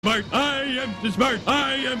Smart. I am too smart.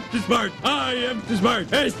 I am too smart. I am too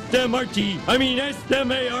smart. S-M-R-T. I mean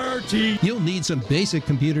S-M-A-R-T. You'll need some basic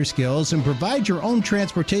computer skills and provide your own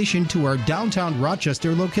transportation to our downtown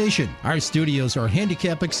Rochester location. Our studios are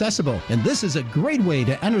handicap accessible, and this is a great way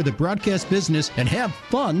to enter the broadcast business and have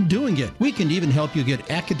fun doing it. We can even help you get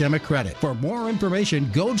academic credit. For more information,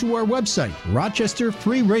 go to our website,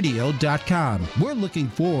 rochesterfreeradio.com. We're looking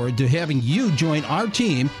forward to having you join our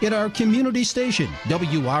team at our community station,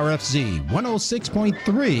 WRFZ 106.3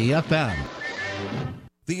 FM.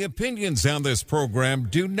 The opinions on this program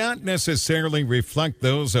do not necessarily reflect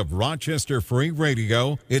those of Rochester Free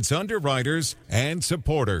Radio, its underwriters, and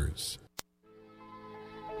supporters.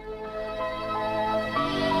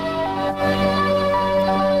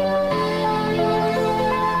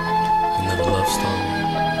 Another love story.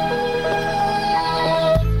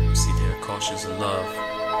 See, there are cautions in love.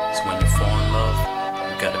 So when you fall in love,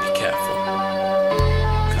 you gotta be careful.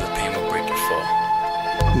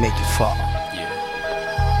 Make it fall. Yeah.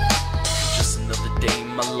 Just another day in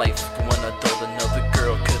my life. But when I thought another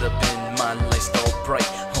girl could have been my lifestyle bright.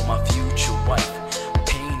 Oh, my future wife.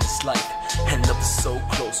 Pain is life. And love is so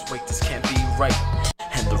close. Wait, this can't be right.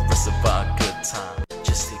 And the rest of our good time.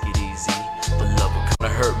 Just take it easy. The love will kinda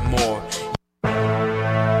hurt more.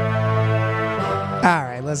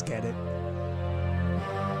 Alright, let's get it.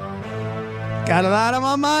 Got a lot on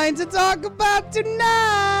my mind to talk about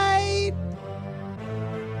tonight.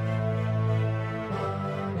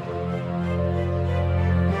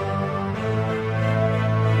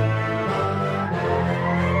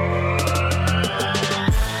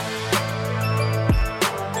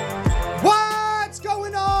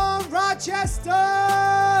 Rochester!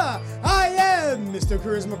 I am Mr.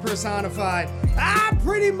 Charisma Personified. I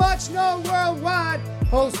pretty much know worldwide.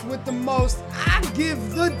 Host with the most. I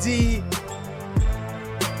give the D.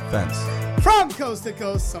 Fence. From coast to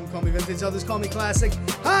coast. Some call me vintage, others call me classic.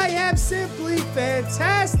 I am simply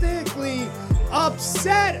fantastically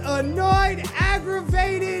upset, annoyed,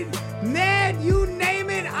 aggravated, mad, you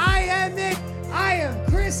name it. I am it. I am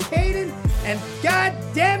Chris Caden. And god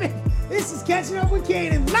damn it, this is Catching Up with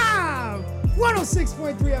Caden live,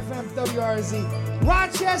 106.3 FM WRZ,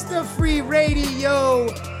 Rochester Free Radio,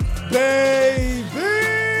 baby.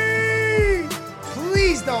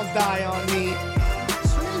 Please don't die on me.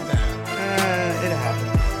 It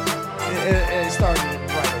happened. It started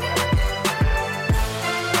right away.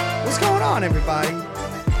 What's going on, everybody?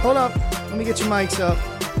 Hold up. Let me get your mics up.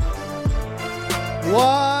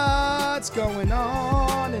 What's going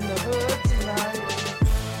on in the hood tonight?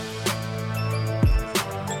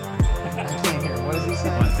 I can't hear. What is he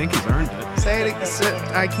saying? Well, I think he's earned it. Say it.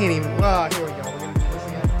 I can't even. Well, here we go. We're gonna do this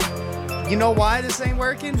again. You know why this ain't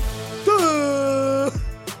working?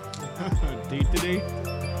 D.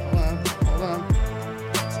 Hold on.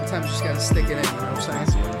 Sometimes you just gotta stick it in. You know what I'm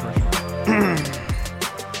saying?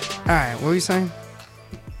 All right. What were you saying?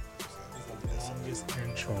 Longest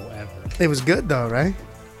intro ever. It was good though, right?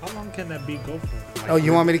 How long can that beat go for? Like, Oh,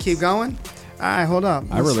 you want me to keep going? All right, hold up.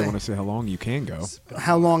 I really want to see how long you can go.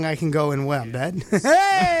 How long I can go in what, bed?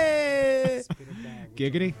 Hey!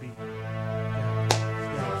 Giggity.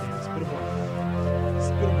 Spit a ball.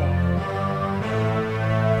 Spit a ball.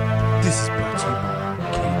 This is brought to you by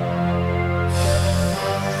Kate.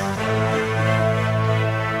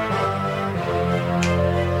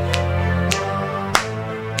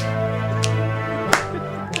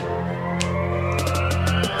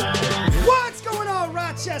 What's going on,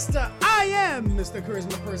 Rochester? I am Mr.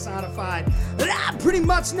 Charisma Personified. I pretty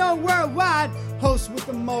much know worldwide. Host with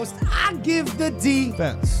the most. I give the D.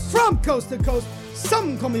 Fence. From coast to coast.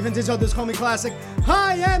 Some call me vintage, others call me classic.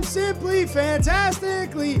 I am simply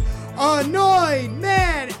fantastically annoyed,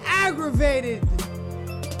 mad, aggravated.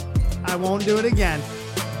 I won't do it again.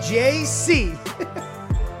 JC.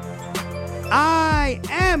 I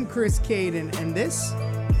am Chris Caden, and this,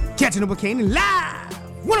 Catching Up with Caden live,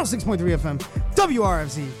 106.3 FM,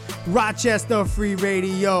 WRFZ, Rochester Free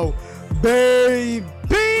Radio, baby.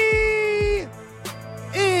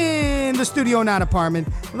 In the studio, not apartment,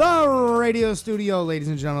 the radio studio, ladies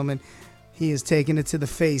and gentlemen. He is taking it to the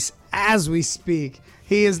face as we speak.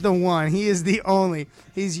 He is the one. He is the only.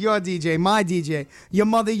 He's your DJ, my DJ, your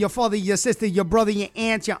mother, your father, your sister, your brother, your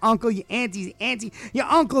aunt, your uncle, your auntie's auntie, your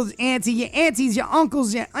uncle's auntie, your aunties, your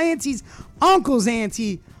uncles, your aunties, uncle's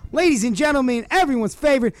auntie. Ladies and gentlemen, everyone's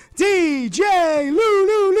favorite DJ Lou.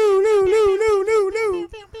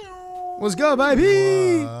 What's good,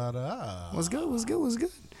 baby? What's good?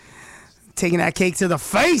 Taking that cake to the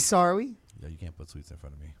face, are we? Yeah, you can't put sweets in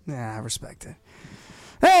front of me. Nah, I respect it.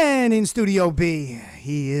 And in Studio B,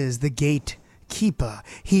 he is the gatekeeper keeper.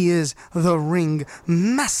 He is the ring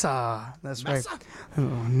master. That's right. Oh,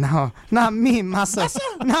 no, not me, Massa.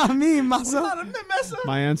 Not me, Massa.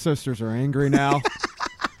 My ancestors are angry now.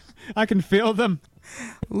 I can feel them.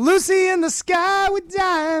 Lucy in the sky with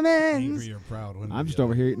diamonds. Angry or proud. I'm just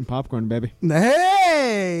over here eating popcorn, baby.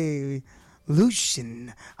 Hey,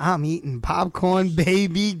 Lucian, I'm eating popcorn,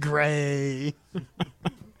 baby gray.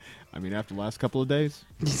 I mean, after the last couple of days.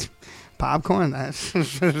 Popcorn? And Is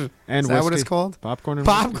whiskey. that what it's called? Popcorn and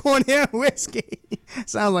whiskey. Popcorn and whiskey.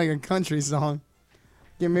 Sounds like a country song.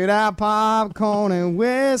 Give me that popcorn and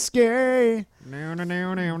whiskey.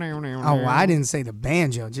 Oh, I didn't say the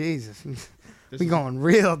banjo. Jesus. We going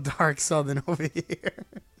real dark southern over here.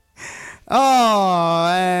 Oh,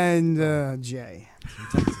 and Jay.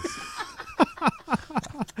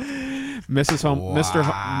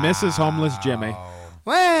 Mrs. Homeless Jimmy.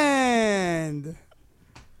 And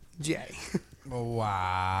Jay.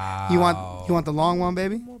 Wow. You want the long one,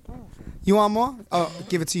 baby? You want more? Oh,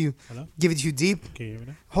 give it to you. Hello? Give it to you deep. Can you hear me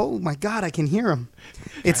now? Oh my God, I can hear him.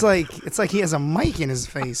 It's like he has a mic in his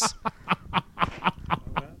face.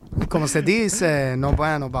 Como se dice? No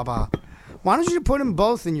bueno, baba. Why don't you put them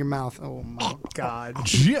both in your mouth? Oh my God.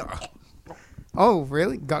 Yeah. Oh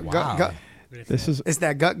really? Gut. This is. Is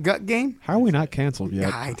that gut game? How are we not canceled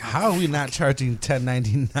yet? I don't- How are we not charging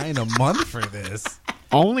 $10.99 a month for this?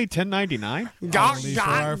 Only $10.99? Only for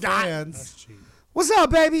our fans. That's cheap. What's up,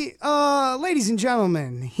 baby? Ladies and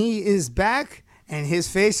gentlemen, he is back, and his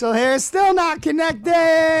facial hair is still not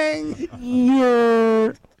connecting.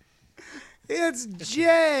 Yeah. It's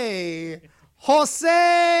Jay.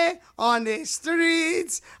 Jose on the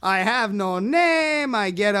streets. I have no name.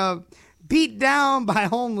 I get beat down by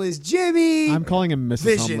homeless Jimmy. I'm calling him Mrs.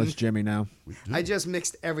 Vision. Homeless Jimmy now. I just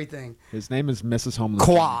mixed everything. His name is Mrs. Homeless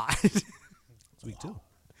Jimmy. Quad. It's week 2.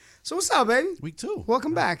 So what's up, baby? Week 2.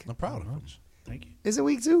 Welcome back. I'm proud of him. Thank you. Is it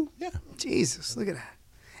week 2? Yeah. Jesus, look at that.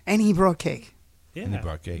 And he brought cake. Yeah. And he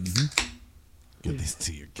brought cake. Give this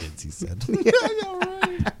to your kids, he said.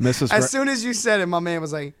 Mrs. As soon as you said it, my man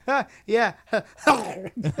was like, yeah.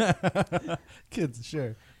 Kids,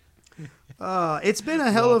 sure. It's been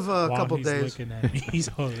a hell of a While couple he's days. looking at me, he's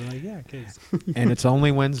holding like, yeah, kids. And it's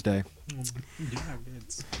only Wednesday. Yeah,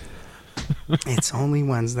 kids. It's only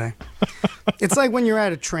Wednesday. It's like when you're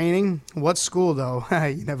at a training. What school, though?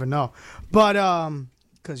 You never know. But,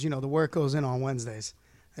 because, the work goes in on Wednesdays.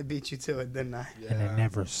 I beat you to it, didn't I? And it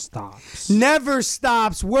never stops. Never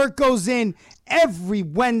stops. Work goes in every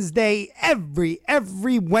Wednesday, every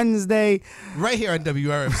Wednesday. Right here on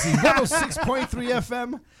WRFC 106.3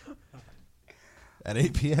 FM at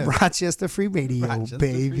 8 p.m. Rochester Free Radio, Rochester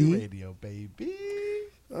baby. Free Radio, baby.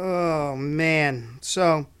 Oh, man.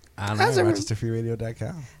 So, I How's know, every-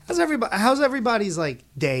 RochesterFreeRadio.com. how's everybody's,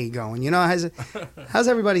 day going? How's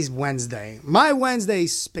everybody's Wednesday? My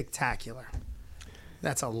Wednesday's spectacular.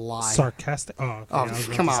 That's a lie. Sarcastic. Oh, okay. Oh,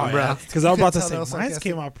 come on, bro. Because I was about to tell say, that was mine sarcastic.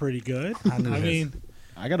 came out pretty good. I knew his. mean,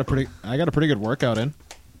 I got a pretty good workout in.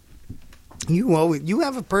 You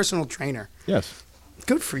have a personal trainer. Yes.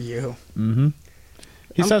 Good for you.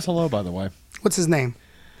 He says hello, by the way. What's his name?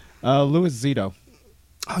 Louis Zito.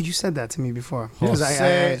 Oh, you said that to me before.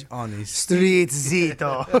 Jose on the Street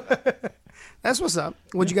Zito. That's what's up.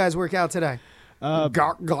 What'd you guys work out today?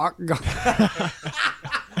 Gawk, gawk, gawk.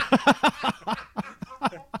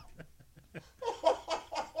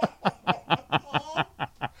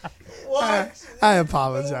 I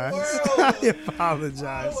apologize. I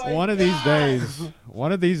apologize. One of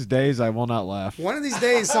these days, I will not laugh. One of these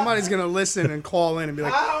days, somebody's going to listen and call in and be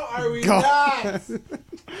like, How are we Go. not?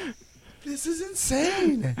 This is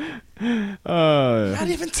insane. Not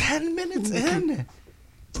even 10 minutes in.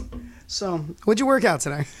 so, what'd you work out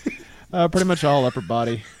today? Pretty much all upper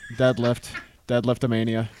body,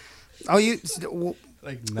 deadliftomania. Oh,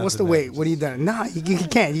 what's the weight? What are you doing? Nah, you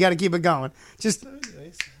can't. You got to keep it going. Just,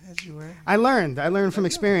 I learned from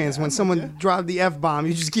experience. When someone dropped the F-bomb,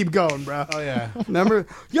 you just keep going, bro. Oh, yeah. Remember?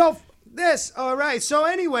 Yo, this. All right. So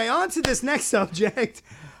anyway, on to this next subject.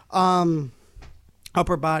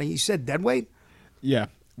 Upper body. You said dead weight? Yeah,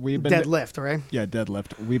 we've been Deadlift, right? Yeah,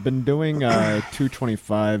 deadlift. We've been doing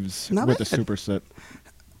 225s Not with the bad. superset.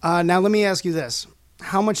 Now let me ask you this: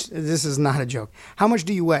 how much? This is not a joke. How much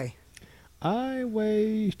do you weigh? I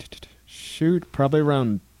weigh probably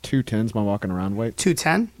around 210s. My walking around weight.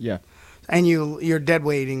 210, Yeah, and you're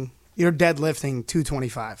deadlifting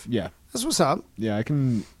 225. yeah, That's what's up. yeah. I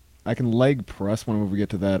can leg press whenever we get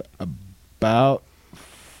to that about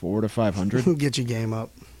 400 to 500. Get your game up.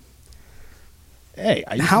 Hey,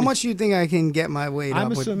 I How much do you think I can get my weight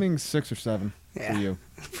I'm up? assuming 6 or 7 Yeah. for you.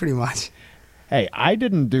 Pretty much. Hey, I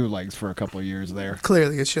didn't do legs for a couple of years there.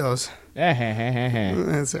 Clearly, it shows.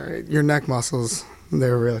 That's all right. Your neck muscles,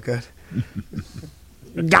 they're real good.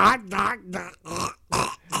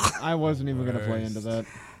 I wasn't even going to play into that.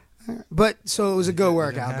 But so it was a good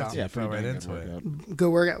workout, though. Yeah, fell pretty right dang into good it. workout. Good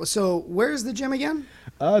workout. So where's the gym again?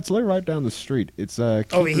 It's literally right down the street. It's Over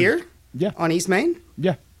Keepers- here? Yeah, On East Main?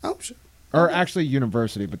 yeah. Oh, sure. Or actually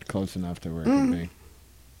University, but close enough to where it can be.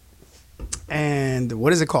 And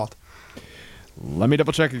what is it called? Let me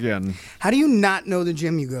double check again. How do you not know the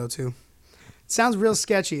gym you go to? It sounds real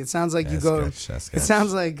sketchy. It sounds like you That's go. sketch, that's It sketch.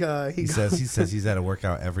 sounds like He says he's at a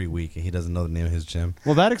workout every week and he doesn't know the name of his gym.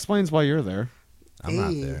 Well, that explains why you're there. I'm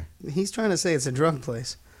not there. He's trying to say it's a drug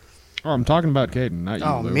place. Oh, I'm talking about Caden, not you.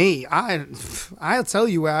 Oh, Lou. me. I'll tell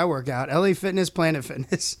you where I work out. LA Fitness, Planet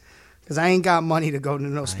Fitness. Because I ain't got money to go to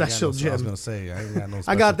no special I was gym. gonna say I ain't got no.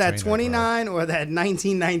 Special I got that trainer, bro. 29 or that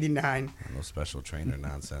 1999. No special trainer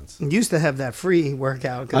nonsense. Used to have that free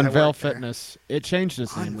workout. 'cause I Unveil worked there. Fitness. It changed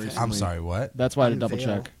its name Unveil. recently. I'm sorry. What? That's why I had to double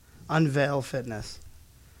Unveil. check. Unveil Fitness.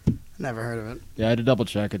 Never heard of it. Yeah, I had to double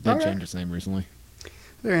check. It did Okay. change its name recently.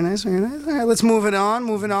 Very nice, very nice. All right, let's move it on.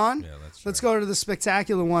 Moving on. Yeah, that's Let's go to the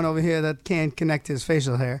spectacular one over here that can't connect his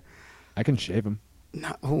facial hair. I can shave him.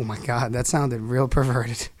 No, oh my God, that sounded real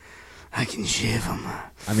perverted. I can shave him.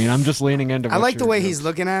 I mean, I'm just leaning into. I what like the you're way doing. he's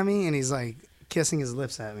looking at me and he's like kissing his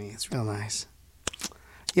lips at me. It's real nice.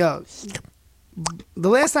 Yo, the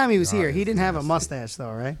last time he was here, he didn't have a mustache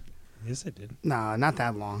though, right? Yes, I did. Nah, not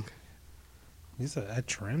that long. He said I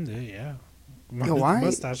trimmed it. Yeah. My Yo, why?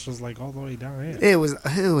 mustache was like all the way down here. It was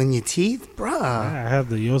in your teeth, bruh. Yeah, I have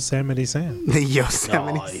the Yosemite Sam. The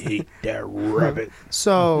Yosemite. hate that rabbit.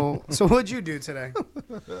 So what'd you do today?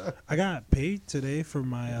 I got paid today for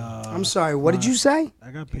my. I'm sorry. What did you say?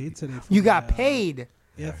 I got paid today. For You my, got paid,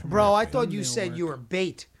 Yeah, for bro. my I thought you thumbnail said work. you were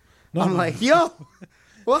bait. No, I'm no. like, yo,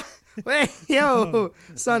 what? Wait, yo,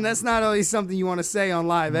 son, that's not always something you want to say on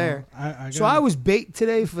live air. I So I was bait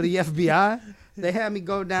today for the FBI. They had me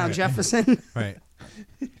go down Jefferson. Right.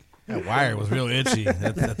 That wire was real itchy.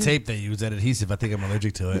 The tape they use, that adhesive, I think I'm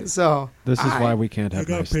allergic to it. So This is why we can't I have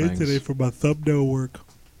got nice paid things. today for my thumbnail work.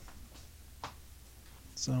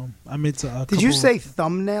 So I made a did you couple- say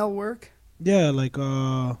thumbnail work? Yeah, like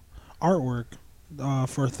artwork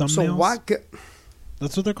for thumbnails. So what?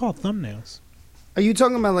 That's what they're called, thumbnails. Are you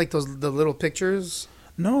talking about like the little pictures?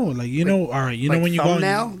 No, like you know, all right, you like know when you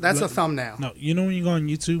thumbnail? go on, That's a like- thumbnail. No, you know when you go on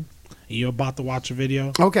YouTube and you're about to watch a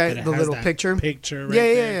video. Okay, and it the has little that picture. Picture. Right Yeah,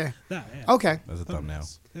 yeah, there. yeah. That, yeah. Okay, That's a thumbnail.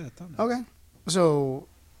 Yeah, thumbnails. okay. So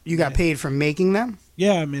you got Yeah. paid for making them?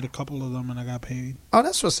 Yeah, I made a couple of them and I got paid. Oh,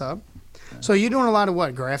 that's what's up. So you're doing a lot of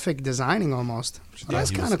what? Graphic designing almost. Oh, Yeah, that's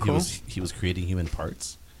he kind of was- cool. He was creating human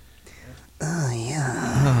parts. Oh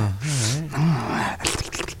yeah.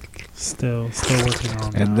 Still working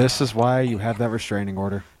on. And this is why you have that restraining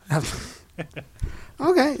order.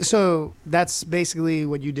 Okay, so that's basically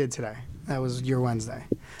what you did today. That was your Wednesday.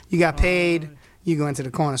 You got paid. You go into the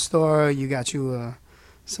corner store. You got you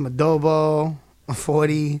some adobo, a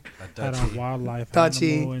 40. had a wildlife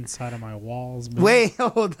Touchy. animal inside of my walls. man. Wait,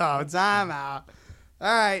 hold on, time out.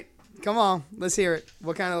 All right, come on, let's hear it.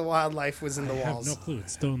 What kind of wildlife was in the I have walls? no clue.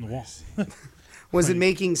 It's still in the wall. Was it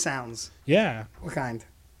making sounds? Yeah, What kind?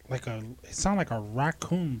 it sounded like a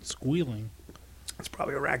raccoon squealing. It's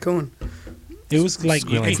probably a raccoon. It was like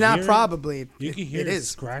you It's could not hear it- probably. You can hear it it is.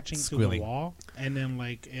 scratching through Squealing. the wall, and then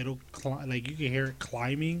like it'll like you can hear it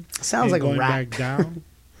climbing. Sounds and like a going rat. back down.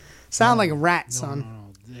 Sound like a rat, No,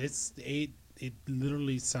 son. no. It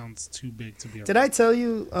literally sounds too big to be a Did I tell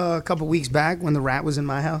you a couple weeks back when the rat was in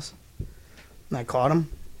my house? And I caught him?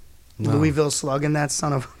 No. Louisville slugging that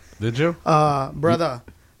son of Did you? brother.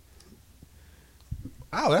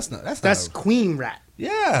 Oh, that's That's queen rat.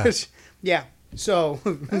 yeah. Yeah. So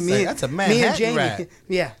that's a me and Manhattan Jamie. rat.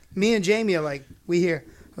 Yeah. Me and Jamie are like, we hear,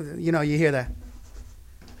 you know, you hear that.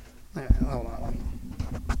 All right, hold on.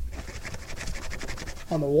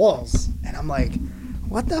 On the walls, and I'm like,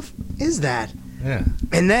 what the is that? Yeah.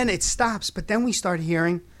 And then it stops, but then we start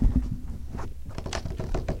hearing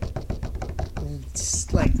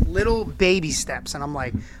like little baby steps, and I'm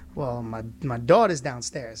like, well, my daughter's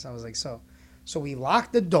downstairs. I was like, so we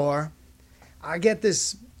lock the door. I get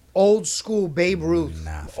this old school Babe Ruth,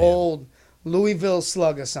 Nah, fam. old Louisville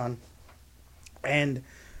slugger, son, and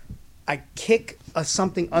I kick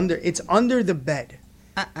something under. It's under the bed.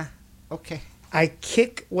 Okay. I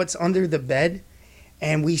kick what's under the bed,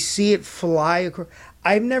 and we see it fly across.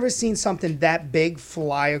 I've never seen something that big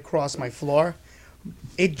fly across my floor.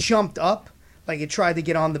 It jumped up like it tried to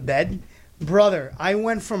get on the bed. Brother, I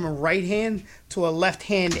went from a right hand to a left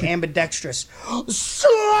hand ambidextrous.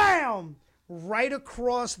 Slam! Right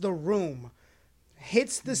across the room.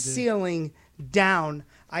 hits the ceiling down.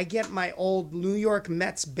 I get my old New York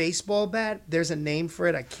Mets baseball bat. There's a name for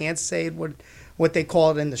it. I can't say it, what they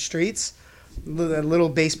call it in the streets. The little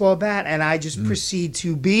baseball bat. And I just proceed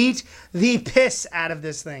to beat the piss out of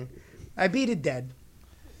this thing. I beat it dead.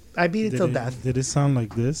 I beat it till death. Did it sound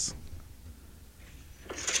like this?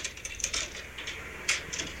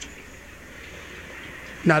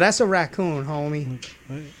 No, that's a raccoon, homie.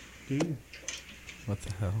 What, dude? What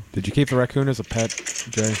the hell? Did you keep the raccoon as a pet,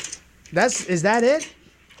 Jay? Is that it?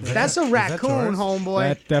 That's a raccoon, yours? homeboy.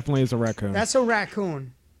 That definitely is a raccoon. That's a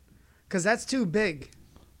raccoon. Because that's too big.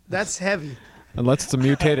 That's heavy. Unless it's a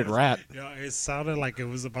mutated rat. Yeah, it sounded like it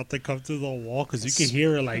was about to come through the wall because you could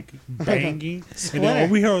hear it like banging. And then all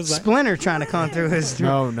we heard was like, Splinter trying to come through his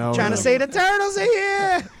No. trying to say the turtles are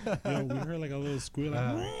here. yeah, we heard like a little squeal.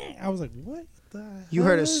 Like, I was like, what the You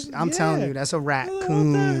heard us. I'm telling you, that's a What the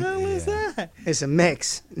raccoon. hell is that? It's a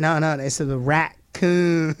mix. No, it's the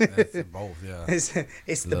raccoon. That's both, yeah.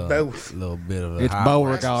 it's the both. Little bit of a It's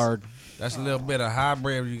hybrid. Beauregard. That's a little bit of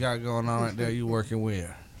hybrid you got going on right there. You working with.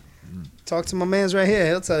 Talk to my man's right here.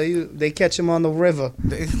 He'll tell you they catch him on the river.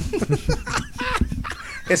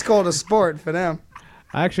 It's called a sport for them.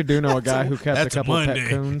 I actually do know a guy who kept a that's a couple of pet Monday.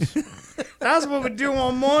 coons. That's what we do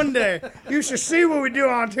on Monday. You should see what we do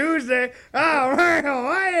on Tuesday. Oh,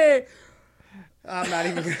 hey. I'm not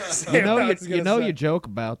even gonna say You know, what I was gonna say. you joke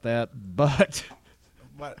about that, but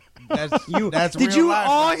But that's Did real you life.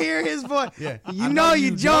 all hear his voice? Yeah. You I know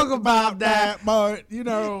you joke about that. but you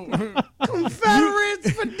know,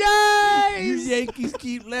 Confederates for you days. Yankees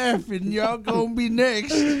keep laughing. Y'all gonna be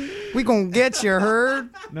next. We gonna get you, herd.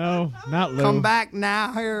 no, not Lou. Come back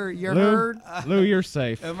now, here, you're Lou, herd. Lou, you're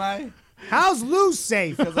safe. Am I? How's Lou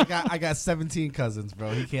safe? Because I got 17 cousins,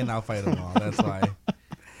 bro. He can't outfight them all. That's why.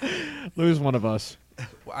 Lou's one of us.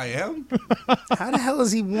 I am. How the hell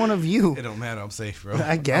is he one of you? It don't matter. I'm safe, bro.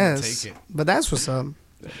 I I'm guess. gonna take it. But that's what's up.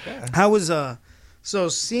 How was so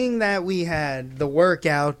seeing that we had the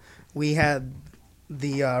workout, we had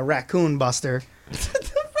the raccoon buster.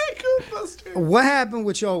 The raccoon buster. What happened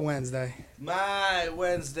with your Wednesday? My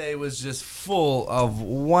Wednesday was just full of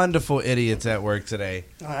wonderful idiots at work today.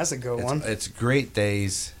 Oh, that's a good one. It's great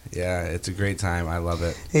days. Yeah, it's a great time. I love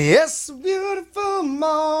it. It's a beautiful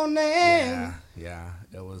morning. Yeah.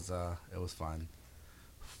 It was fun.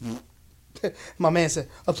 My man said,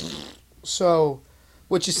 so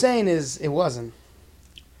what you're saying is it wasn't.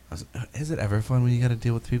 Is it ever fun when you got to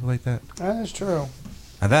deal with people like that? That's true.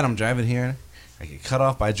 And then I'm driving here. I get cut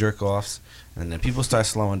off by jerk-offs. And then people start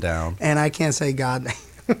slowing down. And I can't say God.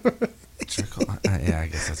 Jerk-off. Yeah, I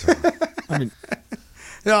guess that's right. I mean,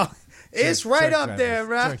 No, it's right Jerk up there, drivers.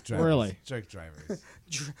 bro. Jerk drivers. Really? Jerk drivers.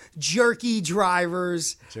 Jerky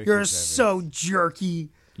drivers. Jerky You're drivers. so jerky.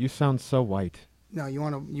 you sound so white. No, you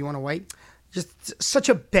wanna wait? Just such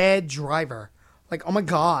a bad driver. Like, oh my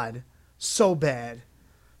God, so bad.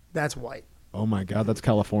 That's white. Oh my God, that's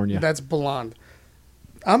California. That's blonde.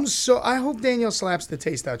 I hope Daniel slaps the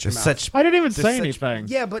taste out your There's mouth. such I didn't even There's say such- anything.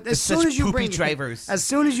 Yeah, but as such soon as you poopy bring drivers. as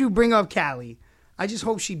soon as you bring up Callie, I just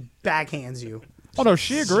hope she backhands you. Oh no,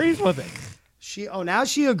 she agrees with it. Now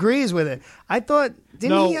she agrees with it. I thought didn't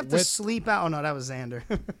No, he have to with- sleep out? Oh no, that was Xander.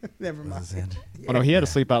 Never mind. Oh no, he had to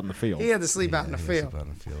sleep out in the field. He had to sleep out in the he was field. out in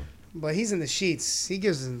the field. But he's in the sheets. He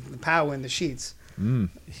gives him the power in the sheets.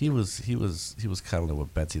 He was cuddling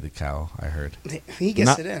with Betsy the cow. I heard. He gets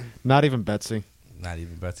Not- it in. Not even Betsy. Not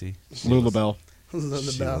even Betsy. Lulabelle. She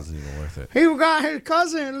Lulabelle. wasn't even worth it. He got his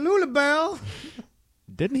cousin Lulabelle.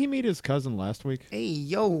 Didn't he meet his cousin last week? Hey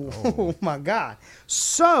yo, oh my God.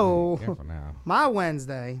 So Careful now. my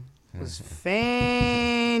Wednesday was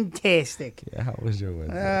fantastic. Yeah, how was your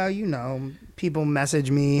Wednesday? You know, people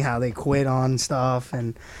message me how they quit on stuff,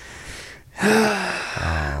 and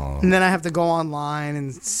Oh. and then I have to go online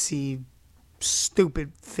and see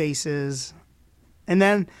stupid faces. And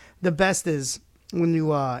then the best is when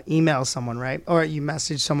you email someone, right? Or you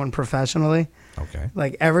message someone professionally, Okay.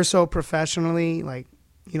 like ever so professionally, like,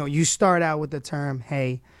 you know, you start out with the term,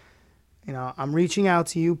 hey, you know, I'm reaching out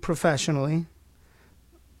to you professionally.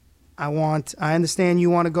 I understand you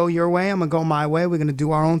want to go your way. I'm going to go my way. We're going to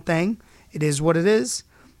do our own thing. It is what it is.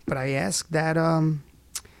 But I ask that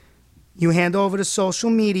you hand over the social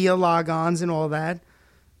media logons and all that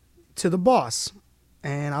to the boss.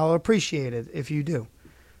 And I'll appreciate it if you do.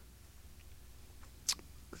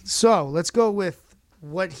 So let's go with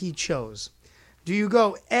what he chose. Do you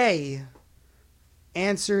go A,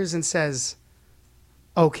 answers and says,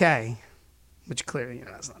 okay, which clearly, you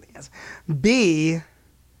know, that's not the answer. B,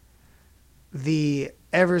 the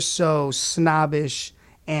ever so snobbish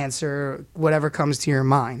answer, whatever comes to your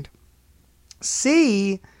mind.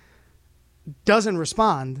 C, doesn't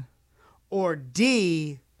respond, or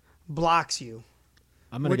D, blocks you.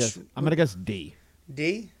 I'm gonna guess D.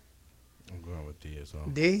 D? I'm going with D as well.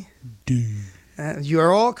 D?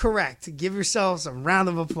 You're all correct. Give yourselves a round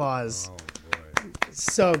of applause. Oh, boy.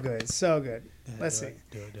 So good, so good. Let's see.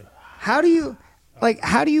 How do you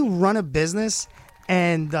run a business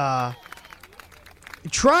and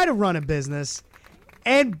try to run a business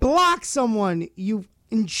and block someone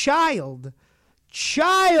child?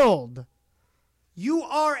 You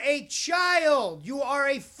are a child. You are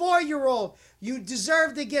a 4-year-old. You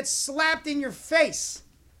deserve to get slapped in your face.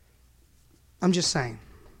 I'm just saying.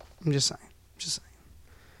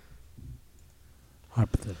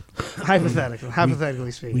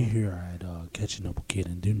 Hypothetically speaking. We here at Catching Up with Kid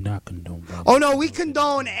and do not condone violence. Oh no, we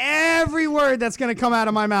condone every word that's gonna come out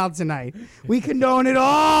of my mouth tonight. We condone it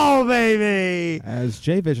all, baby. As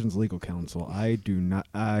J Vision's legal counsel, I do not.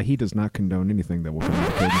 He does not condone anything that will come out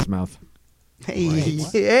of Caden's mouth.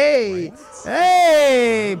 Hey,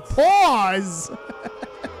 pause.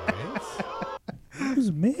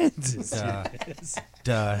 Whose man's is this?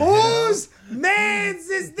 Whose man's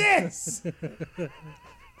is this?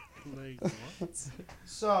 Like, what?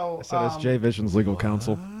 So, I said as J Vision's legal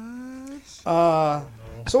counsel. so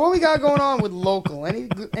what we got going on with local?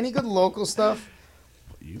 Any good local stuff?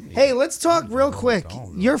 Hey, let's talk real quick.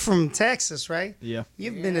 You're from Texas, right? Yeah.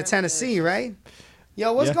 You've been to Tennessee, right?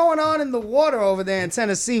 Yo, what's going on in the water over there in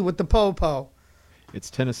Tennessee with the po-po? It's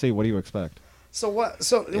Tennessee. What do you expect? So what?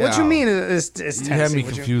 So what you mean is Tennessee? You had me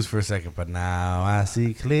confused for a second, but now I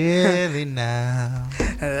see clearly now.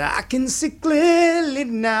 I can see clearly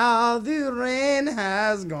now the rain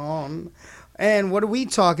has gone. And what are we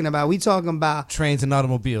talking about? We talking about Trains and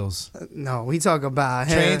automobiles. no. We talk about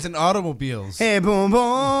Trains and automobiles. Hey, boom,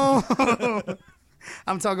 boom.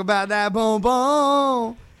 I'm talking about that boom,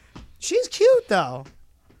 boom. She's cute, though.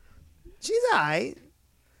 She's all right.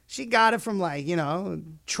 She got it from, like,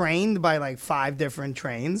 trained by, like, 5 different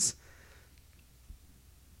trains.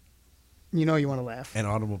 You know you want to laugh. And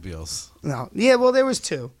automobiles. No. Yeah, well, there was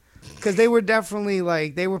 2. Because they were definitely,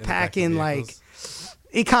 like, they were packing, like,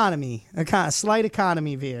 economy, slight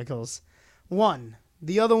economy vehicles. One.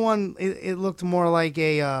 The other one, it looked more like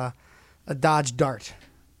a Dodge Dart.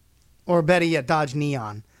 Or better yet, Dodge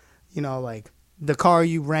Neon. Like the car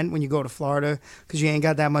you rent when you go to Florida because you ain't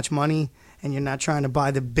got that much money and you're not trying to buy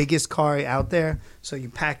the biggest car out there. So you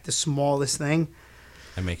pack the smallest thing.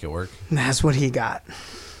 And make it work. And that's what he got.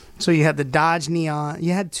 So you had the Dodge Neon.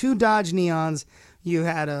 You had 2 Dodge Neons. You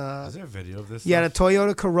had a... Is there a video of this? You had a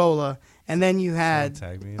Toyota Corolla. And then you had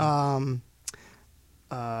tag me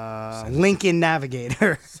Lincoln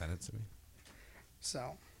Navigator. Send it to me.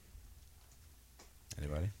 So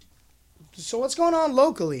Anybody? So what's going on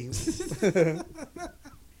locally?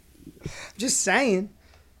 Just saying.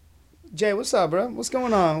 Jay, what's up, bro? What's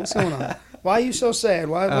going on? Why are you so sad?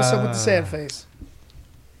 What's up with the sad face?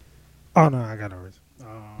 Oh, no, I got ours.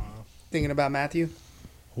 Thinking about Matthew?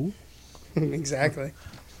 Who? Exactly.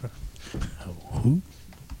 Who?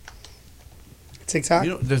 TikTok?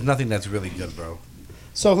 There's nothing that's really good, bro.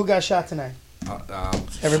 So who got shot tonight?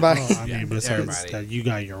 Everybody? I mean, besides that, you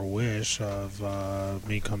got your wish of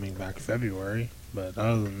me coming back February. But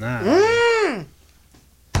other than that...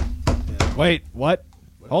 Mm! Wait, what?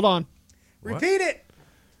 Hold on. Repeat it!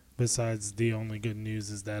 Besides, the only good news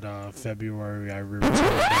is that February I returned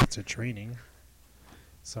back to training.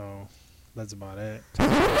 So, that's about it.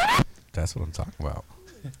 That's what I'm talking about.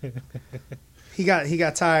 He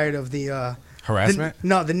got tired of the... Harassment?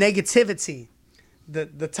 the negativity.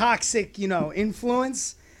 The toxic,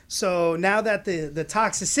 influence. So now that the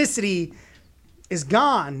toxicity is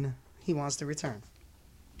gone, he wants to return.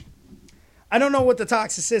 I don't know what the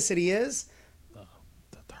toxicity is.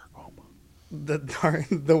 The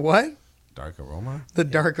dark aroma. The what? Dark aroma? The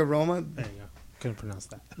dark aroma. There you go. Couldn't pronounce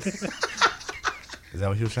that. Is that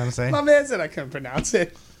what he was trying to say? My man said I couldn't pronounce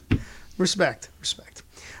it. Respect.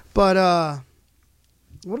 But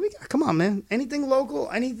what do we got? Come on, man. Anything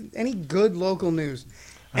local? Any good local news?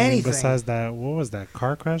 Anything. Besides that, what was that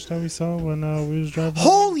car crash that we saw when we was driving?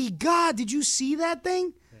 Holy God! Did you see that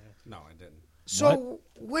thing? Yeah. No, I didn't. So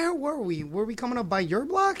where were we? Were we coming up by your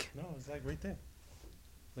block? No, it's like right there.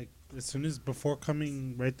 Like as soon as before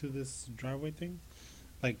coming right through this driveway thing,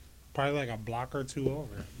 like probably like a block or 2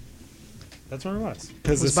 over. That's where it was.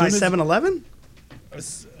 It was by 7-Eleven?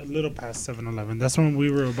 It's a little past 7-Eleven. That's when we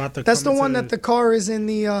were about to. That's the one that the car is in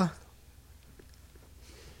the.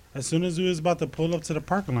 as soon as we was about to pull up to the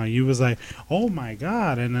parking lot, you was like, "Oh my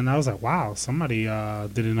god!" And then I was like, "Wow, somebody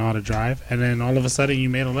didn't know how to drive." And then all of a sudden, you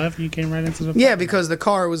made a left and you came right into the Yeah, because the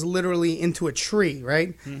car was literally into a tree, right?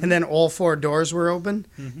 Mm-hmm. And then all 4 doors were open,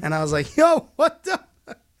 and I was like, "Yo, what the?"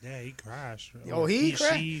 Yeah, he crashed. Oh, he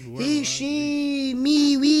crashed. whoever He, it was. she,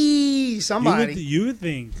 me, we, somebody. You would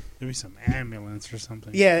think there'd be some ambulance or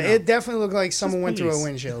something. Yeah, No, it definitely looked like someone went through a police.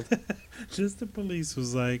 windshield. just the police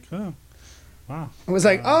was like, "Oh, wow." It was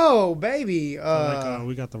like, "Oh, baby."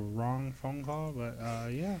 We got the wrong phone call, but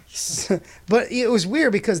yeah. But it was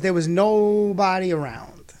weird because there was nobody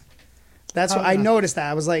around. That's what I noticed. That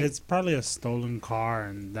I was like, It's probably a stolen car,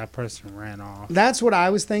 and that person ran off. that's what I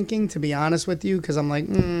was thinking, to be honest with you, because I'm like,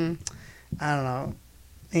 I don't know,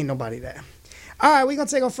 ain't nobody there. All right, we're gonna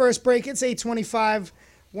take our first break. It's 8:25.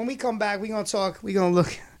 When we come back, we're gonna talk. We're gonna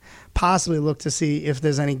possibly look to see if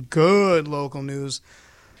there's any good local news.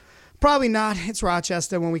 Probably not. It's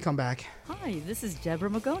Rochester when we come back. Hi, this is Deborah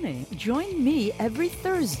Magone. Join me every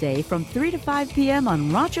Thursday from 3 to 5 p.m.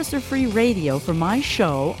 on Rochester Free Radio for my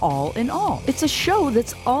show, All in All. It's a show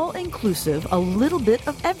that's all-inclusive, a little bit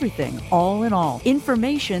of everything, all in all.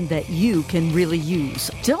 Information that you can really use.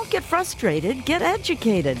 Don't get frustrated, get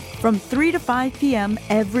educated. From 3 to 5 p.m.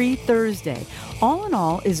 every Thursday. All in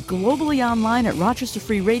All is globally online at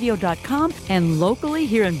rochesterfreeradio.com and locally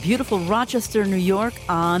here in beautiful Rochester, New York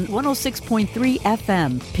on 106.3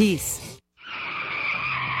 FM. Peace.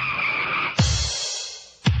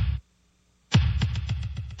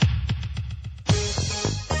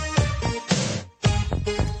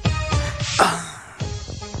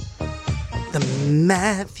 The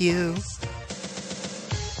Matthew.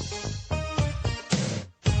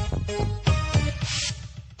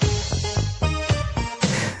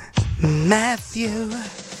 Matthew.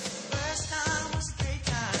 First time was a great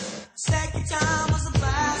time. Second time was a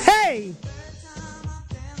blast. Hey! Third time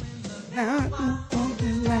I fell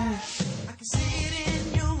in love. I can see it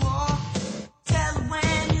in your walk. Tell it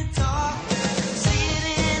when you talk. I can see it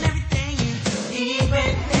in everything you do. Even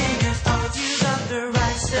in your thoughts, you got the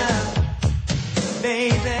right stuff,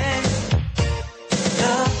 baby.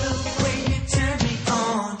 Love the way you turn me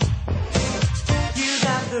on. You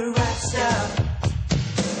got the right stuff,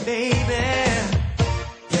 baby.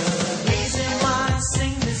 You're the reason why I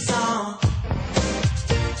sing this song.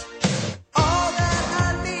 All that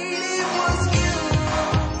I needed was you.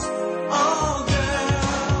 Oh, girl,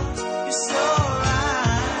 you're so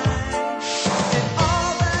right. And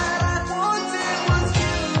all that I wanted was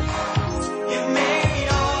you. You made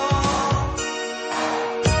all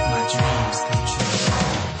my dreams come true.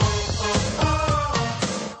 Oh, oh, oh,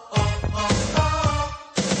 oh, oh, oh,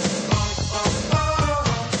 oh, oh, oh.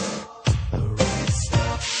 The right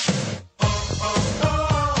stuff. Oh, oh, oh,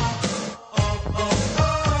 oh, oh,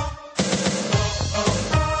 oh,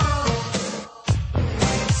 oh,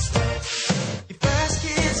 right stuff. Your first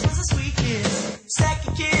kiss was a sweet kiss.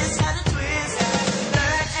 Second kiss had a twist.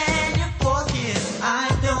 Third and your fourth kiss, I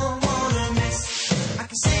don't wanna miss. I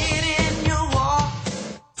can see it in your walk.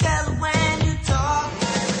 Tell it when you talk. I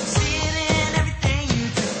can see it in everything you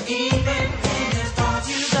do. Even in your thoughts,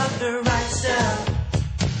 you got the right stuff,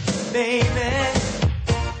 baby.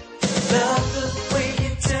 Love the way you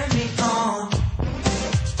turn me on.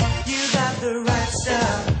 You got the right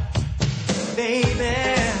stuff, baby.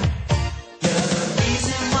 You're the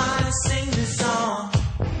reason why I sing this song.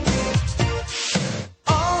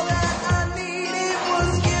 All that I needed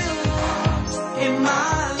was you in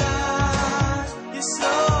my life. You're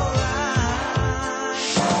so right.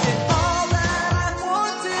 And all that I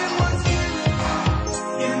wanted was you.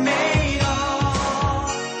 You made all.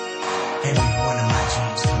 And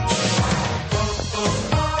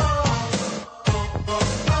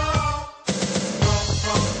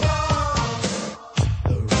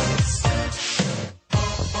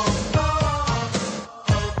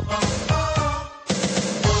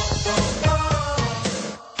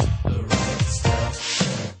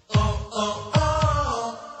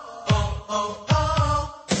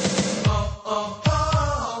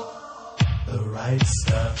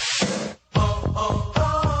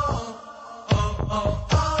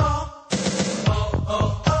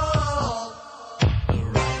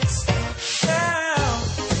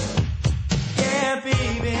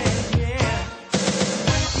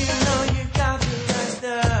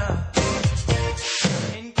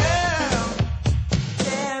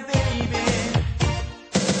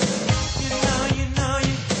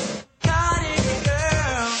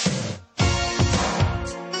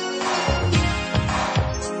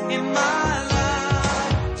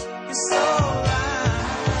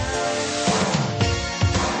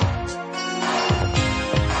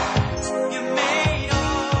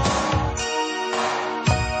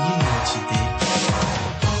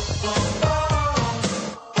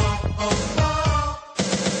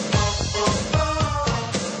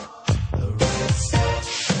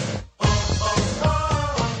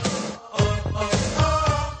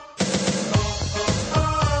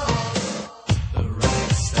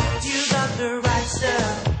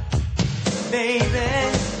baby.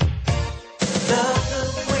 Love the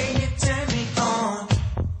way you turn me on.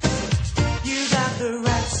 You got the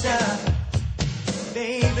right stuff,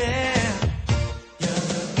 baby. You're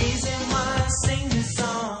the reason why I sing this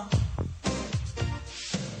song.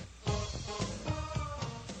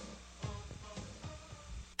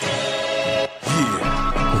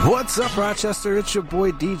 What's up, Rochester? It's your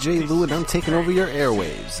boy DJ Lou, and I'm taking over your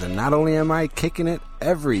airwaves. And not only am I kicking it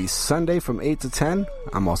every Sunday from 8 to 10,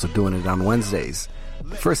 I'm also doing it on Wednesdays.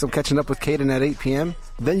 First, I'm catching up with Caden at 8 p.m.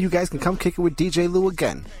 Then you guys can come kick it with DJ Lou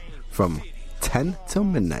again from 10 till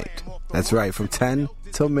midnight. That's right, from 10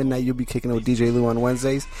 till midnight, you'll be kicking it with DJ Lou on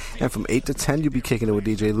Wednesdays. And from 8 to 10, you'll be kicking it with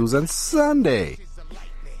DJ Lou's on Sunday.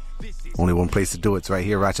 Only one place to do it's right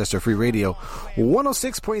here, Rochester Free Radio,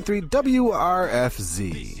 106.3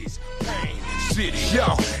 WRFZ. City,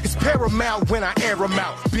 yo, it's paramount when I air 'em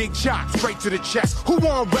out. Big shot, straight to the chest. Who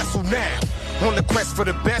wanna wrestle now? On the quest for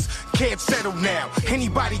the best, can't settle now.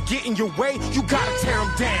 Anybody get in your way, you gotta tear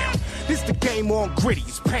 'em down. This the game on gritty,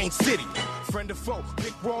 it's Pain City. Friend or foe,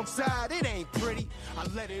 pick wrong side, it ain't pretty. I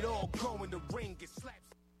let it all go in the ring, get slapped.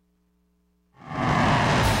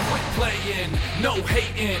 Playing, no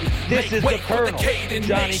hating. This is the Colonel,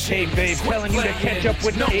 Johnny K. Babe, telling you to catch up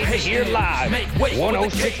with Caden here live.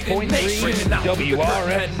 106.3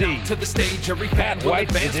 WRFZ. To the stage, every fan will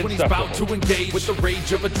advance when he's about to engage with the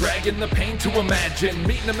rage of a dragon, the pain to imagine.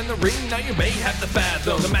 Meeting him in the ring, now you may have to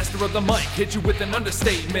fathom. The master of the mic hit you with an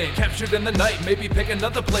understatement. Captured in the night, maybe pick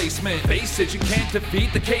another placement. Face it, you can't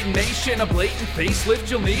defeat the Caden Nation. A blatant facelift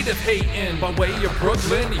you'll need if hating. By way of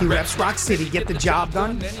Brooklyn, he reps Rock City, get the job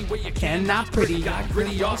done. Cannot pretty,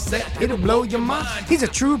 gritty offset, it'll blow your mind. He's a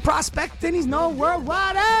true prospect and he's known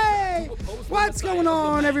worldwide. Hey, what's going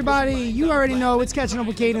on, everybody? You already know it's Catching Up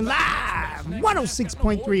with Caden live,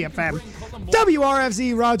 106.3 FM,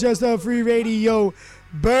 WRFZ Rochester Free Radio,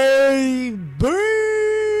 baby.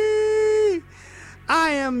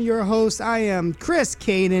 I am your host. I am Chris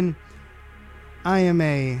Caden. I am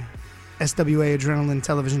a SWA Adrenaline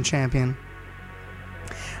Television Champion.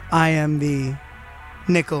 I am the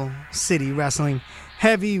Nickel City Wrestling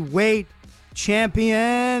Heavyweight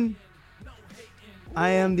Champion. I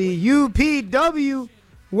am the UPW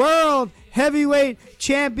World Heavyweight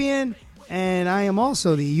Champion. And I am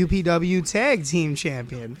also the UPW Tag Team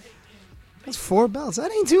Champion. That's 4 belts.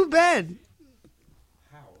 That ain't too bad.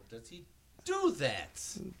 How does he do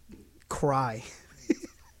that? Cry.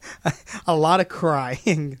 A lot of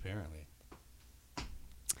crying. Apparently.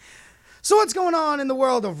 So what's going on in the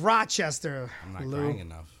world of Rochester? I'm not Lou? crying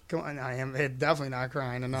enough. Come on, I am definitely not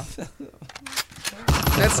crying enough.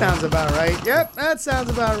 That sounds about right. Yep, that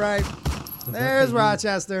sounds about right. There's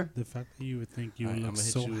Rochester. The fact that you would think you would look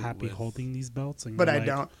so happy holding these belts, and But you're I like,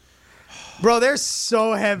 don't. Bro, they're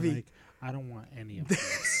so heavy. Like, I don't want any of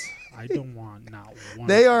this. I don't want not one.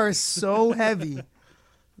 They are so heavy.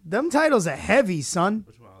 Them titles are heavy, son.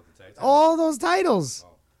 Which one? The tag All those titles.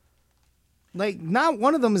 Like, not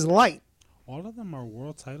one of them is light. All of them are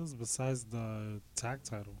world titles besides the tag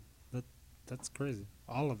title. That's crazy.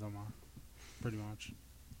 All of them are, pretty much,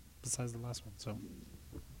 besides the last one. So,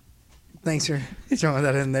 thanks for throwing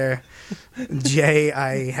that in there, Jay.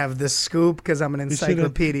 I have the scoop because I'm an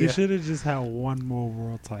encyclopedia. You should have just had one more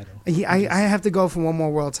world title. I have to go for one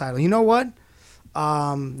more world title. You know what?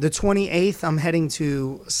 The 28th, I'm heading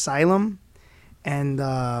to Asylum, and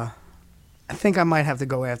I think I might have to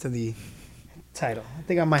go after the title. I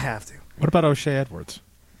think I might have to. What about O'Shea Edwards?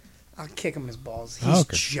 I'll kick him in his balls. He's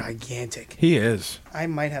gigantic. He is. I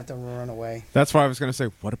might have to run away. That's why I was going to say,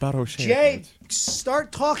 what about O'Shea Jay, Edwards?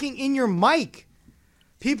 start talking in your mic.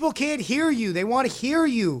 People can't hear you. They want to hear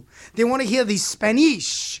you. They want to hear the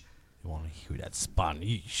Spanish. You want to hear that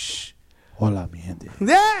Spanish? Hola, mi gente.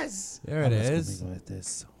 Yes! There it is.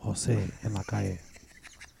 Este Jose en la calle.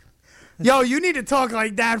 Yo, you need to talk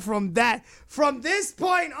like that from this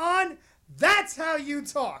point on. That's how you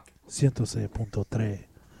talk. 106.3.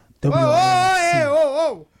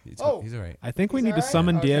 Whoa. He's all right. I think we need to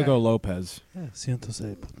summon Diego Lopez.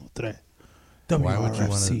 106.3. Why would you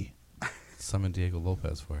want to summon Diego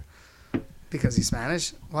Lopez for? Because he's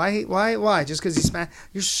Spanish? Why? Just because he's Spanish?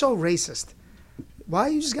 You're so racist. Why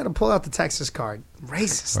you just got to pull out the Texas card?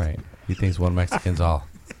 Racist. Right. He thinks one Mexican's all.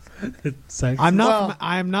 I'm not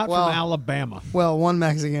from Alabama. Well, one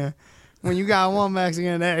Mexican. When you got one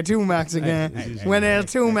Mexican, there are two Mexican. When there's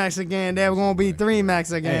two Mexican, there's going to be three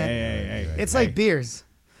Mexican. It's like beers.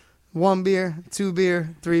 1 beer, 2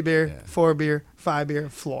 beer, 3 beer, 4 beer, 5 beer,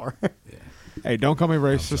 floor. Hey, don't call me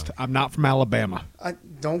racist. I'm not from Alabama.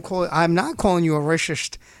 I'm not calling you a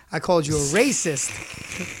racist. I called you a racist.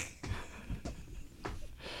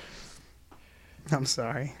 I'm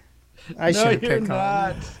sorry. I shouldn't you're pick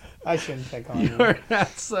not. on you. I shouldn't pick on you. You're not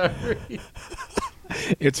sorry.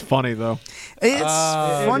 It's funny though. It's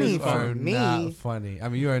funny for me. Not funny. I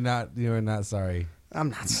mean, you are not sorry. I'm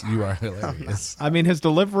not sorry. You are hilarious. I mean, his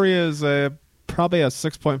delivery is probably a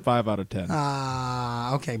 6.5 out of 10.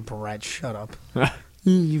 Okay, Brett, shut up.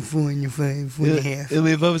 You're 4.5.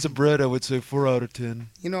 If I was a bread, I would say 4 out of 10.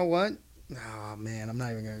 You know what? Oh, man, I'm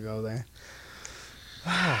not even going to go there.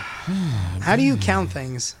 How do you count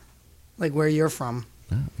things? Like, where you're from?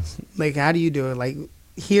 Like, how do you do it? Like,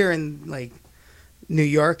 here in, like, New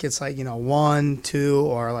York, it's like, 1, 2,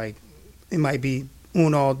 or, like, it might be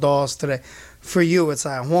uno, dos, tres. For you, it's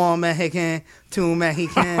like one Mexican, two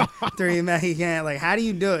Mexican, three Mexican. Like, how do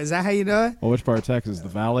you do it? Is that how you do it? Well, which part of Texas? The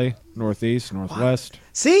Valley, Northeast, Northwest?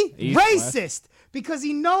 See? East, Racist. West? Because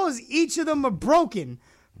he knows each of them are broken.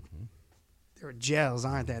 There are jails,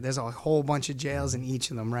 aren't there? There's a whole bunch of jails in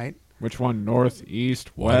each of them, right? Which one? North,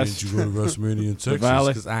 East, Why West? didn't you go to WrestleMania in Texas?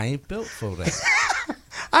 Valley? Because I ain't built for that.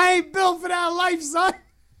 I ain't built for that life, son.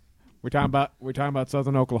 We talking about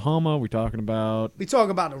Southern Oklahoma. We talking about. We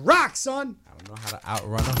talking about the Rock, son. I don't know how to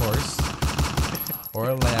outrun a horse or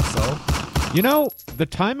a lasso. You know, the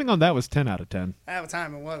timing on that was 10 out of 10. At the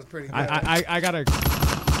time, it was pretty good. I gotta.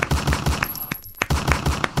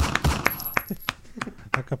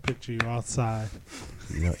 I could picture you outside.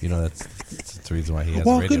 You know that's the reason why he has a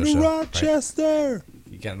radio Welcome to show. Rochester.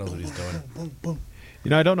 Right? You gotta know what he's doing. Boom, boom. You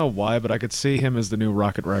know, I don't know why, but I could see him as the new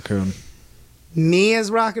Rocket Raccoon. Me as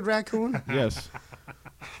Rocket Raccoon? Yes.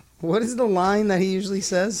 What is the line that he usually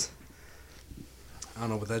says? I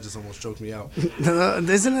don't know, but that just almost choked me out.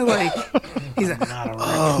 Isn't it like he's like,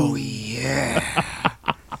 oh yeah,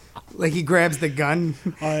 like he grabs the gun.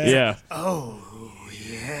 Oh, yeah. Oh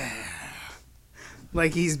yeah,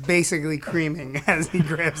 like he's basically creaming as he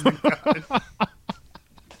grabs the gun.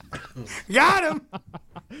 Got him.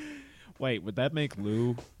 Wait, would that make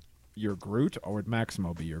Lou your Groot, or would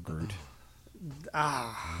Maximo be your Groot?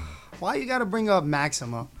 Why you gotta bring up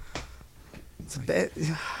Maximo? It's a bit.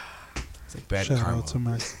 It's like bad Shout karma. out to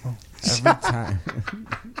Maximo. Every time.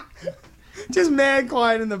 Just mad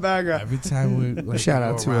quiet in the background. Every time we Shout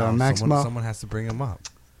out to Maximo. someone has to bring him up.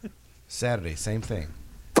 Saturday, same thing.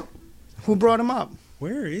 Who brought him up?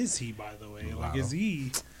 Where is he, by the way? Like, is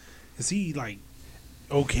he like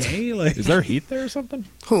okay? Like, Is there heat there or something?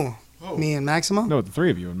 Who? Me and Maximo? No, the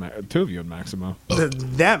three of you and two of you and Maximo.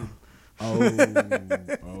 Them.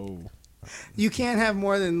 Oh. You can't have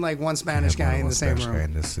more than like one Spanish guy in the same room.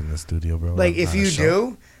 In the studio, bro. Like, Not if a you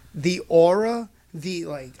show. do, the aura, the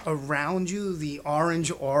like around you, the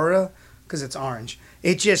orange aura, because it's orange,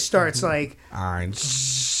 it just starts like orange,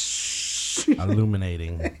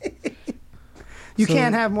 illuminating. You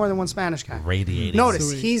can't have more than one Spanish guy. Radiating.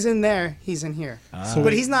 Notice he's in there, he's in here,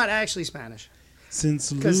 but he's not actually Spanish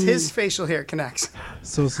because his facial hair connects.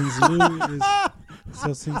 So since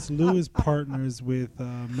Lou is partners with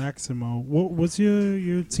Maximo, what's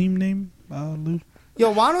your team name, Lou?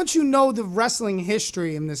 Yo, why don't you know the wrestling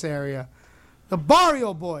history in this area? The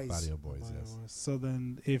Barrio Boys. Barrio Boys, yes. So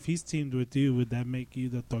then, if he's teamed with you, would that make you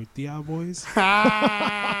the Tortilla Boys?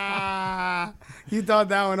 You thought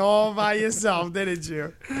that one all by yourself, didn't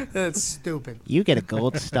you? That's stupid. You get a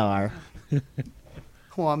gold star.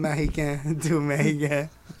 One Mexican, two Mexican.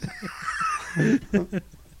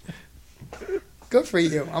 Good for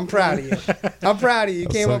you. I'm proud of you. I'm proud of you. You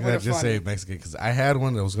came up with a just funny. say Mexican because I had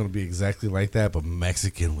one that was going to be exactly like that, but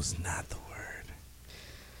Mexican was not the word.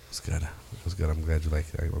 It was good. It was good. I'm glad you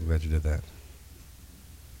liked it. I'm glad you did that.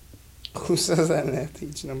 Who says that in that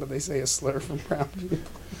teaching them, but they say a slur from brown people?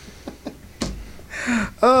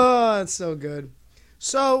 Oh, it's so good.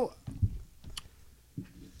 So,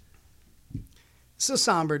 it's a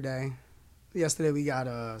somber day. Yesterday we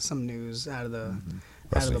got some news out of the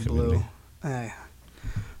blue.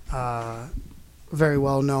 Very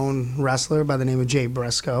well-known wrestler by the name of Jay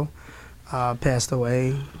Briscoe passed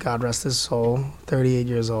away. God rest his soul. 38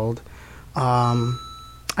 years old. I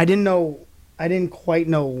didn't quite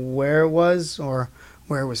know where it was or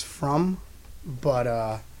where it was from, but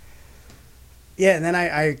yeah. And then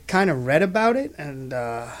I kind of read about it, and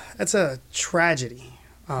that's a tragedy.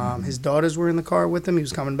 His daughters were in the car with him. He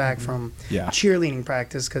was coming back from cheerleading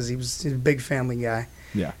practice because he's a big family guy.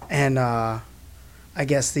 Yeah. And I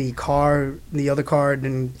guess the other car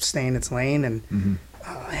didn't stay in its lane and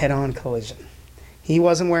head-on collision. He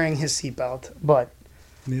wasn't wearing his seatbelt, but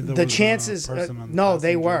the chances. No,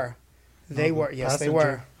 they were. They were. Yes, they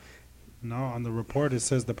were. No, on the report it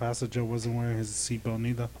says the passenger wasn't wearing his seatbelt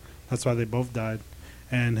neither. That's why they both died.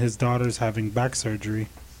 And his daughter's having back surgery.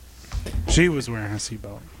 She was wearing her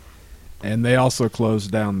seatbelt. And they also closed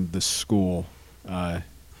down the school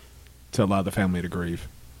to allow the family to grieve.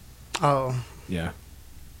 Oh, Yeah.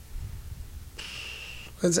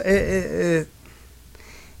 it's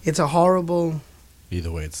it's a horrible.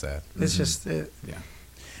 Either way, it's sad. It's just Yeah.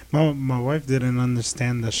 My wife didn't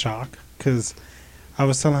understand the shock because I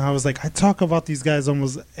was telling her, I was like, I talk about these guys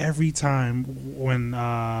almost every time when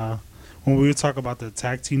we would talk about the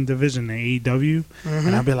tag team division in AEW,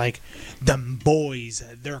 and I'd be like, them boys,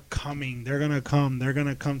 they're coming, they're gonna come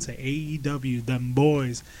to AEW, them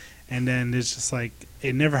boys, and then it's just like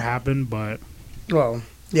it never happened, but well,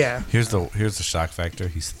 yeah, Here's the shock factor.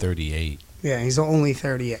 He's 38. yeah. He's only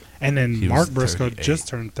 38. and then He Mark was Briscoe 38. just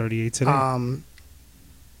turned 38 today.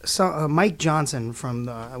 So Mike Johnson from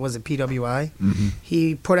the was it PWI?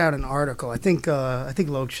 He put out an article. I think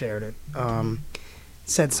Loke shared it.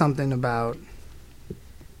 Said something about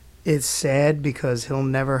it's sad because he'll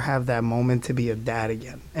never have that moment to be a dad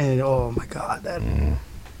again. And oh my God, that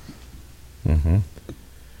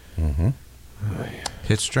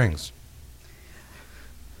Hit strings.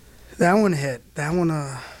 that one hit. That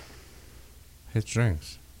one Hit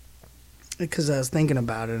strings. because I was thinking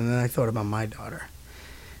about it and then I thought about my daughter.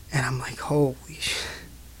 And I'm like, holy shit.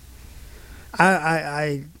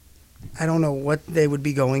 I don't know what they would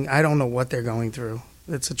be going. I don't know what they're going through.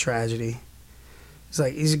 It's a tragedy. It's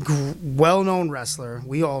like he's a well-known wrestler.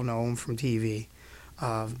 We all know him from TV.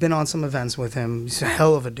 I've been on some events with him. He's a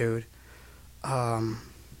hell of a dude.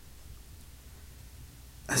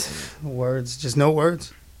 Words, just no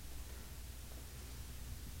words.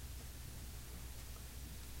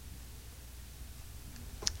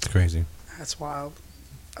 It's crazy. That's wild.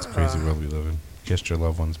 It's a crazy world we live in. Kiss your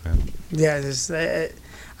loved ones, man. Yeah,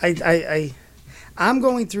 I'm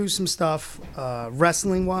going through some stuff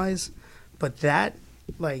wrestling wise, but that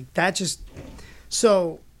just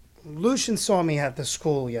so Lucian saw me at the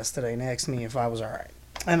school yesterday and asked me if I was all right,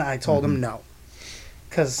 and I told him no,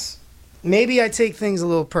 because maybe I take things a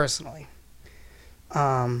little personally.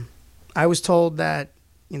 I was told that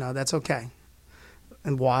that's okay,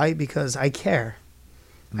 and why? Because I care.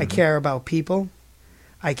 I care about people.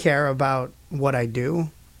 I care about what I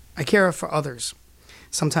do. I care for others.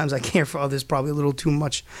 Sometimes I care for others probably a little too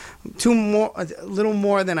much, a little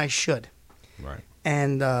more than I should. Right.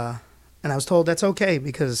 And I was told that's okay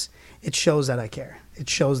because it shows that I care. It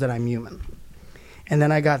shows that I'm human. And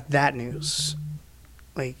then I got that news.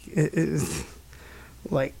 Like,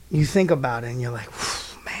 like you think about it and you're like,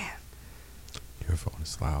 man. Your phone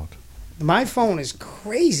is loud. My phone is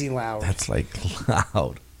crazy loud. That's like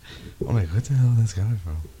loud. I'm like, what the hell is this coming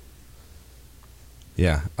from?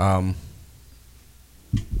 Yeah.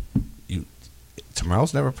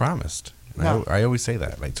 Tomorrow's never promised. And No. I always say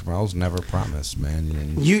that. Like, tomorrow's never promised,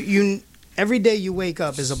 man. You every day you wake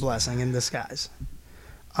up is a blessing in disguise.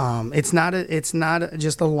 It's not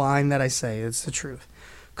just a line that I say. It's the truth.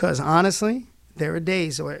 Because honestly, there are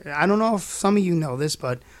days where I don't know if some of you know this,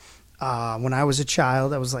 but when I was a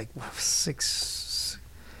child, I was like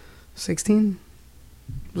 16.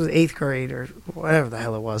 It was 8th grade or whatever the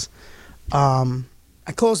hell it was.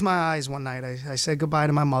 I closed my eyes one night. I said goodbye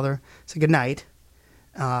to my mother. I said good night.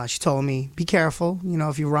 She told me, be careful.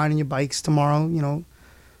 If you're riding your bikes tomorrow,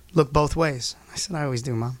 look both ways. I said, I always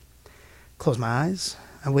do, Mom. Close my eyes.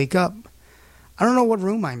 I wake up. I don't know what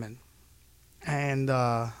room I'm in. And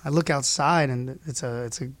I look outside, and it's a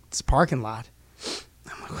parking lot.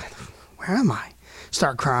 I'm like, where am I?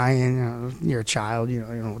 Start crying. You're a child. You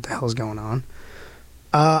don't know what the hell's going on.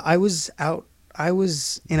 I was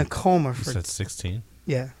in a coma for. You said 16?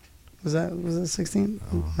 Yeah. Was that 16?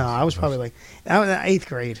 No, I was probably like I was in 8th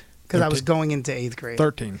grade because I was going into 8th grade.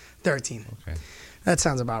 13. 13. Okay. That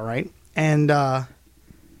sounds about right. And I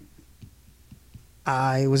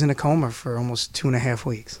was in a coma for almost 2.5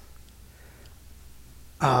 weeks.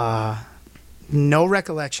 No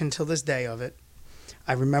recollection till this day of it.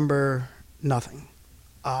 I remember nothing.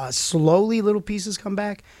 Slowly, little pieces come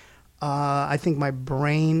back. I think my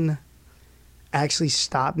brain actually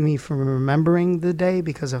stopped me from remembering the day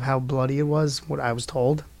because of how bloody it was, what I was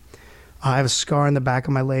told. I have a scar in the back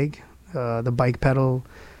of my leg. The bike pedal,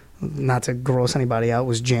 not to gross anybody out,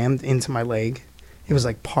 was jammed into my leg. It was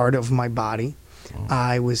like part of my body. Oh.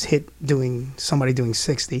 I was hit somebody doing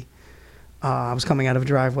 60. I was coming out of a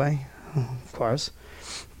driveway, of course.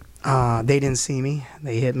 They didn't see me.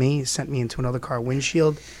 They hit me, sent me into another car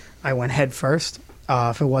windshield. I went head first.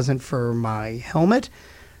 If it wasn't for my helmet,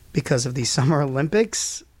 because of the Summer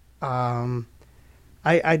Olympics, I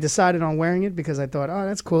decided on wearing it because I thought, oh,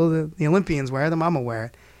 that's cool. The Olympians wear them. I'm going to wear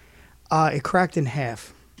it. It cracked in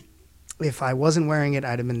half. If I wasn't wearing it,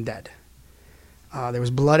 I'd have been dead. There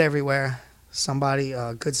was blood everywhere. Somebody,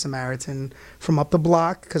 a good Samaritan from up the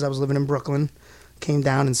block, because I was living in Brooklyn, came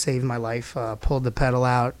down and saved my life. Pulled the pedal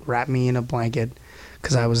out, wrapped me in a blanket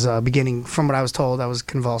because I was beginning, from what I was told, I was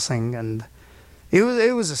convulsing, and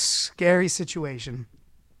it was a scary situation.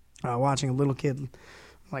 Watching a little kid,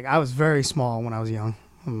 like I was very small when I was young.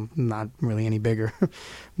 I'm not really any bigger,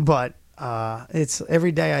 but it's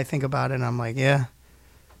every day I think about it, and I'm like, yeah,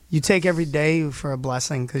 you take every day for a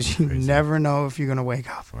blessing because you never know if you're gonna wake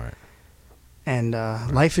up. Right. And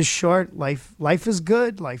life is short. Life is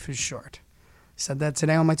good. Life is short. I said that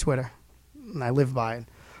today on my Twitter, and I live by it.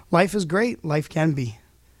 Life is great. Life can be.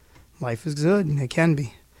 Life is good. It can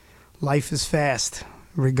be. Life is fast,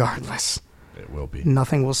 regardless. It will be.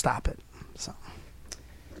 Nothing will stop it. So.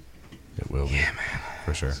 It will be. Yeah, man.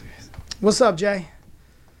 For sure. What's up, Jay?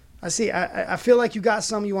 I see. I feel like you got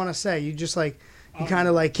something you want to say. You just like, you kind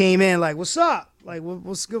of like came in like, what's up? Like,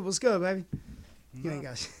 what's good? What's good, baby? You ain't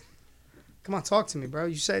got. Come on, talk to me, bro.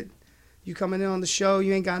 You said you coming in on the show.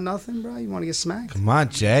 You ain't got nothing, bro. You want to get smacked? Come on,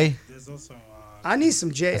 Jay. There's also I need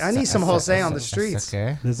some Jay. I need some Jose on the streets.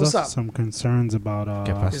 Okay. there's What's also up? some concerns about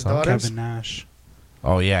His daughters? Kevin Nash.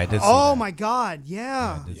 Oh yeah, I did. See Oh that. my God,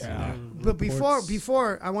 yeah. But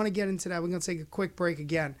before I want to get into that, we're gonna take a quick break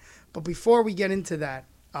again. But before we get into that,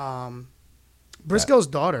 Briscoe's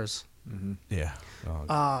daughters. Mm-hmm. Yeah.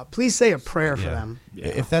 Oh, please say a prayer for them. Yeah.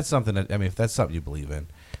 If that's something that if that's something you believe in,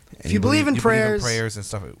 If you believe in prayers, and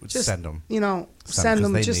stuff, just send them. You know, send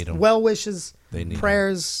them. They Just need 'em. well wishes, They need 'em.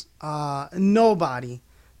 prayers. Nobody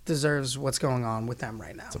deserves what's going on with them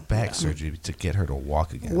right now. It's a back surgery to get her to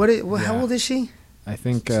walk again. How old is she? I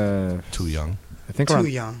think too young. I think Too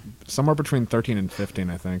around young. somewhere between 13 and 15.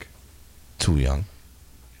 I think. Too young.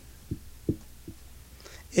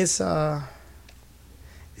 It's sad.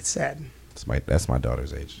 That's my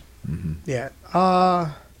daughter's age. Mm-hmm. Yeah.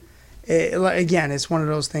 Again, it's one of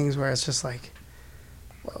those things where it's just like,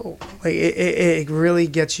 whoa, like it really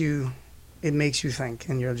gets you. It makes you think,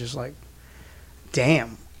 and you're just like,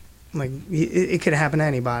 damn, like it could happen to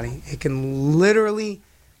anybody. It can literally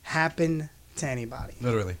happen to anybody.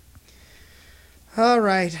 Literally. All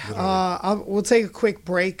right. We'll take a quick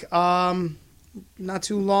break. Not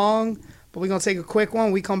too long, but we're gonna take a quick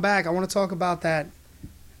one. We come back. I want to talk about that.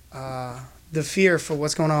 The fear for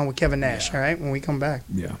what's going on with Kevin Nash. All right, when we come back.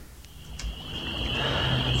 Yeah.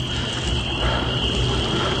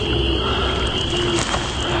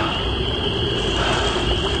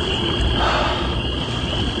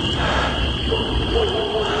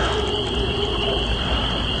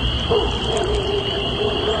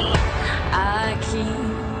 I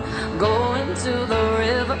keep going to the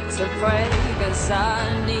river to pray, 'cause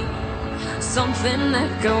I need something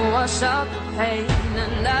that can wash out the pain.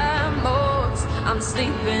 And I'm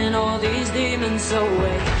sleeping all these demons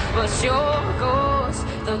away, but your ghost,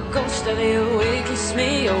 the ghost of you, it keeps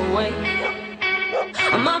me awake.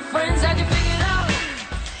 My friends had you figured out,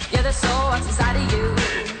 yeah, there's so much inside of you.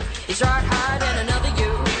 You tried hiding another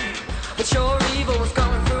you, but your evil was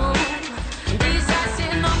coming through. And these guys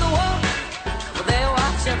sitting on the wall, well, they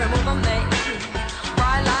watch every move I make.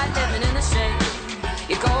 Bright light living in the shade,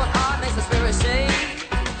 your cold heart makes my spirit shake.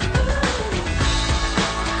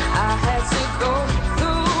 I had to go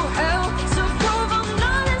through hell to prove I'm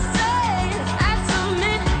not insane. Had to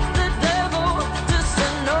meet the devil just to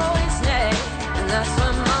know his name. And that's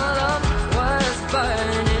when my love was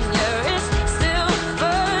burning. Yeah, it's still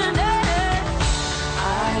burning. I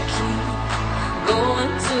keep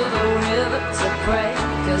going to the river to pray,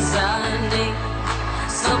 'cause I need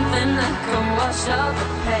something that can wash out the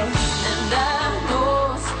pain. And I know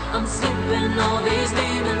I'm sleeping all these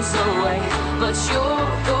demons away, but your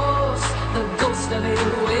ghost, the ghost of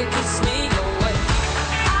you, it keeps me away.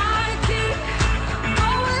 I keep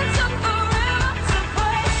going to the river to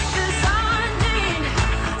pray, 'cause I need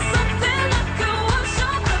something that can wash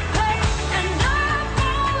out the pain. And I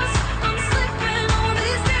know I'm sleeping all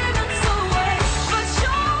these demons away, but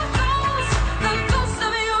your ghost, the ghost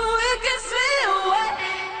of you, it keeps me away.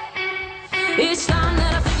 Each time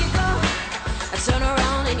that I think you go, I turn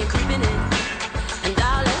around and you're creeping in, and I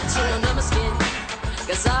let you under my skin,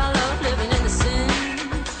 'cause I love living in the sin.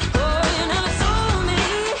 Oh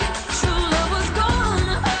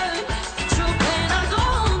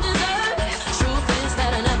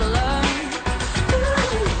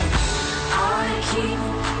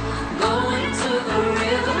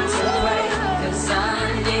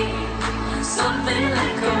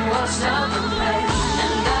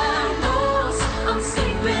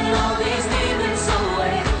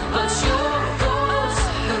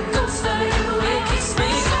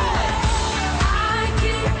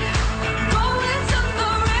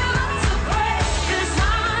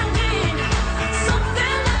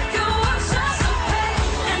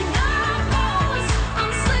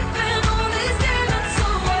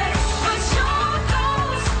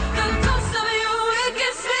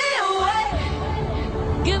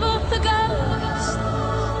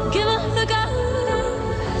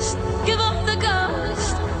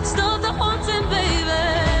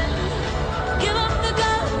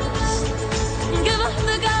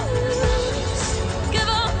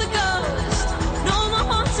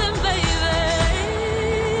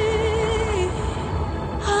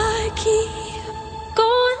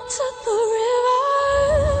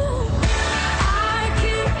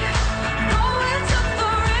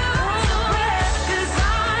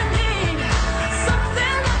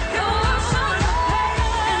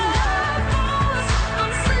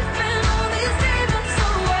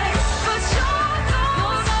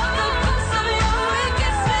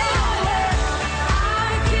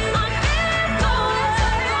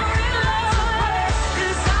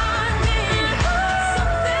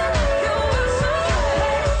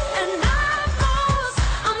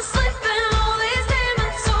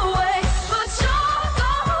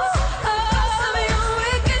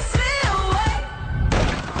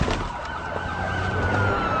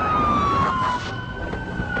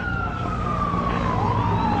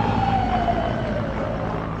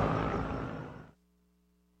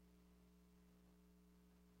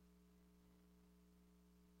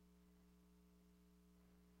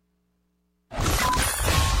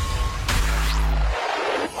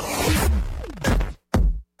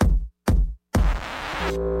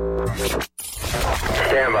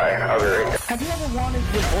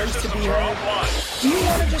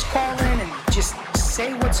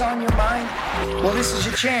what's on your mind? Well, this is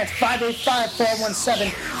your chance.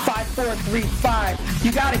 585-417-5435.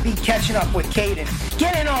 You gotta be catching up with Caden.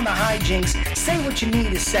 Get in on the hijinks. Say what you need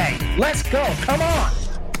to say. Let's go. Come on.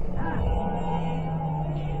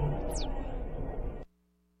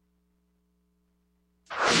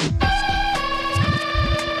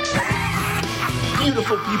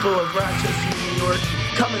 Beautiful people of Rochester, New York,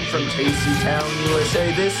 coming from Tasty Town,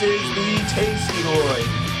 USA, this is the Tasty Boy,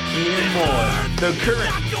 Keenan Moore, the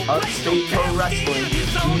current Upstate Pro Wrestling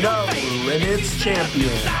No Limits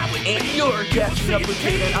champion. And you're catching up with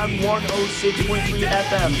Kaden on 106.3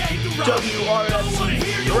 FM,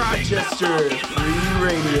 WRFC, Rochester Free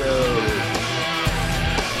Radio.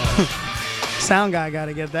 Sound guy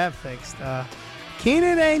gotta get that fixed.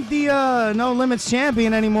 Keenan ain't the No Limits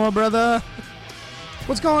champion anymore, brother.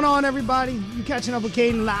 What's going on, everybody? You catching up with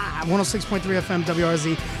Caden live, 106.3 FM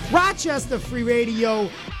WRZ, Rochester Free Radio,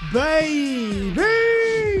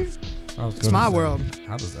 baby. It's my world.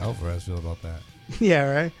 How does Alvarez feel about that?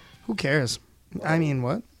 Yeah, right? Who cares? I mean,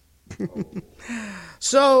 what?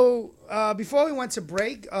 So, before we went to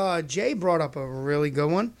break, Jay brought up a really good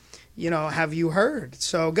one. You know, have you heard?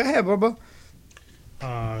 So, go ahead, Bubba.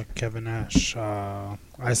 Kevin Nash.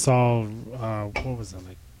 I saw, what was that,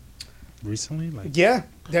 like, recently? Like, Yeah,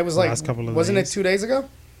 that was like, last couple of wasn't days. it 2 days ago?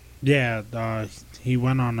 Yeah, he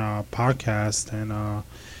went on a podcast and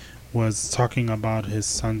was talking about his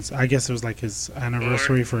son's, I guess it was like his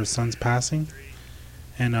anniversary for his son's passing,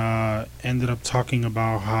 and ended up talking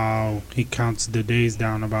about how he counts the days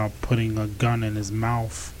down about putting a gun in his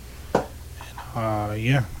mouth. And,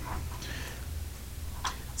 yeah.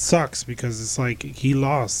 Sucks because it's like he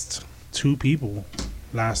lost 2 people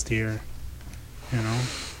last year, you know?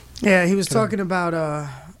 Yeah, he was talking about, I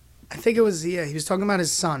think it was, he was talking about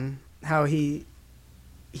his son, how he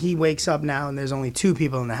wakes up now and there's only 2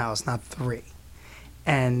 people in the house, not 3.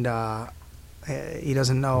 And he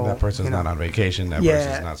doesn't know. That person's not on vacation. That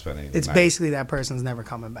person's not spending the It's night. basically that person's never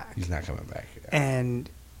coming back. He's not coming back. And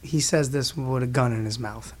he says this with a gun in his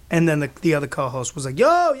mouth. And then the other co-host was like,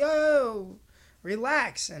 yo,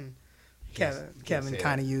 relax. And Kevin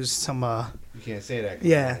kind of used some... You can't say that. 'cause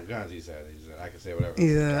Yeah. Guns, he said, I can say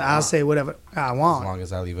whatever. I'll say whatever I want. As long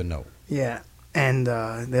as I leave a note. Yeah. And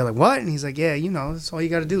they're like, what? And he's like, yeah, that's all you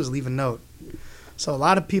got to do is leave a note. So a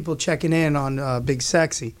lot of people checking in on Big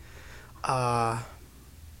Sexy.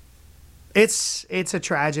 It's a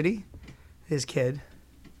tragedy, his kid.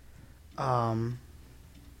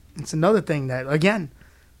 It's another thing that, again,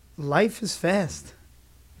 life is fast.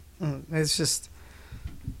 It's just,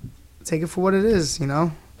 take it for what it is, You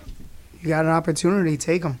got an opportunity,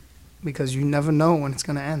 take them. Because you never know when it's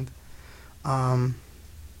going to end.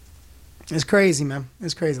 It's crazy, man.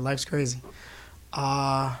 It's crazy. Life's crazy.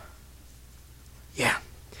 Yeah. Yeah,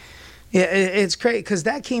 it's crazy because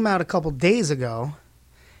that came out a couple days ago.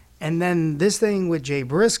 And then this thing with Jay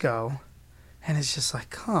Briscoe. And it's just like,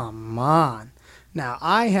 come on. Now,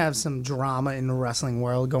 I have some drama in the wrestling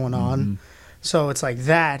world going on. Mm-hmm. So it's like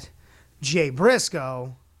that Jay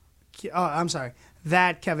Briscoe. I'm sorry.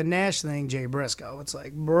 That Kevin Nash thing, Jay Briscoe. It's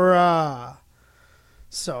like, bruh.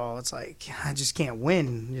 So it's like, I just can't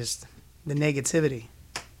win. Just the negativity.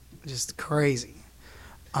 Just crazy.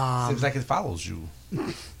 Seems like it follows you.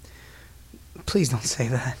 Please don't say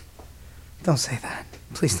that. Don't say that.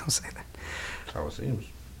 Please don't say that. That's how it seems.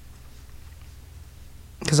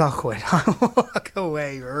 Because I'll quit. I'll walk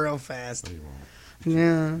away real fast. No, you won't.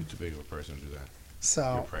 Yeah. You're too big of a person to do that. So.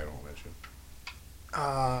 Your pride won't let you.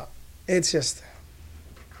 It's just.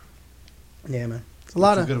 Yeah, man. It's a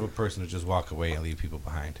lot too of. good of a person to just walk away and leave people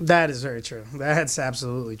behind. That is very true. That's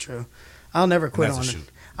absolutely true. I'll never quit that's on a it. shoot.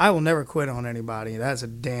 I will never quit on anybody. That's a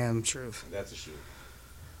damn truth. That's a shoot.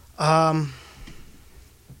 Yeah,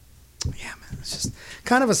 man. It's just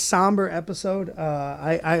kind of a somber episode.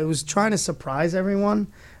 I was trying to surprise everyone.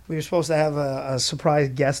 We were supposed to have a surprise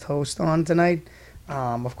guest host on tonight.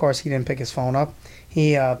 Of course, he didn't pick his phone up.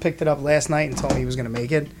 He picked it up last night and told me he was going to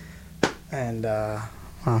make it. And,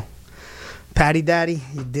 well, Patty Daddy,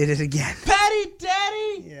 he did it again. Patty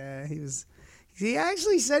Daddy! Yeah, he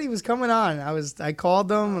actually said he was coming on. I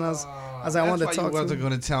called him and I was like, I wanted to talk to him. That's why you wasn't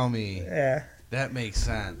going to tell me. Yeah. That makes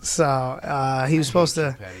sense. So he was supposed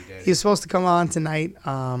to come on tonight.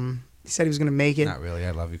 He said he was going to make it. Not really.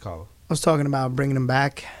 I love you, caller. I was talking about bringing him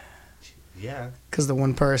back. Yeah. Because the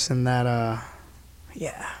one person that,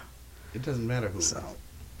 yeah. It doesn't matter who. So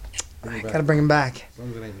I got to bring him back. As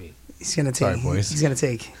long as it ain't me. He's going to Sorry, take. boys. He's going to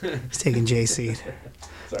take. He's taking Jay's seat.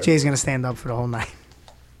 Sorry, Jay's going to stand up for the whole night.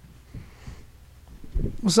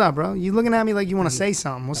 What's up, bro? You looking at me like you want to say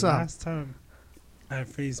something? What's up? Last time I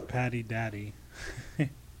faced Patty Daddy,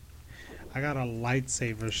 I got a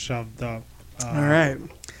lightsaber shoved up. All right.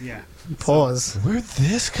 Yeah. Pause. Where'd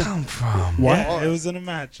this come from? Yeah, it was in a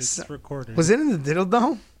match. It's recorded. Was it in the Diddle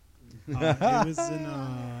Dome? It was in,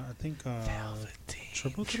 I think,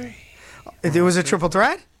 Triple Threat. There was a triple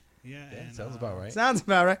threat? Yeah, sounds about right. Sounds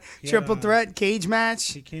about right. Yeah. Triple threat, cage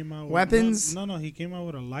match, He came out with, weapons. No, he came out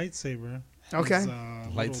with a lightsaber. Okay. His,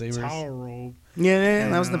 Lightsabers. little towel robe. Yeah,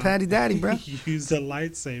 that was the Patty Daddy, bro. He used a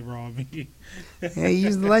lightsaber on me. Yeah, he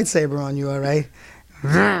used the lightsaber on you, all right?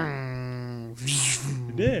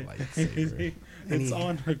 He did. It's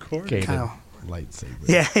on recording. Kyle. Lightsaber.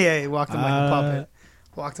 Yeah, he walked him like a puppet.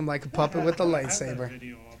 Walked him like a puppet with the lightsaber.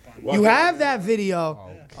 You have that video.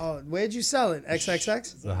 Oh, where'd you sell it?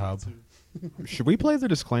 XXX? The Hub. Should we play the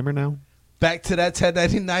disclaimer now? Back to that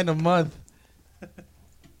 $10.99 a month.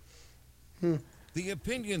 The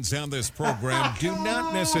opinions on this program do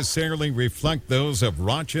not necessarily reflect those of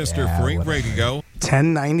Rochester Free Radio,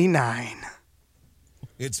 $10.99.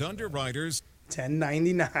 its underwriters,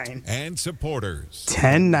 $10.99. and supporters.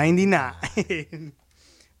 $10.99.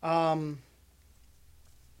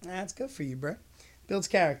 That's good for you, bro. Builds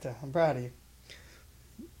character. I'm proud of you.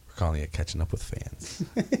 We're calling it Catching Up with Fans.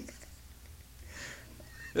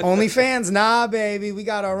 Only fans? Nah, baby. We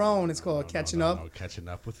got our own. It's called Catching Up. No, Catching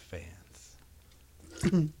Up with Fans.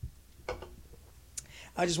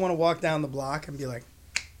 I just want to walk down the block and be like,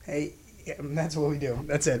 hey, yeah, that's what we do.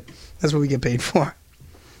 That's it. That's what we get paid for.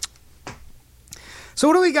 So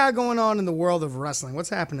what do we got going on in the world of wrestling? What's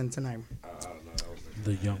happening tonight?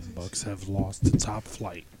 The Young Bucks have lost to Top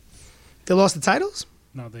Flight. They lost the titles?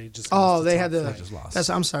 No, they just. Oh, lost to they Top had the. Flight. Just lost.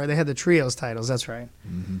 I'm sorry. They had the trios titles. That's right.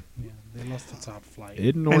 Yeah, they lost to Top Flight.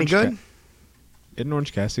 Any good? Isn't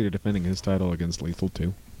Orange Cassidy defending his title against Lethal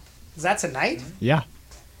too? Is that tonight? Yeah.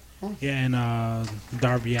 Yeah, and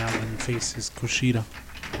Darby Allin faces Kushida.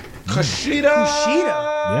 Kushida!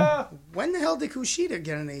 Yeah. When the hell did Kushida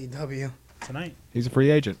get an AEW? Tonight. He's a free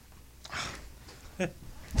agent.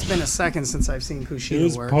 It's been a second since I've seen Kushida It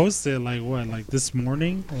was work. posted like this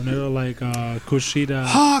morning when they were like Kushida.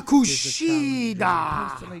 Ah,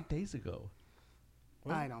 Kushida! Posted like days ago.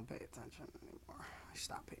 I don't pay attention anymore. I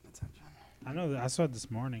stopped paying attention. I know that I saw it this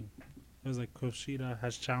morning. It was like Kushida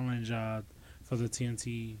has challenged for the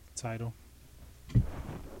TNT title.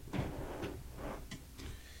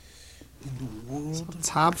 So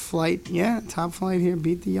Top Flight, Top Flight here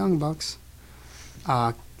beat the Young Bucks.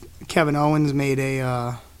 Kevin Owens made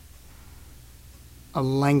a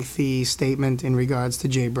lengthy statement in regards to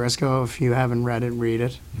Jay Briscoe. If you haven't read it, read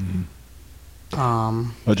it.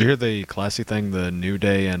 Oh, did you hear the classy thing the New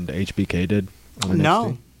Day and HBK did? On No.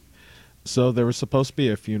 NXT? So there was supposed to be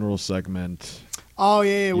a funeral segment. Oh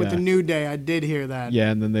yeah, with Yeah. the New Day, I did hear that.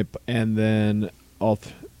 Yeah, and then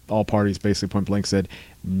all parties basically point blank said,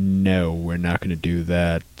 "No, we're not going to do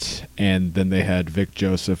that." And then they had Vic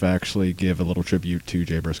Joseph actually give a little tribute to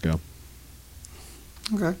Jay Briscoe.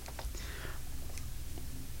 Okay.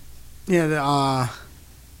 Yeah,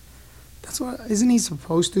 that's what. Isn't he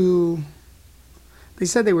supposed to? They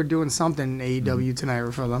said they were doing something in AEW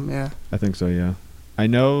tonight for them. Yeah. I think so. Yeah, I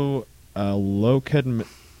know. Loke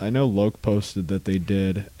posted that they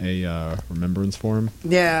did a remembrance for him.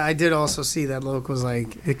 Yeah, I did also see that. Loke was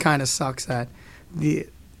like, it kind of sucks that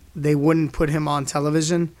they wouldn't put him on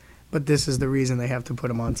television, but this is the reason they have to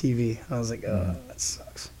put him on TV. I was like, that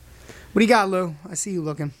sucks. What do you got, Lou? I see you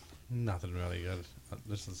looking. Nothing really good.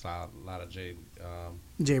 This is a lot of Jay.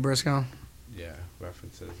 Jay Briscoe. Yeah,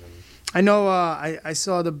 references and. I know. I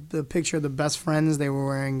saw the picture of the best friends. They were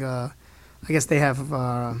wearing. I guess they have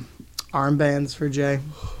armbands for Jay.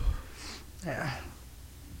 Yeah.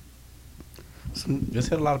 Just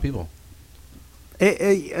hit a lot of people.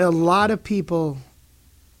 A lot of people.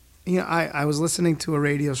 You know, I was listening to a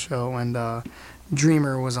radio show and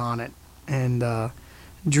Dreamer was on it, and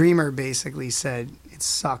Dreamer basically said it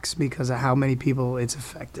sucks because of how many people it's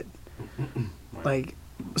affected. Like,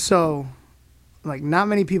 so, like, not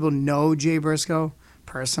many people know Jay Briscoe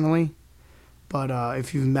personally, but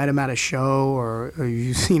if you've met him at a show or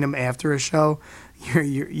you've seen him after a show,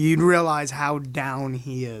 you'd realize how down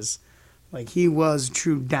he is. Like, he was a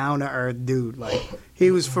true down-to-earth dude. Like, he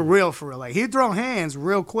was for real. Like, he'd throw hands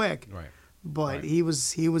real quick. Right. But he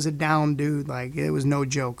was a down dude. Like, it was no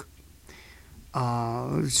joke.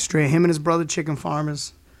 Straight, him and his brother, Chicken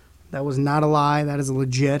Farmers. That was not a lie. That is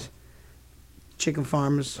legit. Chicken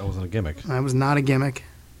Farmers. That wasn't a gimmick. That was not a gimmick.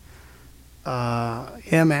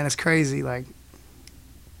 Yeah, man, it's crazy. Like,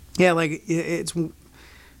 yeah, like, it's...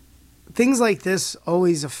 Things like this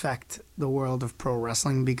always affect the world of pro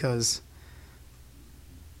wrestling because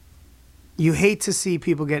you hate to see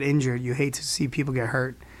people get injured. You hate to see people get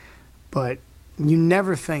hurt. But you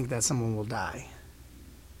never think that someone will die.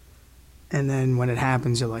 And then when it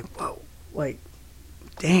happens, you're like, whoa, like,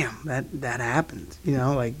 damn, that happened. You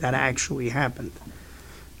know, like, that actually happened.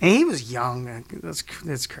 And he was young.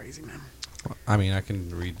 That's crazy, man. I mean, I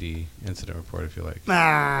can read the incident report if you like.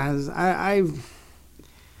 I'd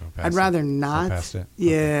rather not. Past it?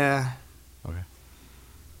 Yeah. Okay.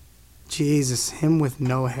 Jesus, him with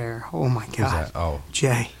no hair. Oh my Who's God. that? Oh,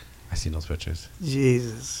 Jay. I seen those pictures.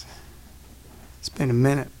 Jesus. It's been a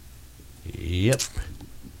minute. Yep.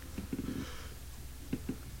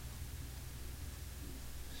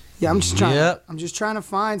 Yeah, I'm just trying. Yep. I'm just trying to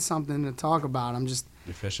find something to talk about. I'm just.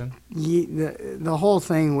 You fishing? The whole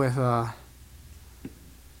thing with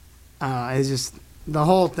it's just the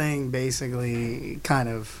whole thing basically kind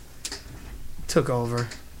of took over.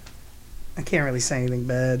 I can't really say anything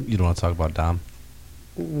bad. You don't want to talk about Dom?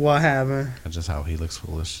 What happened? That's just how he looks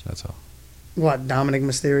foolish. That's all. What, Dominic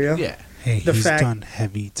Mysterio? Yeah. Hey, The he's fact- done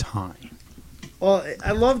heavy time. Well,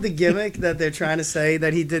 I love the gimmick that they're trying to say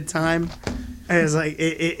that he did time. And it's like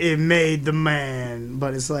it made the man,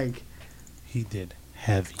 but it's like He did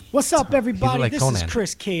heavy. What's up, everybody? like This Conan. is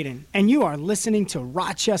Chris Caden, and you are listening to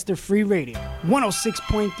Rochester Free Radio,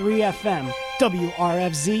 106.3 FM,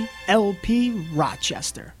 WRFZ LP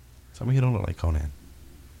Rochester. Tell me you don't look like Conan.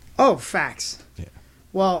 oh, facts. Yeah.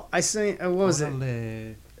 Well, I say what was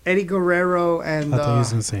it? Eddie Guerrero and I thought he was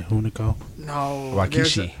gonna say Hunico. no Rikishi.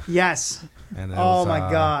 there's a- yes. And it Oh was, my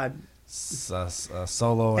God.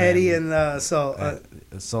 Solo Eddie and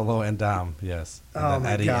Solo and Dom, yes. And Oh then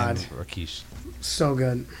my Eddie God. and Rikishi. So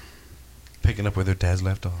good. Picking up where their dads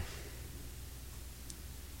left off.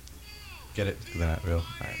 Get it? They're not real. All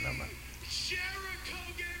right, never mind. Jericho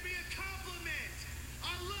gave me a compliment.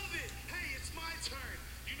 I love it. Hey, it's my turn.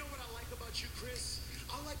 You know what I like about you, Chris?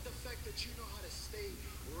 I like the fact that you know how to stay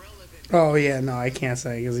relevant. Oh yeah, no, I can't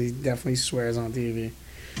say because he definitely swears on TV.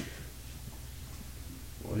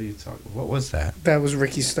 What are you talking? What was that? That was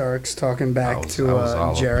Ricky Starks talking back I was to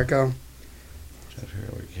all over. Jericho. Trying to figure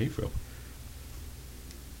out where he came from.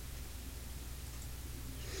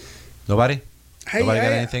 Nobody? Hey, Nobody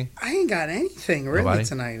got anything? I ain't got anything really Nobody?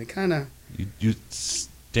 tonight. It kind of You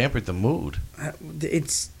dampened the mood.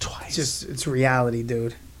 it's just it's reality,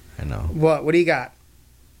 dude. I know. What do you got?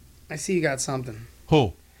 I see you got something.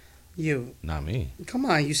 Who? You. Not me. Come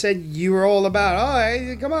on, you said you were all about. Oh,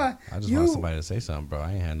 hey, come on. I just you, want somebody to say something, bro.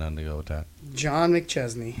 I ain't had nothing to go with that. John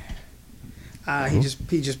McChesney.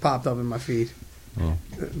 He just popped up in my feed. Oh.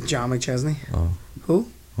 John McChesney. Oh. Who?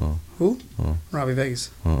 Oh. Who? Oh. Robbie Vegas.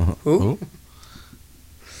 Oh. Who?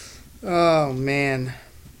 Oh man.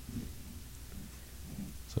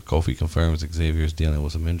 So Kofi confirms Xavier's dealing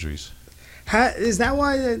with some injuries. Is that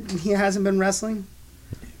why he hasn't been wrestling?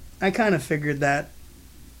 I kind of figured that.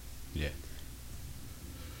 Yeah.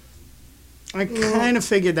 I kind of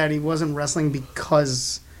figured that he wasn't wrestling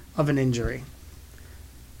because of an injury.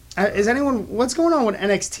 What's going on with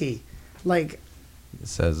NXT? Like, It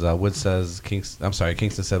says Woods says Kingston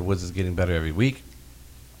said Woods is getting better every week.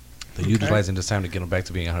 They're utilizing this time to get him back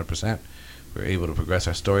to being 100%. We're able to progress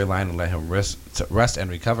our storyline and let him rest and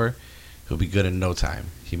recover. He'll be good in no time.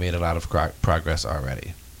 He made a lot of progress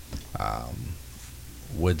already.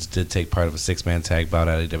 Woods did take part of a 6-man tag bout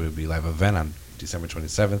at a WWE Live event on December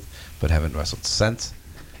 27th, but haven't wrestled since.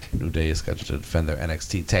 New Day is scheduled to defend their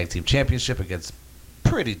NXT Tag Team Championship against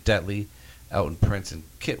Pretty Deadly, Elton Prince and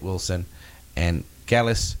Kit Wilson, and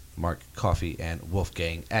Gallus, Mark Coffey, and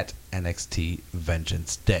Wolfgang at NXT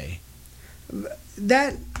Vengeance Day.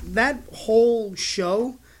 that whole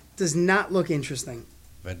show does not look interesting.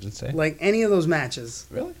 Vengeance Day? Like any of those matches.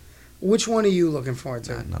 Really? Which one are you looking forward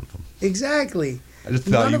to? None of them. Exactly. I just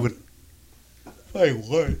thought you would. Like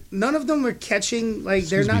what? None of them are catching. Like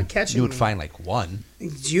they're not catching. You would me. find like one.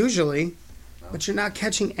 Usually, but you're not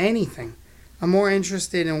catching anything. I'm more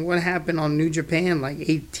interested in what happened on New Japan like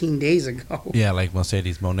 18 days ago. Yeah, like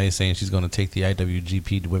Mercedes Moné saying she's going to take the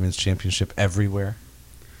IWGP Women's Championship everywhere.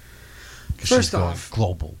 'Cause First she's going off,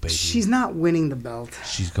 global, baby. She's not winning the belt.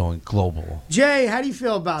 She's going global. Jay, how do you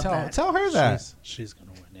feel about that? Tell her that. She's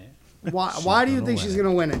gonna win it. Why do you think she's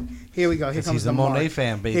gonna win it? Here we go. Here 'Cause comes he's the a mark. Monet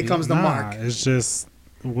fan, baby. Here comes the mark. It's just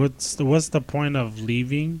what's the point of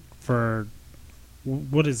leaving for?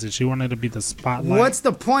 What is it? She wanted to be the spotlight. What's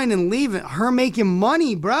the point in leaving? Her making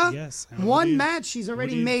money, bruh. Yes. One match, she's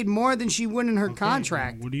already made more than she would in her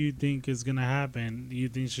contract. What do you think is gonna happen? You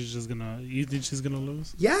think she's gonna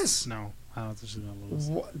lose? Yes. No, I don't think she's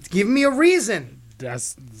gonna lose. Give me a reason.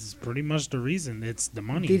 That's pretty much the reason. It's the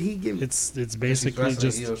money. Did he give? It's basically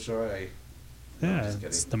just yeah.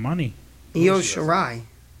 It's the money. Io Shirai.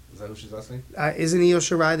 Is that who she's wrestling? Isn't Io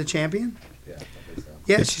Shirai the champion? Yeah, I think so.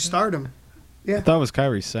 Yeah, she starred him. Yeah. I thought it was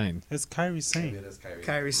Kairi Sane. It's Kairi Sane.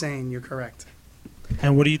 Kairi Sane, you're correct.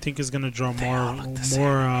 And what do you think is going to draw more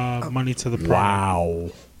money to the prize? Wow.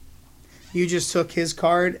 You just took his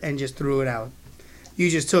card and just threw it out. You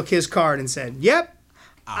just took his card and said, "Yep,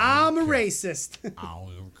 I'm a racist."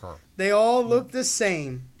 They all look the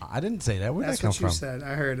same. I didn't say that. Where'd That's that come what you from? said.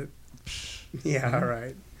 I heard it. Yeah, all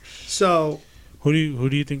right. So, Who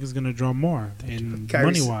do you think is going to draw more in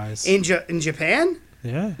money wise? in Japan?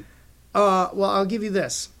 Yeah. Well, I'll give you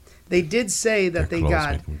this. They did say that Their they clothes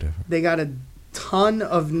got make 'em different. they got a ton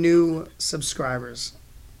of new subscribers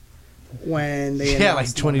when they Yeah, like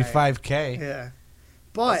announced Monet. 25K. Yeah,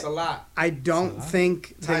 but That's a lot. I don't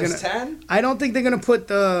think they're Times gonna. 10? I don't think they're gonna put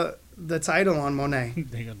the title on Monet.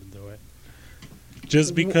 They're gonna do it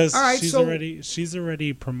just because All right, she's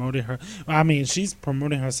already promoted her. I mean, she's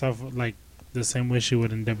promoting herself like the same way she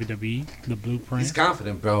would in WWE, the Blueprint. He's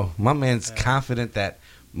confident, bro. My man's confident that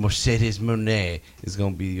Mercedes Monet is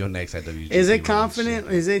gonna be your next IWGP. Is it confident?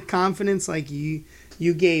 Is it confidence like you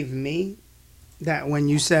gave me that when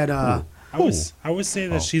you said I would say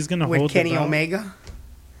that she's gonna with hold Kenny the belt. Omega?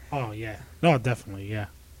 Oh yeah, no, definitely, yeah.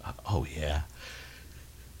 Oh yeah.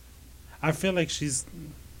 I feel like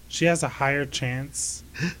she has a higher chance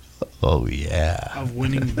Oh yeah. of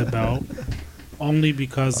winning the belt only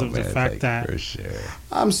because of the man, fact like, that for sure.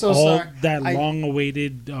 I'm so all sorry. that I- long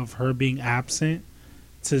awaited of her being absent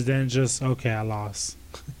to then just okay, I lost.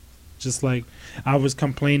 Just like I was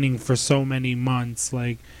complaining for so many months,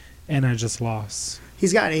 like, and I just lost.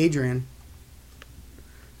 He's got Adrian.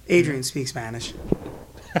 Adrian speaks Spanish.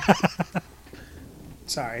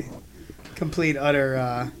 Sorry, complete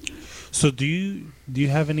utter. So do you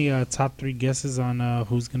have any top 3 guesses on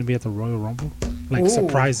who's gonna be at the Royal Rumble? Like Ooh.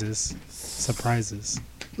 surprises.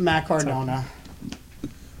 Matt Cardona.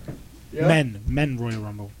 Men Royal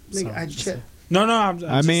Rumble. Nigga, So, I just check- say- No, I'm I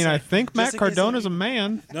just mean, saying- I think just Matt in case Cardona's a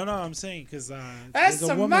man. No, I'm saying because That's there's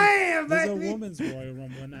a woman, man, there's a baby. women's Royal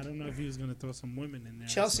Rumble, and I don't know if he was gonna throw some women in there.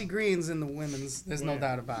 Chelsea Green's in the women's. There's no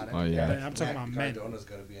doubt about it. Oh yeah. But I'm talking about men. Cardona's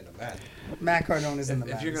gonna be in the men. Matt Cardona's in the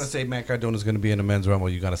If men's. you're gonna say Matt Cardona's gonna be in the men's rumble,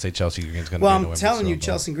 you gotta say Chelsea Green's gonna Well, be in the I'm women's telling you, rumble.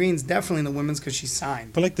 Chelsea Green's definitely in the women's because she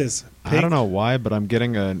signed. But like this, I don't know why, but I'm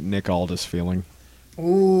getting a Nick Aldis feeling.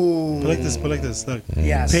 Ooh. Put like this. Look.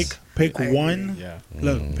 Yes. Pick I one. agree. Yeah.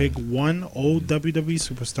 Look. Pick one old WWE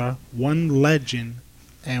superstar, one legend,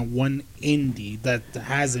 and one indie that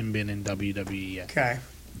hasn't been in WWE yet. Okay.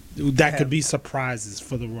 That could be surprises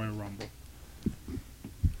for the Royal Rumble.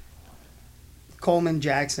 Coleman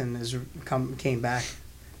Jackson came back.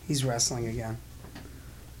 He's wrestling again.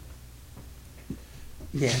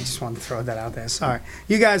 Yeah, I just wanted to throw that out there. Sorry.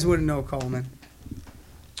 You guys wouldn't know Coleman.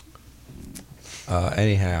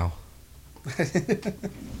 Anyhow.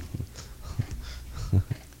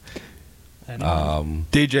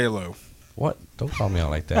 DJ Lou. What? Don't call me out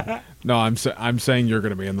like that. No, I'm saying you're going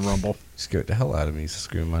to be in the Rumble. Scared the hell out of me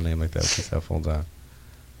screaming my name like that with these headphones on.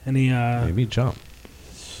 Any Made me jump.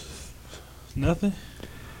 nothing?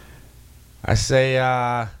 I say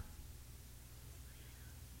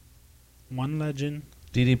One legend.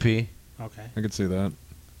 DDP. Okay. I could see that.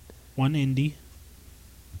 One indie.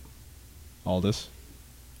 Aldis.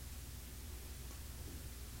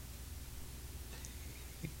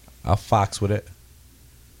 I'll fox with it.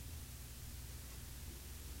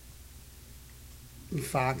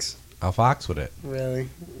 Fox. I'll fox with it. Really?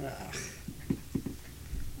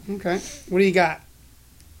 Okay. What do you got?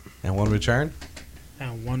 And one return?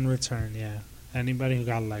 And one return, yeah. Anybody who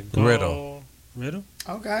got like Riddle. Riddle?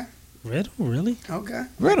 Okay. Riddle? Really? Okay.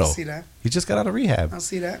 Riddle. I can see that. He just got out of rehab. I'll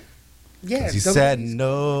see that. Yeah. He said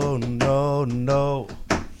no, no, no.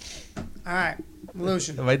 All right.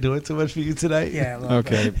 Lucian. Am I doing too much for you tonight? Yeah, a little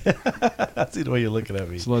Okay. bit. I see the way you're looking at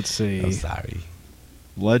me. So let's see. I'm sorry.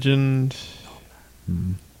 Legend.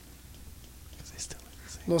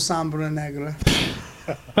 Los Sombra Negra.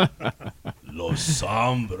 Los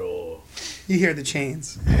Sombro. You hear the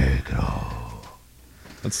chains.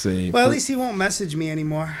 Let's see. Well, at least he won't message me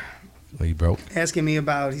anymore. Well, he broke. Asking me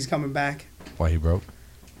about he's coming back. Why he broke?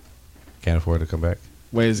 Can't afford to come back.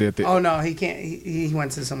 Wait, is he at the? Oh no, he can't. He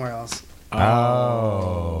went to somewhere else.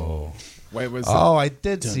 Oh. Wait, was? Oh, I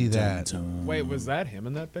did see that. Wait, was that him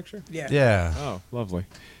in that picture? Yeah. Yeah. Oh, lovely.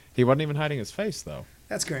 He wasn't even hiding his face though.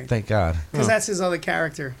 That's great. Thank God. Because that's his other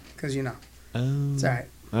character. Because you know, it's all right.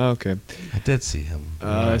 Okay. I did see him.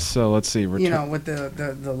 So let's see. You know, with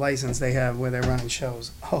the license they have where they're running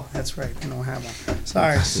shows. Oh, that's right. They don't have one.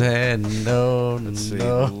 Sorry. I said no, Let's see.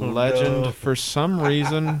 no. Legend. no. For some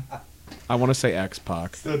reason, I want to say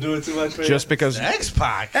X-Pac. Still doing too much for Just you? because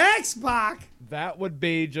X-Pac. X-Pac. that would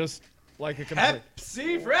be just like a complete.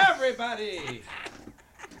 Pepsi for everybody.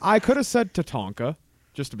 I could have said Tatanka,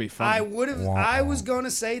 just to be funny. I would have. I was going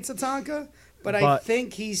to say Tatanka, but I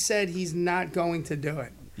think he said he's not going to do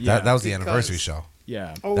it. That was the anniversary show.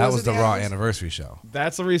 Yeah. Oh, that was was it the the Raw anniversary? anniversary show.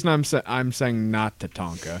 That's the reason I'm saying not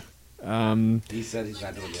Tatanka. He said he's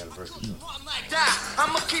not doing the anniversary show.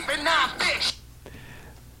 I'ma keep it 9 fish.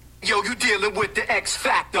 Yo, you dealing with the X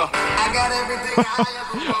Factor. I got everything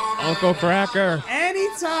I ever wanted. Uncle Cracker.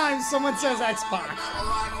 Anytime someone says X-Pac.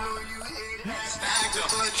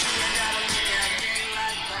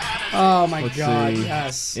 Oh my Let's God! see.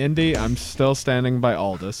 Yes. Indy, I'm still standing by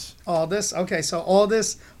Aldis. Aldis. Okay, so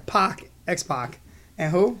Aldis, Pac, X-Pac, and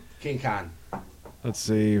who? King Khan. Let's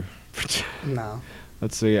see. No.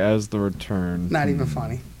 Let's see. As the return. Not even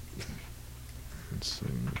funny. Let's see.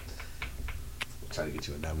 Try to get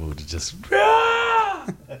you in that mood to just. Maybe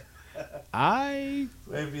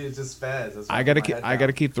it's just spaz. That's I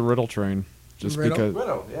gotta keep the Riddle train, just because.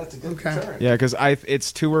 Riddle, yeah, it's a good Okay. return. Yeah, because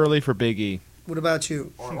it's too early for Big E. What about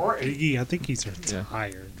you? Or Iggy, I think he's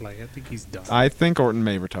retired. Like, I think he's done. I think Orton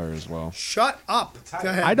may retire as well. Shut up. Go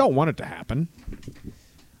ahead. I don't want it to happen.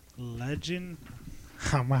 Legend.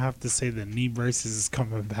 I'm gonna have to say the knee braces is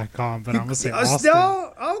coming back on, but I'm gonna say Oh, Austin.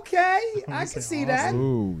 still? Okay. I can say see that.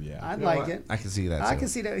 Ooh, yeah. I'd You know like what? it. I can see that. I too. can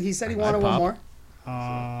see that. He said he I'd wanted one pop. more.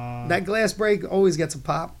 That glass break always gets a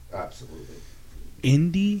pop. Absolutely.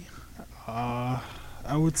 Indy. I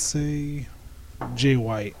would say Jay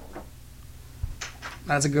White,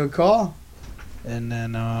 That's a good call. and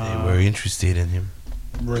then They were interested in him.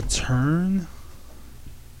 return.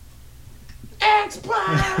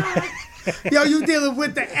 Yo, you dealing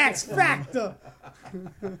with the X Factor.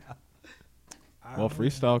 Well,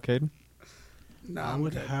 freestyle, Caden. No, I I'm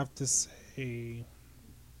would good. have to say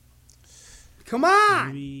Come on.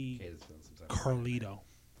 maybe Carlito.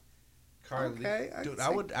 Okay, I Dude,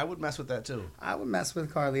 can I would mess with that too. I would mess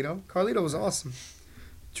with Carlito. Carlito was awesome.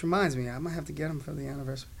 Which reminds me, I might have to get him for the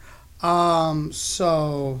anniversary.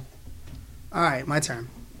 So, all right, my turn.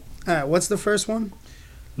 All right, what's the first one?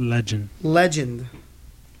 Legend. Legend.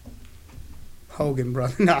 Hogan,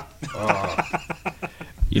 brother. No.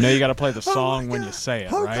 You know you got to play the song when you say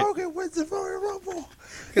it, right? Hogan wins the Royal Rumble.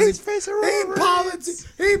 He's facing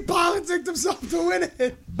he politicked himself to win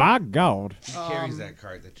it. By God. He carries that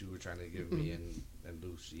card that you were trying to give me and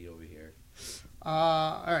Lucy over here.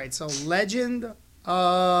 All right, so Legend.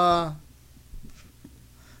 I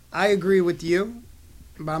agree with you,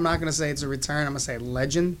 but I'm not going to say it's a return. I'm going to say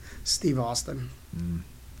Legend, Steve Austin.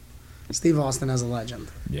 Steve Austin as a legend.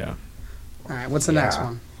 Yeah. All right, what's the next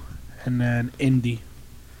one? And then Indy.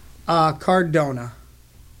 Cardona.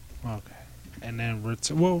 Okay. And then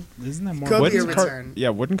return. Well, isn't that more? Could be a Wouldn't return. yeah,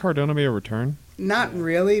 wouldn't Cardona be a return? Not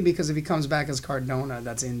really, because if he comes back as Cardona,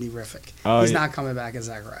 that's Indy-rific. Oh, He's yeah. not coming back as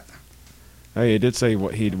Zack Ryder. Oh, he did say he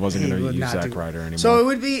wasn't He going to would use not Zack do- Ryder anymore. So it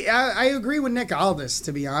would be. I agree with Nick Aldis,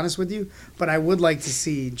 to be honest with you, but I would like to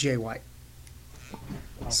see Jay White.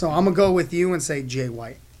 So I'm gonna go with you and say Jay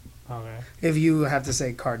White. Okay. If you have to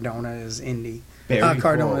say Cardona is Indy, Barry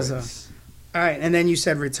Cardona is a. Horowitz. All right, and then you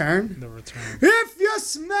said return. The return. If you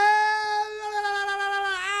smell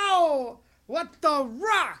what the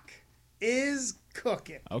Rock is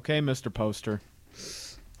cooking. Okay, Mr. Poster.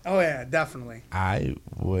 Oh yeah, definitely I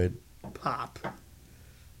would pop.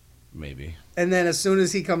 maybe. And then as soon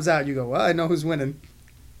as he comes out, you go, well, I know who's winning.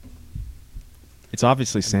 It's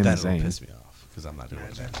obviously Sami That'll Zayn. piss me off because I'm not doing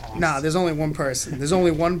that. Nah, there's only one person. There's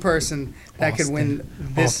only one person that could win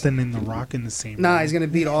this. Austin and The Rock in the same. Nah, room. he's gonna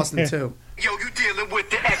beat Austin too. Yo, you dealing with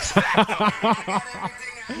the X Factor.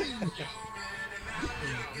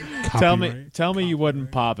 Tell me you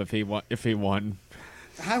wouldn't pop if he won.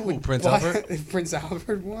 I would. Prince why- Albert? If Prince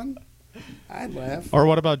Albert won, I'd laugh. Or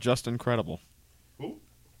what about Justin Credible? Oh,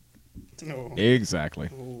 Exactly.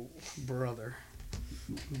 oh, brother.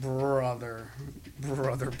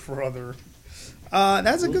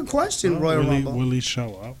 That's a good question, Royal will Rumble. Will he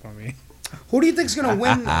show up? I mean, Who do you think's gonna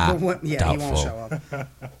win? Yeah, he won't show up.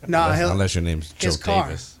 No, Unless your name's Joe his car.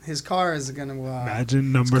 Davis. His car is gonna.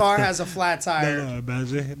 imagine number. His car th- has a flat tire. No,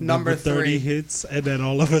 imagine Number 30 3. hits, and then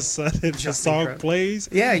all of a sudden the song Credible. plays.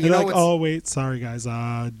 Yeah, you and know like, what's- oh wait, sorry guys.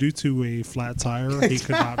 Due to a flat tire, he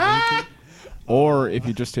could not make it. Or if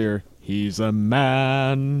you just hear, he's a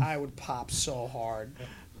man. I would pop so hard.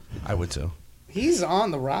 I would too. He's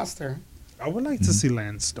on the roster. I would like to see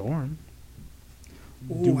Lance Storm.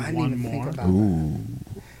 Ooh, Do I didn't one even think more. about Ooh.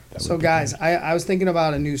 that. So, guys, I was thinking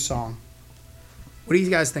about a new song. What do you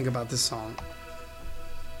guys think about this song?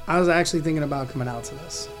 I was actually thinking about coming out to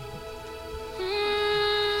this.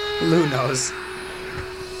 Lou knows.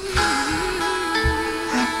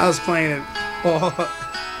 I was playing it. Oh.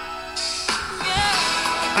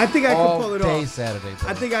 I think I All could pull it day off. Saturday, bro.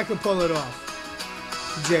 I think I could pull it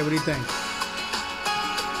off. Jay, what do you think?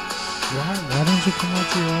 Why don't you come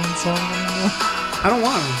out to your own song anymore? I don't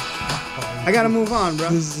want to. I gotta move on, bro.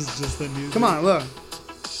 This is just the music. Come on, look.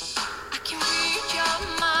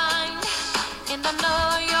 And I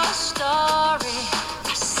know your story.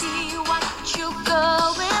 I see what you're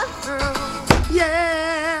going through.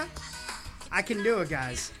 Yeah. I can do it,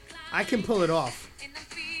 guys. I can pull it off.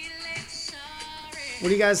 What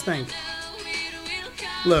do you guys think?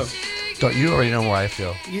 Lou, Don't you already know where I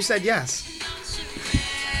feel? you said yes.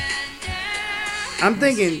 I'm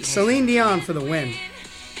thinking Celine Dion for the win.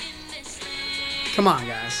 Come on,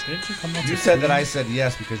 guys. You said that I said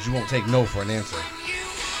yes because you won't take no for an answer.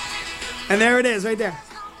 And there it is, right there.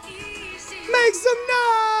 Make some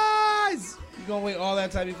noise! You gonna wait all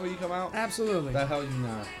that time before you come out? Absolutely. The hell you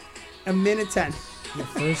not? A minute 10. Your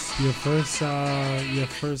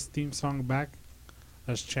first theme song back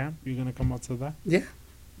as champ. You're gonna come out to that? Yeah.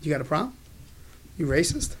 You got a problem? You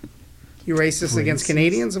racist? You racist against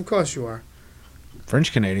Canadians? Of course you are.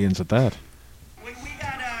 French Canadians at that.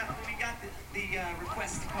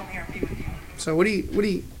 So what do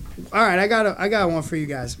you all right, I got one for you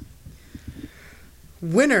guys.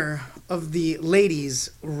 Winner of the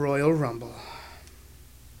ladies Royal Rumble.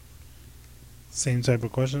 Same type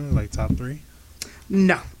of question, like top 3?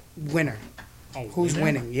 No. Winner. Oh, Who's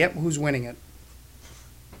winner? winning? Yep, who's winning it?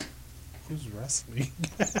 Who's wrestling?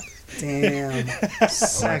 Damn.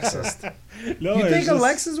 Sexist. No, you it's think just-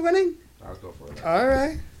 Alexa's winning? I'll go for it. All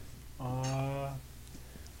right.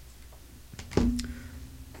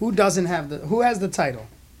 Who doesn't have who has the title?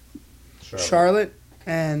 Charlotte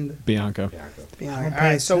and Bianca. Bianca. All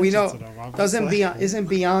right, so we know isn't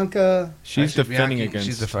Bianca She's defending against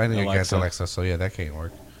She's defending against Alexa. Alexa, so yeah, that can't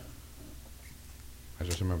work. I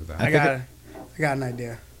just remember that. I got an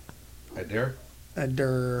idea. I dare? A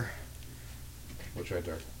der. What's right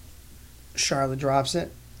there? Charlotte drops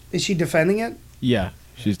it. Is she defending it? Yeah,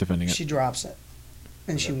 she's defending it. She drops it.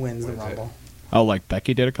 And she wins the Rumble. Oh, like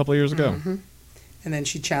Becky did a couple of years ago. Mhm. And then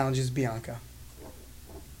she challenges Bianca.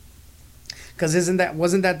 Because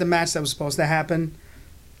wasn't that the match that was supposed to happen?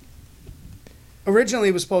 Originally,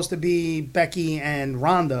 it was supposed to be Becky and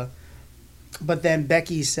Ronda, but then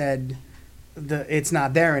Becky said it's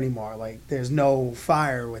not there anymore. Like, there's no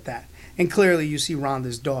fire with that. And clearly, you see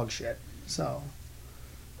Ronda's dog shit. So,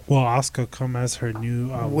 Will Asuka come as her new?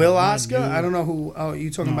 Will Asuka? I don't know who. Oh,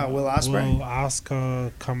 you talking about Will Ospreay? Will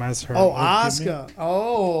Asuka come as her? Oh, old Asuka. gimmick?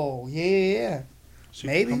 Oh, yeah. She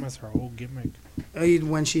Maybe. could come as her old gimmick.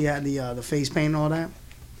 When she had the face paint and all that,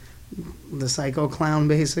 the psycho clown,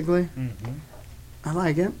 basically. Mm-hmm. I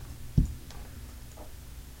like it.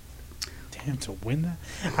 Damn, to win that,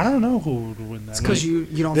 I don't know who would win that. It's 'cause you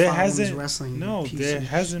don't there follow women's hasn't- wrestling, No, you piece there of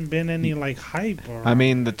hasn't been any like hype. Or I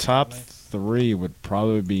mean, the top 3 would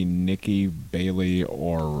probably be Nikki, Bailey,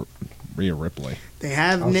 or Rhea Ripley. They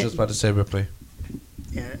have I was Nick. just about to say Ripley.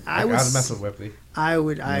 Yeah, I'd mess with Ripley. I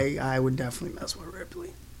would. I would definitely mess with Ripley.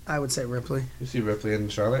 I would say Ripley. You see Ripley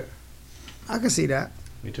and Charlotte? I can see that.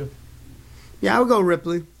 Me too. Yeah, I would go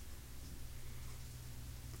Ripley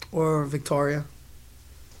or Victoria.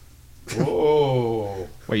 Whoa.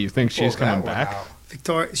 Wait, you think she's Pull that coming one back? out.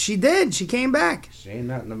 Victoria. She did. She came back. She ain't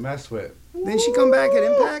nothing to mess with. Didn't she come back at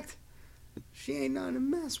Impact? She ain't nothing to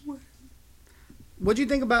mess with. What'd you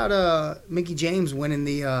think about Mickie James winning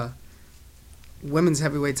the women's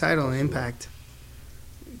heavyweight title in Impact?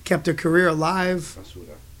 Kept her career alive.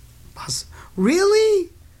 Really?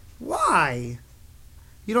 Why?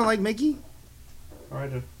 You don't like Mickie? Oh, I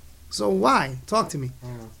do. So why? Talk to me.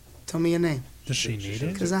 Tell me your name. Does she need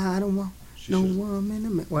it? Because I don't want no woman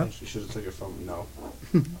in What? She should have took it from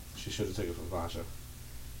She should have taken it from Masha.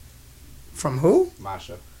 From who?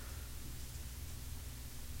 Masha.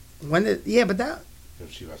 When did? Yeah, but that.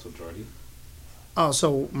 If she wrestled Jordy. Oh,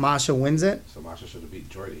 so Masha wins it. So Masha should have beat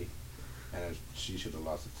Jordy, and she should have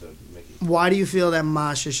lost it to Mickie. Why do you feel that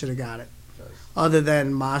Masha should have got it? Other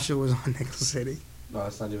than Masha was on Nickel City. No,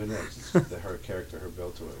 that's not even it. It's just that her character, her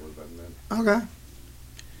build to it was better than. Okay.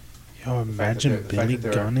 Yo, imagine Billy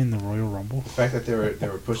Gunn in the Royal Rumble. The fact that they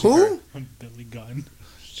were pushing Who? her. Billy Gunn.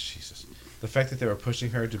 Jesus. The fact that they were pushing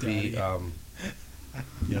her to be,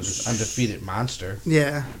 this undefeated monster.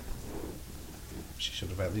 Yeah. She should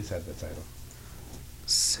have at least had that title.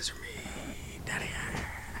 Scissor me, daddy.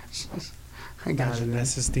 I got it. Imagine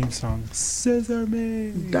that's his theme song. Scissor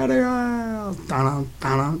me. Daddy.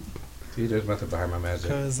 Dun-dun. See, there's method behind my magic.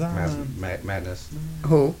 'Cause I'm- Madness.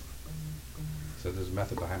 Who? So there's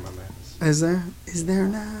method behind my madness. Is there? Is there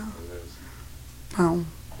now? There is. Bow,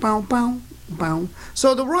 bow, bow, bow.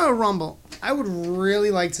 So the Royal Rumble, I would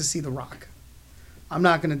really like to see The Rock. I'm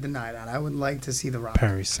not going to deny that. I would like to see The Rock.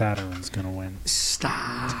 Perry Saturn's gonna win.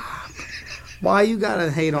 Stop. Why you got to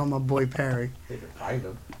hate on my boy Perry? They can find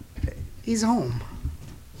him. He's home.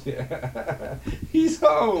 Yeah. He's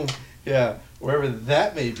home. Yeah, wherever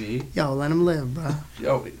that may be. Yo, let him live, bro.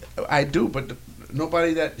 Yo, I do, but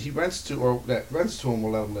nobody that he rents to or that rents to him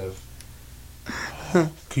will let him live.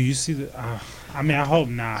 Could you see the? I mean, I hope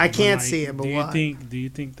not. I but, can't like, see it, but do you why?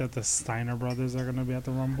 think that the Steiner brothers are gonna be at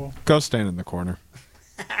the Rumble? Go stand in the corner.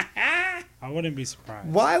 I wouldn't be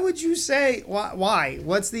surprised. Why would you say why?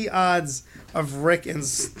 What's the odds of Rick and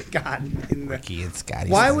Scott in the Ricky and Scotty.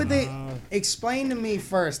 Why would they explain to me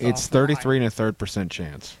first? It's 33 and a third %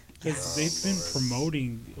 chance. Because they've been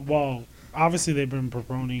promoting. Well, obviously they've been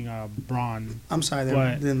promoting Braun. I'm sorry,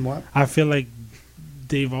 but then what? I feel like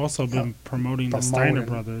they've also been promoting the Steiner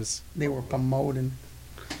brothers. They were promoting.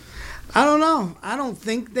 I don't know. I don't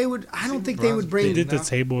think they would. I don't think they would bring. They did the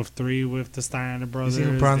table of 3 with the Steiner brothers. Is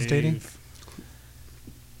he Braun's dating?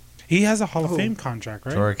 He has a Hall of Fame contract,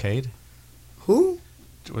 right? Dora Cade. Who?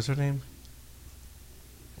 What's her name?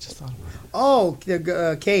 I just thought about it. Oh,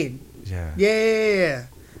 Cade. Yeah. Yeah.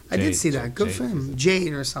 I did Jade, see that. Good Jade, for him.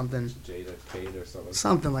 Jade or something. Jada Cade or something.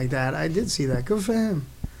 Something like that. I did see that. Good for him.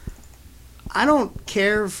 I don't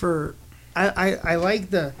care for. I like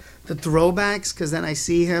the throwbacks because then I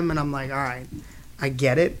see him and I'm like, all right, I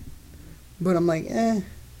get it. But I'm like,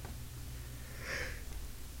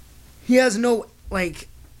 He has no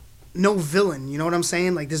villain. You know what I'm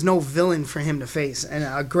saying? Like, there's no villain for him to face.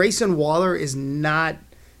 And Grayson Waller is not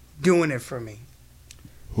doing it for me.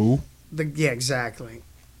 Who? Yeah, exactly.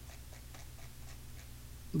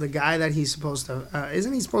 The guy that he's supposed to...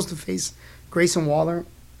 isn't he supposed to face Grayson Waller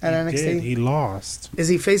at NXT? Did. He lost. Is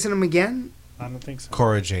he facing him again? I don't think so.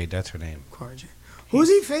 Cora Jade, that's her name. Cora Jade. Who's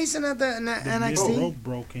he facing at the NXT? Middle rope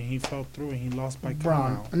broke and he fell through and he lost by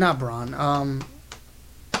Braun. count. Not Braun.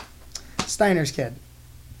 Steiner's kid.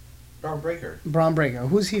 Braun Breaker. Braun Breaker.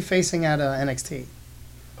 Who's he facing at NXT?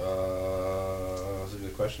 That's a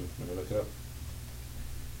good question. Let me look it up.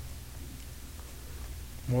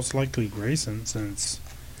 Most likely Grayson, since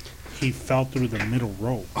he fell through the middle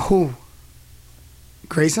rope. Who?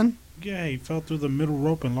 Grayson? Yeah, he fell through the middle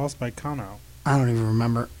rope and lost by count out. I don't even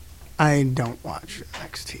remember. I don't watch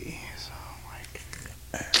NXT. So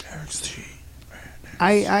NXT.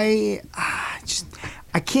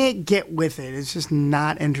 I can't get with it. It's just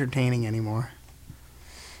not entertaining anymore.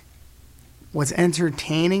 What's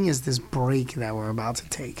entertaining is this break that we're about to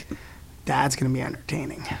take. That's going to be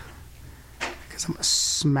entertaining. Because I'm going to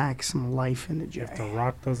smack some life into Jay. If The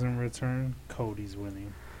Rock doesn't return, Cody's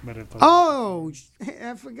winning. But if Oh,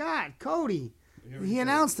 I forgot. Cody. He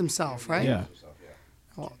announced himself, right? Yeah.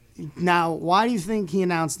 Well, now, why do you think he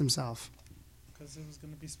announced himself? Because it was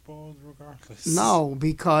going to be spoiled regardless. No,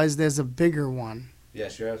 because there's a bigger one.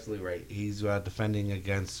 Yes, you're absolutely right. He's defending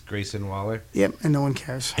against Grayson Waller. Yep, and no one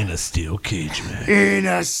cares. In a steel cage match. In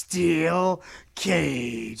a steel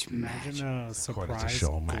cage match. Imagine a surprise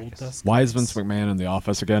Shawn Goldust. Why is Vince McMahon in the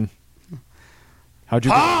office again? How'd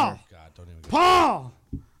you Paul! get Paul!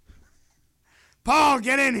 Paul,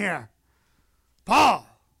 get in here. Paul!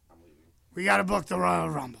 We got to book the Royal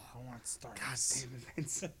Rumble. I want Stardust. God damn it,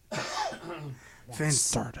 Vince. Vince,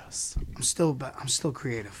 Stardust. I'm still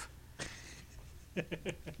creative.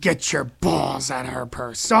 Get your balls out of her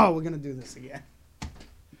purse. So we're gonna do this again.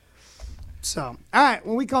 So, all right,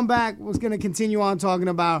 when we come back, we're gonna continue on talking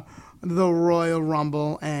about the Royal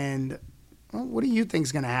Rumble and what do you think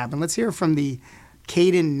is gonna happen? Let's hear from the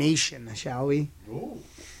Caden Nation, shall we?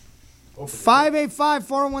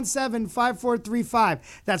 585-417-5435.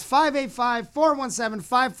 That's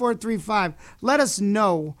 585-417-5435. Let us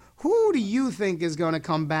know, who do you think is going to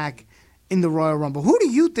come back in the Royal Rumble? Who do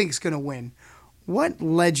you think is going to win? What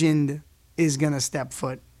legend is going to step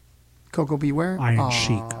foot? Coco Beware? Iron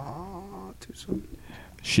Sheik. Too soon.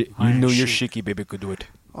 You knew your Sheiky baby could do it.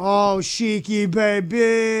 Oh, Sheiky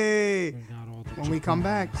baby. When we come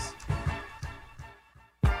back.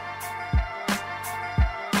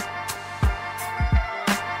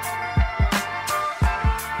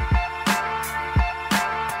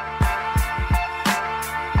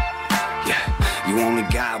 You only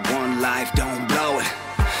got one life, don't blow it.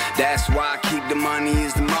 That's why I keep the money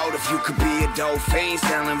is the motive. You could be a dope fiend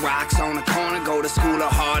selling rocks on the corner. Go to school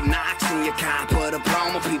of hard knocks and your cop a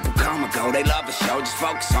diploma. People come and go, they love the show, just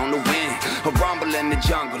focus on the win. A rumble in the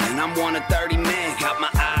jungle and I'm one of 30 men. Got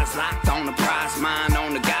my eyes locked on the prize, mind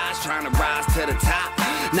on the guys trying to rise to the top.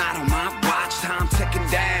 Not on my watch, time ticking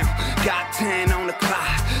down. Got 10 on the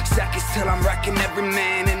clock, seconds till I'm wrecking every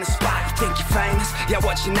man in the spot. think you're famous? Yeah,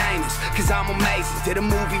 what your name is? Cause I'm amazing. Did a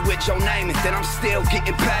movie with your name in it, then I'm still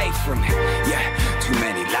getting paid from it. Yeah, too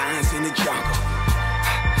many lions in the jungle.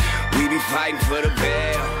 We be fighting for the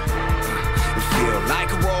bell. It feel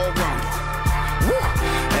like a Royal Rumble. Woo.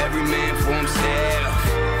 Every man for himself.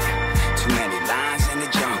 Too many lions in the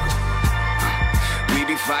jungle. We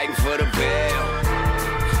be fighting for the bell.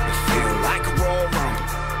 It feel like a Royal Rumble.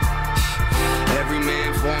 Every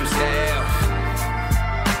man for himself.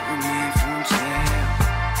 Every man for himself.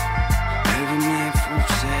 Every man for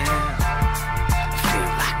himself. It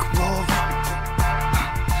feel like a Royal Rumble.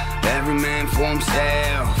 Every man for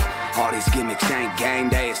himself. All these gimmicks ain't game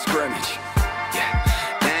day, it's scrimmage. Yeah,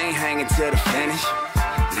 they ain't hanging to the finish.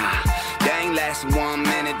 Nah, they ain't lasting 1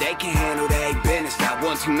 minute, they can handle their business. Got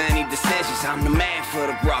one too many decisions, I'm the man for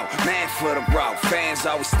the road, man for the road. Fans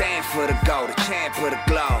always stand for the goal, the champ for the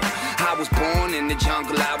globe. I was born in the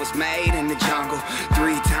jungle, I was made in the jungle.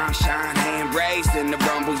 3 times shine, hand raised in the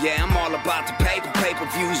rumble. Yeah, I'm all about the paper,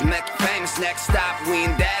 pay-per-views, make it famous. Next stop, we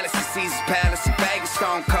in Dallas, the Caesars Palace in Vegas,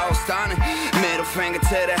 Stone Cold stunning. Middle finger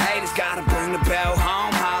to the haters, gotta bring the bell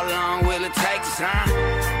home. How long will it take us, huh?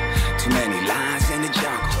 Too many lions in the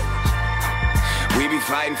jungle. We be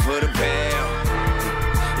fighting for the bell.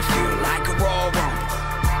 It feel like a Royal Rumble.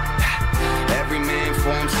 Every man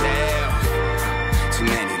for himself. Too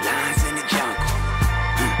many lions in the jungle.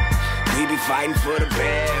 We be fighting for the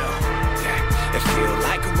bell. It feel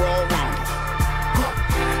like a Royal Rumble.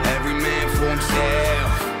 Every man for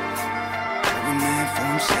himself. Every man for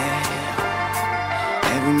himself.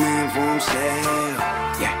 Every man for himself.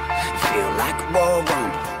 Yeah, it feel like a Royal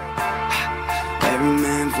Rumble. Every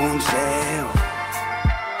man for himself.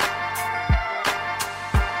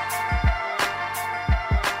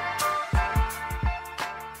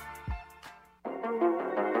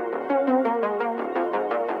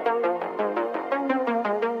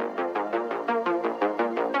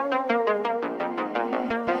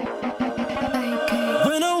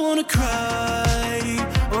 When I wanna cry,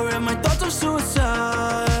 or if my thoughts are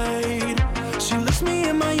suicide, she looks me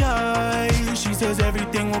in my eyes. She says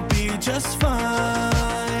everything will be just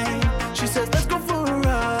fine. She says let's go for a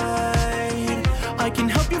ride. I can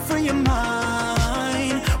help you free your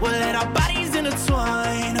mind. We'll let our bodies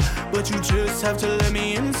intertwine, but you just have to let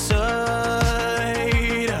me inside.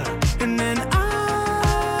 And then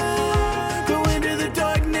I go into the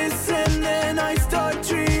darkness, and then I start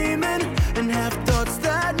dreaming and have thoughts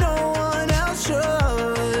that no one else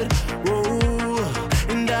should. Whoa.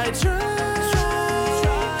 And I try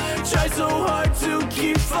so hard to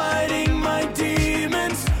keep fighting my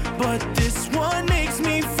demons, but this one makes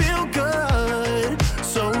me feel good.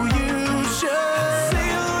 So you should say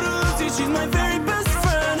hello to Lucy, she's my very best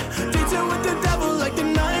friend. Dating with the devil like the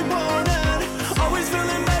night won't end. Always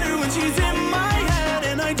feeling better when she's in my head,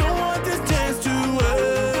 and I don't want this dance to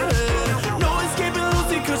end. No escaping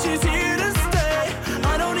Lucy, cause she's here to stay.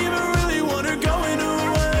 I don't even really want her going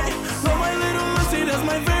away. Love my little Lucy, that's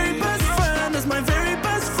my very best friend. That's my very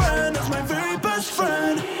best friend. That's my very best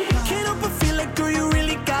friend. Can't help but feel like, girl, you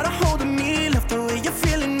really got a hold of me. Love the way you're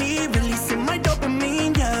feeling me, releasing my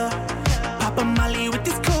dopamine, yeah. Pop a Molly with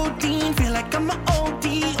this codeine, feel like I'm an OD,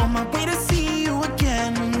 on my way to see you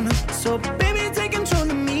again. So baby, take control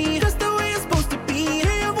of me, just the way it's supposed to be.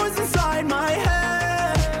 Hear your voice inside my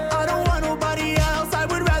head. I don't want nobody else, I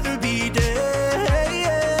would rather be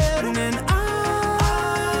dead. And then I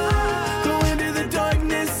go into the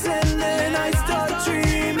darkness, and then I start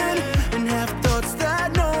dreaming and have thoughts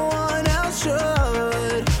that no one else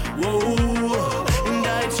should. Whoa. And I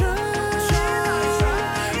try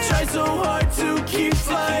so hard to keep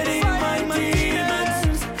fighting my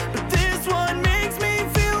demons, but this one makes me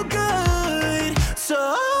feel good. So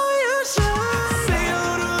you should say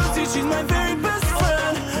hello to Lucy, she's my very best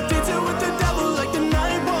friend. Dating with the devil like the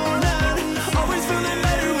night won't end. Always feeling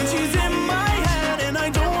better when she's in my head, and I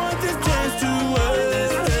don't want this dance to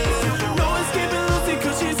end. No escaping Lucy,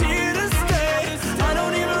 cause she's here to stay. I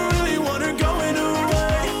don't even really want her going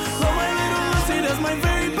away. Love my little Lucy, that's my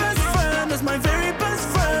very best friend. That's my very best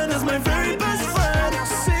friend. That's my very best friend.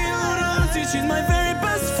 Say hello to Lucy, she's my very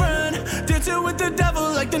best friend. Dating with the devil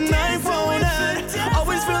like the night won't end.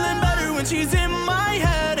 Always feeling better when she's in my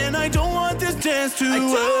head, and I don't want this dance to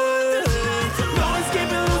end. No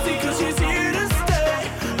escaping Lucy, cause she's here to stay.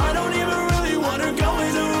 I don't even really want her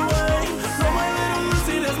going away. Love my little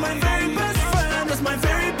Lucy, that's my very best friend. That's my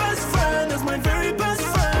very best friend. That's my very best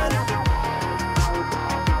friend.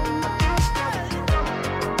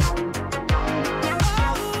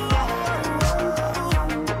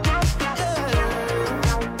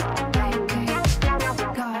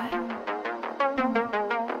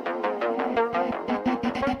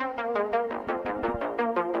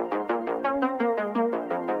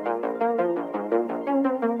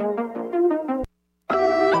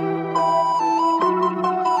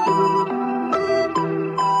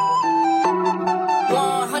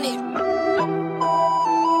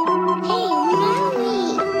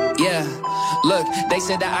 Look, they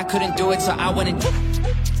said that I couldn't do it, so I went and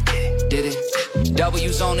did it.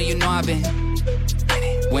 W's only, you know I've been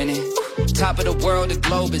winning. Top of the world, the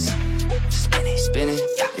globe is spinning.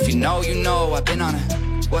 If you know, you know I've been on a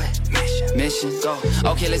mission. Go.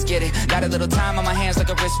 Okay, let's get it. Got a little time on my hands like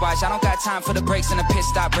a wristwatch. I don't got time for the brakes and the pit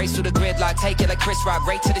stop. Race through the gridlock, take it like Chris Rock.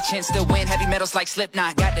 Right to the chin, still win. Heavy metals like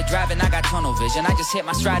Slipknot. Got the driving, I got tunnel vision. I just hit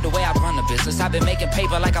my stride the way I run the business. I've been making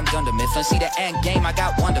paper like I'm Dunder Mifflin. See the end game, I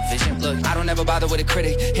got one division. Look, I don't ever bother with a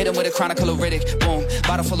critic. Hit him with a chronicle of Riddick. Boom,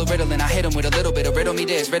 bottle full of Ritalin. I hit him with a little bit of riddle me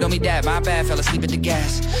this, riddle me that. My bad, fell asleep at the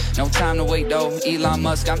gas. No time to wait though. Elon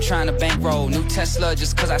Musk, I'm trying to bankroll. New Tesla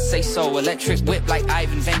just cause I say so. Electric whip like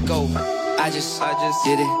Ivan Van Gogh. I just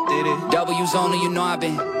did it. W's only, you know I've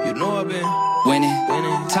been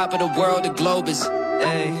winning. Top of the world, the globe is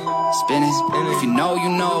spinning. If you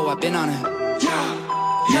know I've been on a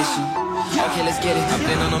mission. Okay, let's get it. I've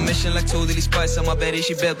been on a mission like totally spice. En my baddie,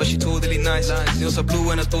 she bad, but she totally nice. Stil zo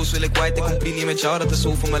blue en het toast wil ik white. Ik compleet niet met jou, dat is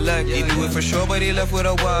zo voor mijn lijk. He knew it for sure, but he left with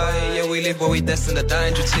a why. Yeah, we live, but we destined to die.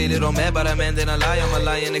 En je say it on me, but I man then I lie. I'm a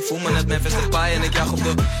lie en ik voel me net Memphis Depay. En ik jag op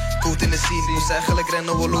de koot in de scene. Moest eigenlijk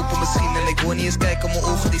rennen, we lopen misschien. En ik wil niet eens kijken, mijn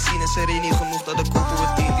ogen die zien. En ze reden niet genoeg dat ik kopen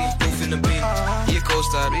with 10. Proof in the beam. Here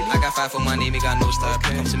co-star, I got 5 for my name, I got no star.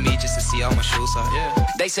 Come to me just to see how my shows are.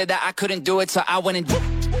 They said that I couldn't do it, so I went and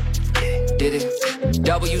did it.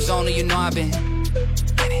 W's only, you know I've been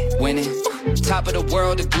winning. Top of the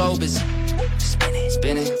world, the globe is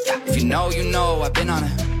spinning. If you know I've been on a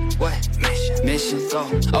mission. Go.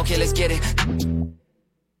 Okay, let's get it.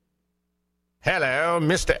 Hello,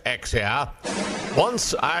 Mr. X here.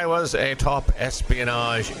 Once I was a top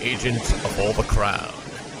espionage agent for the Crown.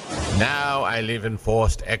 Now I live in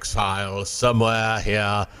forced exile somewhere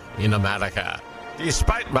here in America.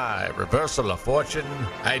 Despite my reversal of fortune,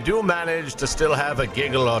 I do manage to still have a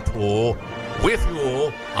giggle or two with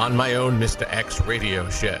you on my own Mr. X radio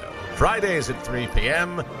show. Fridays at 3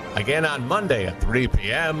 p.m., again on Monday at 3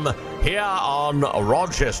 p.m., here on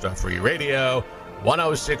Rochester Free Radio,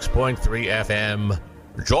 106.3 FM.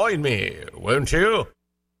 Join me, won't you?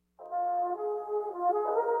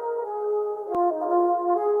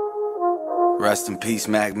 Rest in peace,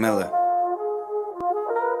 Mac Miller.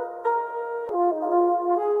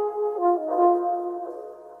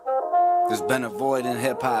 There's been a void in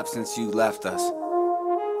hip-hop since you left us.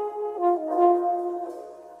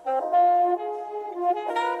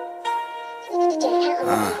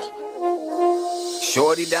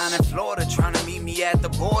 Shorty down in Florida trying to meet me at the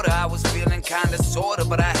border. I was feeling kinda sorta,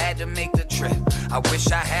 but I had to make the trip. I wish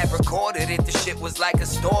I had recorded it, the shit was like a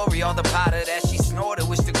story. All the powder that she snorted,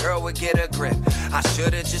 wish the girl would get a grip. I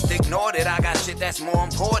should've just ignored it, I got shit that's more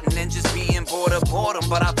important than just being bored of boredom.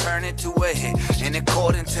 But I'll turn it to a hit, and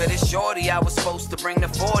according to this shorty, I was supposed to bring the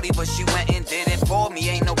 40, but she went and did it for me,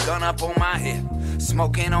 ain't no gun up on my hip.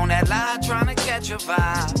 Smoking on that lie, trying to catch a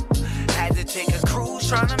vibe. Had to take a cruise,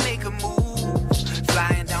 trying to make a move.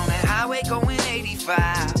 Flying down that highway going 85.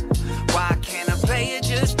 Why can't a player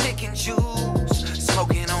just pick and choose?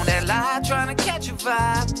 Smoking on that lie, trying to catch a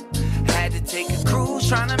vibe. Had to take a cruise,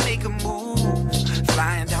 trying to make a move.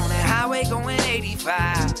 Flying down that highway going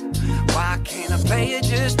 85. Why can't a player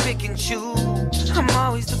just pick and choose? I'm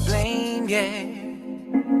always to blame, yeah.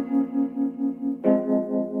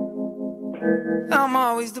 I'm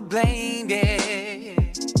always to blame, yeah.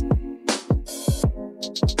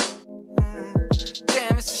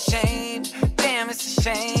 Damn, it's a shame. Damn, it's a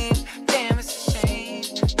shame. Damn, it's a shame.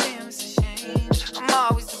 Damn, it's a shame. I'm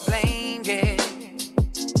always to blame, yeah.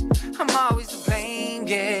 I'm always to blame,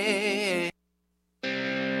 yeah.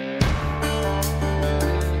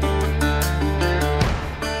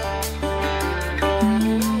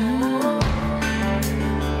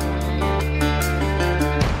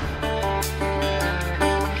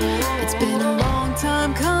 It's been a long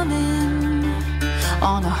time coming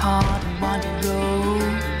on a hard and windy road.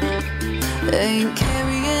 Ain't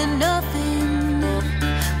carrying nothing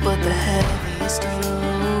but the heaviest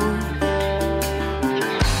load.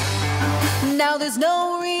 Now there's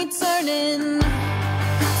no returning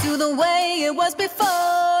to the way it was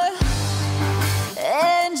before.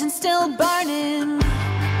 Engine still burning,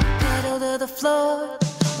 pedal to the floor.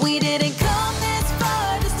 We didn't come this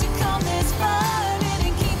far just to come this far.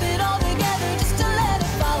 Didn't keep it all together just to let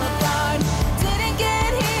it fall apart. Didn't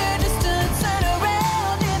get here just to turn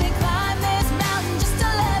around. Didn't climb this mountain just to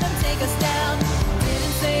let them take us down.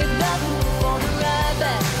 Didn't save nothing for the ride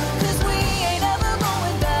back. 'Cause we ain't ever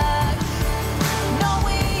going back. No,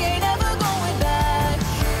 we ain't ever going back.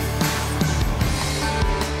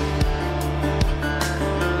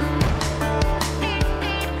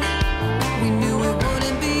 We knew it would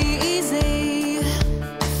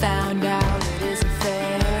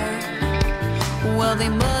they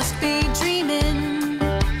must be dreaming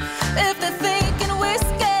if they're thinking we're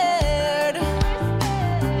scared.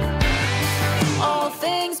 All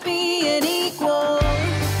things being equal,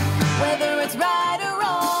 whether it's right or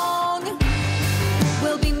wrong,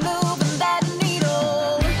 we'll be moving that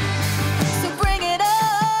needle. So bring it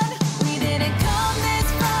on. We didn't come this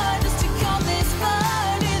far just to come this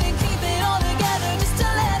far. Didn't keep it all together just to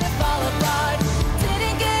let it fall apart.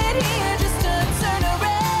 Didn't get here just to turn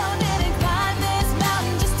around. Didn't climb this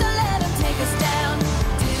mountain just to let them take us down.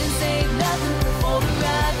 Didn't say nothing before we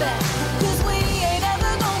ride back. 'Cause we ain't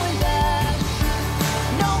ever going back.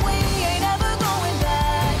 No, we ain't ever going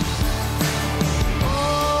back.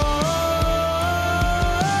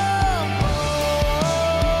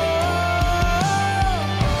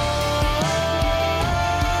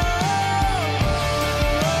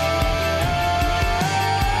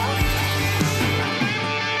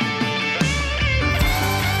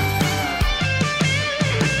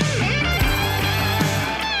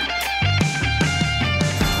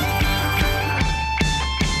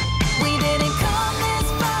 We didn't come this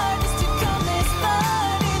far just to come this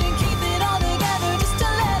far. Didn't keep it all together just to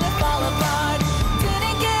let it fall apart.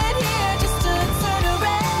 Didn't get here just to turn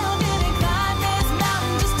around. Didn't climb this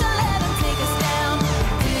mountain just to let them take us down.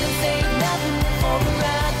 Didn't say nothing before we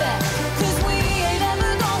ride back. 'Cause we ain't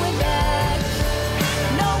ever going back.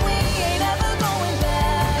 No, we ain't ever going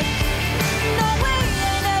back. No, we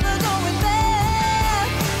ain't ever going back.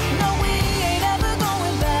 No, we ain't ever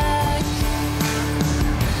going back.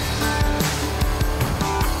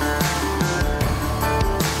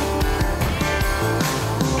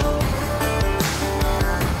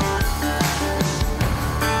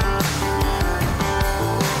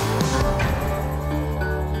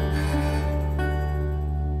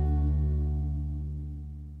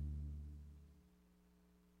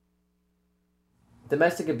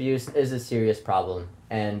 Domestic abuse is a serious problem,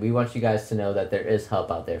 and we want you guys to know that there is help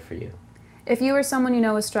out there for you. If you or someone you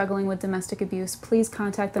know is struggling with domestic abuse, please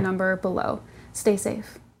contact the number below. Stay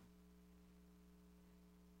safe.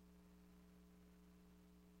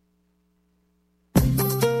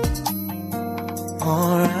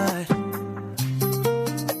 Alright.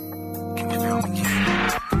 Can you feel me?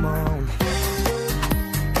 Come on.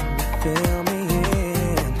 Feel me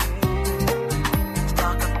in. Let's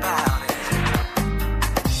talk about it.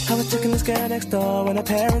 I was checking this girl next door when her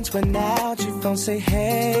parents went out. She phone say,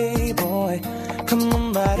 hey boy, come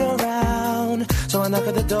on right around. So I knock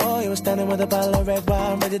at the door, he was standing with a bottle of red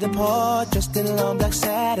wine ready to pour, dressed in long black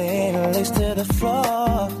satin, lace to the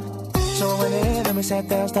floor. So I went in and we sat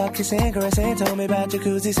down, started kissing, caressing, told me about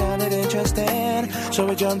jacuzzi, sounded interesting. So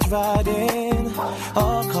we jumped right in,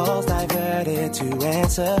 all calls diverted to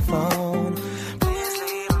answer phone. Please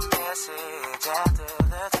leave a message after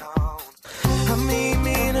the tone. I mean,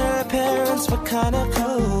 me and her parents were kinda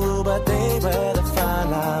cool, but they were the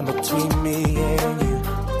fine line between me and you.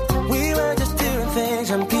 We were just doing things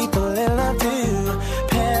young people in love do.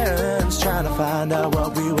 Parents trying to find out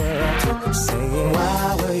what we were up to. Saying,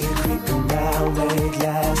 why were you creeping round late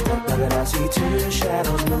last night? Now that I see two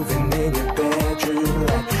shadows moving in your bedroom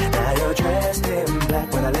light. Now you're dressed in black,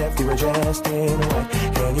 when I left you were dressed in white.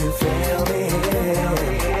 Can you feel me?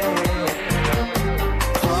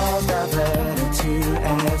 Calls diverted to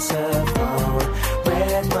answer phone.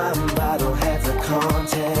 Red wine bottle had the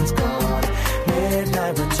contents gone.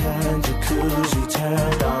 Midnight return, jacuzzi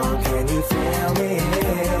turned on. Can you feel me?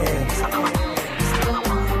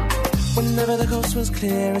 Whenever the coast was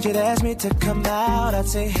clear and she'd ask me to come out, I'd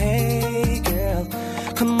say, hey girl,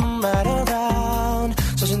 come right around.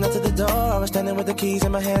 So she knocked at the door, I was standing with the keys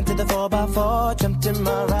in my hand to the 4x4. Jumped in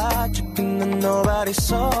my ride, chicken and nobody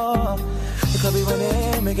saw. The club we went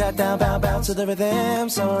in, we got down, bound to the rhythm.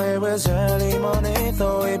 So it was early morning,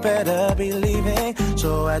 thought we better be leaving.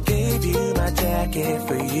 So I gave you my jacket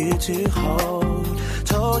for you to hold.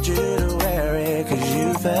 Told you to wear it 'cause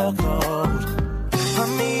you felt cold. I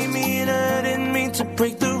mean, me and her didn't mean to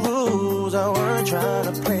break the rules. I weren't trying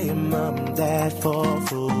to play mom and dad for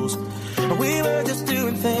fools. We were just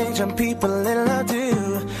doing things young people in love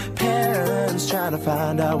do. Parents trying to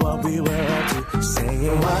find out what we were up to.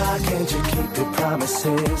 Saying, why can't you keep your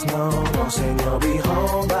promises? No, no, saying you'll be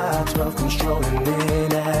home by 12, controlling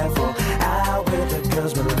in at 4. Out with the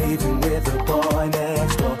girls, but leaving with the boy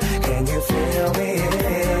next door. Can you feel me?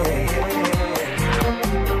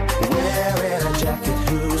 Wearing a jacket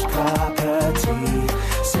whose property.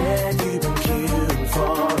 Said you've been queuing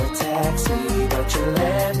for a taxi, but you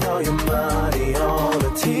left all your money on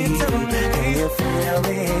the TV. Can you feel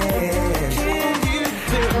me? Can you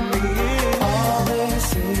feel me? All they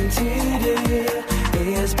seem to do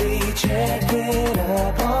is be checking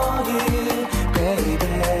up on you. Baby,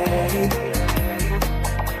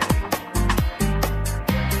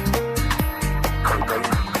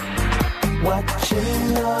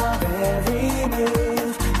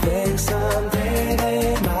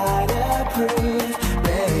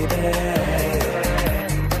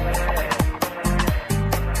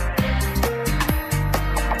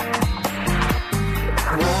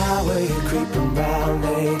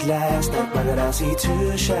 last night. Why did I see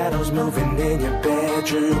two shadows moving in your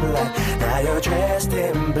bedroom light? Now you're dressed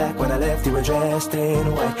in black. When I left, you were dressed in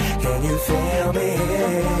white. Can you feel me?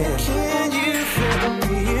 Can you feel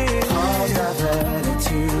me? Paused, diverted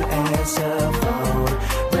to answer phone.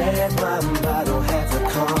 Red wine bottle, have the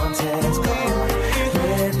contents gone.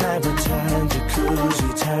 Midnight return, jacuzzi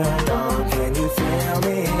turned on. Can you feel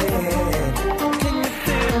me? Can you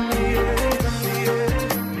feel me?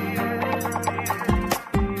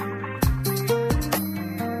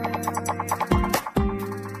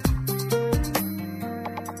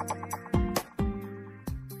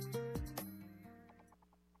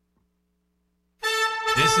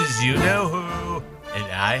 This is You Know Who, and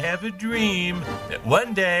I have a dream that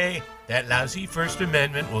one day that lousy First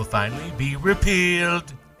Amendment will finally be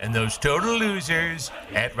repealed, and those total losers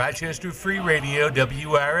at Rochester Free Radio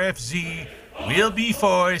WRFZ will be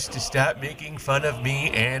forced to stop making fun of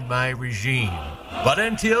me and my regime. But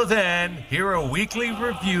until then, hear a weekly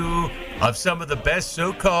review of some of the best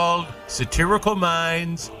so-called satirical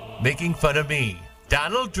minds making fun of me.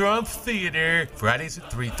 Donald Trump Theater, Fridays at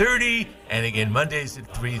 3:30, and again Mondays at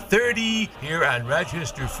 3:30 here on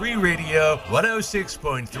Rochester Free Radio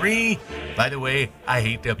 106.3. By the way, I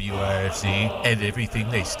hate WRFC and everything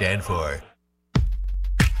they stand for.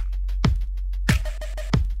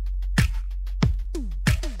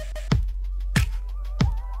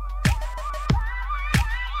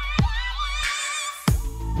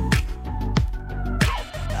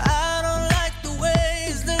 I don't like the way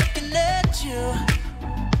he's looking at you.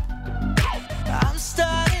 I'm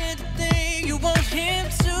starting to think you want him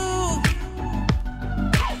too.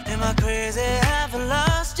 Am I crazy? Have I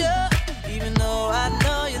lost you? Even though I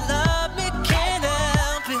know you love me, can't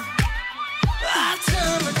help it. I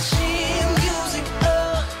turn my chin music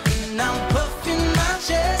up and I'm puffing my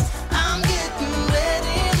chest. I'm getting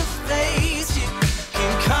ready to face you.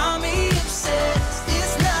 Can call me obsessed.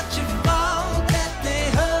 It's not your fault that they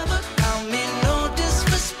hover. I mean no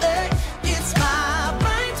disrespect. It's my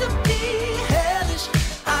right to be hellish.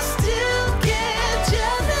 I still get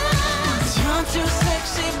jealous. You're too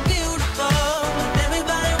sexy, beautiful.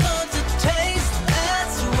 Everybody wants a taste.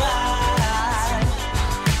 That's why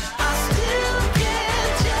I still get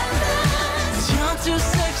jealous. You're too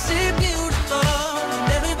sexy, beautiful.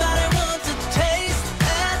 Everybody wants a taste.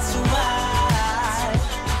 That's why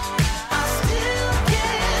I still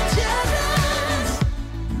get jealous.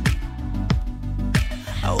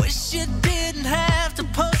 I wish you didn't have to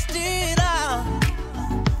post it out.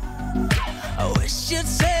 I wish you'd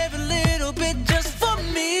save a little bit just for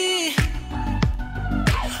me.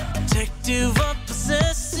 Protective or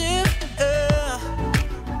possessive,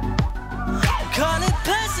 call it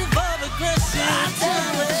passive or aggressive. I turn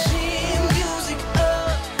my chin music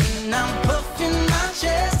up and I'm puffing my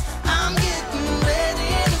chest. I'm getting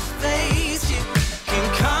ready to face you. Can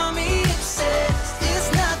call me obsessed. It's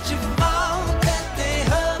not your fault that they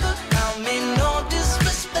hover. I mean no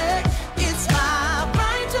disrespect. It's my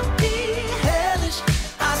right to be hellish.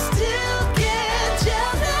 I still get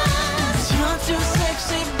jealous. You're too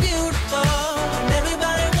sexy, beautiful.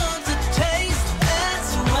 Everybody wants a taste.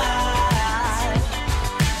 That's why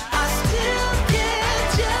I still get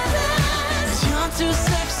jealous. You're too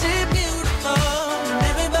sexy, beautiful.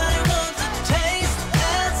 Everybody wants a taste.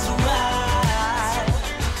 That's why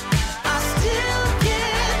I still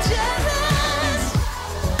get jealous.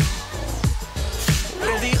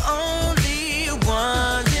 We're the only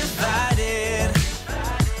ones invited.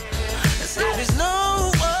 So there's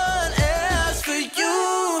no one else for you.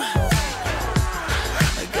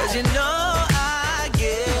 'Cause you know I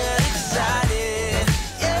get excited.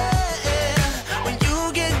 Yeah, when you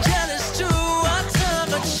get jealous too. I turn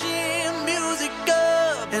my chin music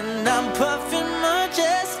up and I'm puffing my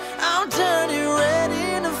chest. I'm turning red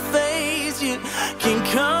in the face. You can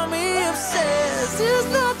call me obsessed. It's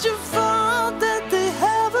not your fault that they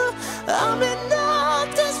have her. I mean no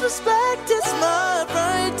disrespect. It's my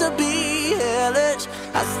right to be hellish.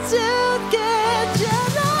 I still get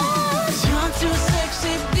jealous. You're too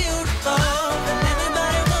sexy, beautiful.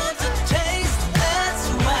 Everybody wants a taste. That's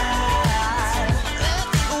why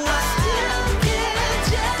I still get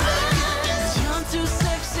jealous. You're too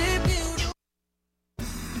sexy, beautiful.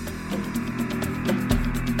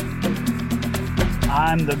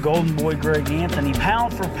 I'm the Golden Boy Greg Anthony,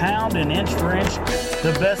 pound for pound and inch for inch,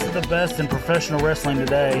 the best of the best in professional wrestling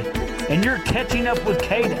today. And you're catching up with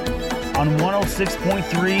Caden on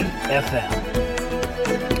 106.3 FM.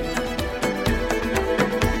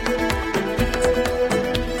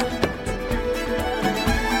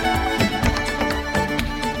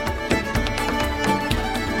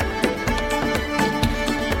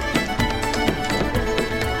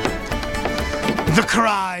 The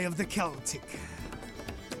cry of the Celtic.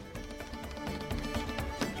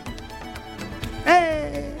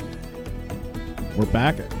 Hey! We're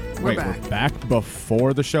back. We're Wait, back. we're back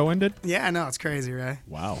before the show ended? Yeah, I know. It's crazy, right?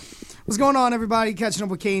 Wow. What's going on, everybody? Catching up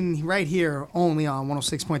with Caden right here, only on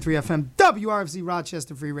 106.3 FM, WRFZ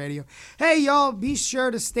Rochester Free Radio. Hey, y'all, be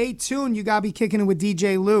sure to stay tuned. You got to be kicking it with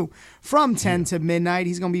DJ Lou from 10 to midnight.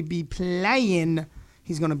 He's going to be playing.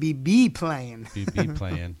 He's going to be playing. Be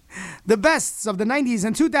playing. The bests of the 90s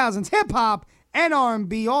and 2000s, hip-hop and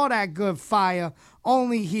R&B, all that good fire,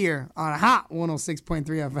 only here on Hot 106.3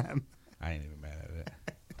 FM. I ain't even mad at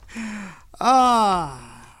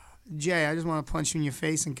it. Jay, I just want to punch you in your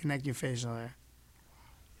face and connect your facial hair.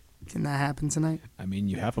 Can that happen tonight? I mean,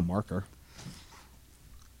 you have a marker.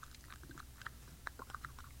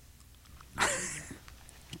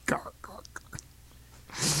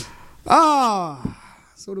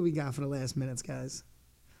 So what do we got for the last minutes, guys?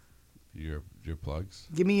 Your plugs.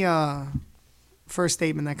 Give me a first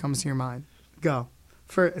statement that comes to your mind. Go.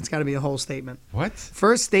 It's got to be a whole statement. What?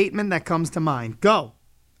 First statement that comes to mind. Go.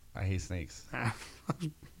 I hate snakes.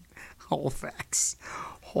 Whole facts.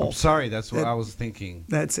 I'm sorry. That's what I was thinking.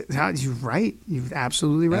 That's it. You're right. You're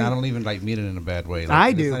absolutely right. And I don't even mean it in a bad way.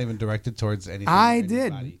 I do. It's not even directed towards anything. I or did.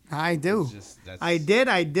 anybody. I do. It's just- that's- I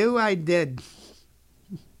did.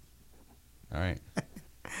 All right.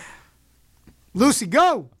 Lucy,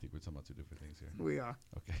 go. I think we're talking about two different things here. We are.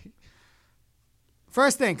 Okay.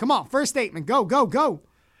 First thing. Come on. First statement. Go.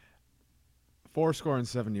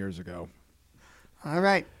 7 years ago. All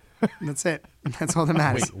right. That's it. That's all that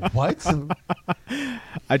matters. Wait, what?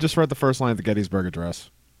 I just read the first line of the Gettysburg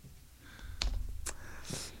Address.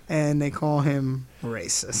 And they call him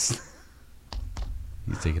racist.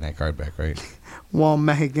 He's taking that card back, right? 1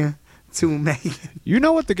 mega, 2 mega. You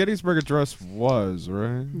know what the Gettysburg Address was,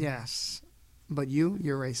 right? Yes. But you're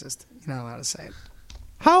racist. You're not allowed to say it.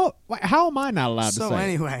 How am I not allowed to say So it?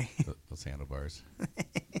 anyway. Those handlebars.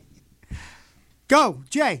 Go,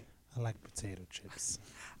 Jay. I like potato chips.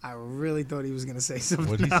 I really thought he was going to say something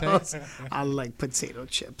What'd he else. say? I like potato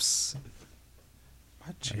chips.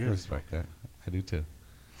 I can respect that. I do too.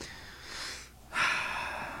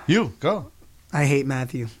 You, go. I hate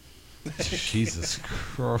Matthew. Jesus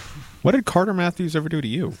Christ. What did Carter Matthews ever do to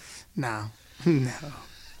you? No.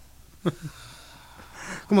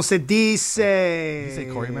 Como se dice? Did you say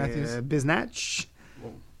Corey Matthews? Biznatch.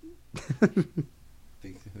 I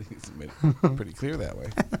think it's made it pretty clear that way.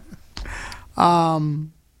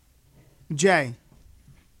 Jay.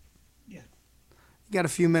 Yeah. You got a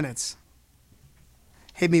few minutes.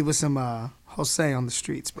 Hit me with some Jose on the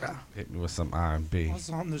streets, bro. Hit me with some R&B. I was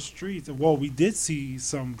on the streets. Well, we did see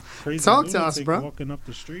some crazy Talk to us, lunatic bro. walking up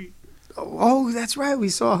the street. Oh, that's right. We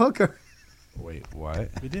saw a hooker. Wait, what?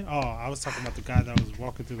 We did. Oh, I was talking about the guy that was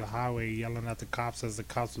walking through the highway yelling at the cops as the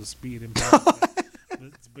cops was speeding past.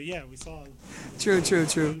 but yeah, we saw.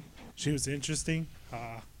 True. She was interesting.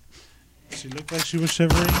 She looked like she was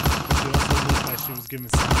shivering, but she also looked like she was giving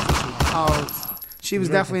signs that She was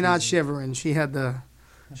Very definitely not confusing. shivering. She had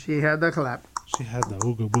the clap. she had the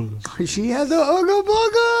ooga booga. She had the ooga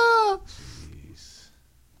booga.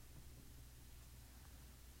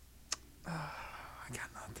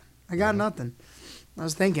 I got nothing. I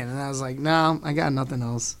was thinking, and I was like, no, I got nothing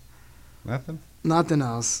else. Nothing? Nothing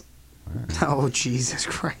else. Oh, Jesus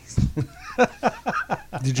Christ.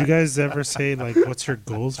 Did you guys ever say, like, what's your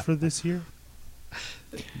goals for this year?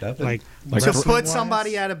 Nothing. Like To wrestling-wise? put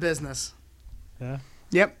somebody out of business. Yeah.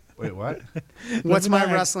 Yep. Wait, what? What's my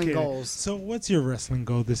Okay. wrestling goals? So, what's your wrestling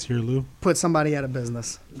goal this year, Lou? Put somebody out of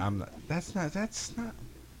business. I'm not. That's not.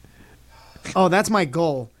 Oh, that's my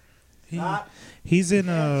goal. He's in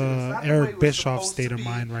Eric Bischoff's state of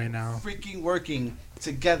mind right now. Freaking working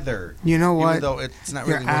together. You know what? Even though it's not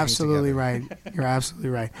You're really working absolutely together. right. You're absolutely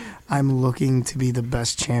right. I'm looking to be the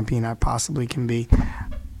best champion I possibly can be.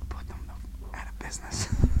 Put them out of business.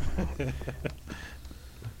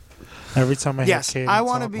 Every time I Yes, hear Caden I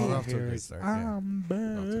wanna talk, be- all I Off to a hear great is, start, yeah. I'm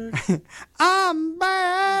back. I'm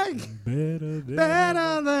back. Better than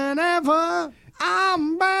Better than ever.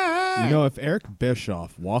 I'm back. You know, if Eric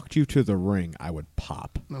Bischoff walked you to the ring, I would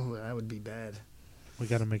pop. Oh, that would be bad. We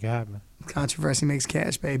got to make it happen. Controversy makes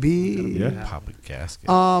cash, baby. Yeah. Pop a casket.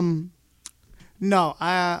 No,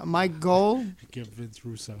 my goal, Give Vince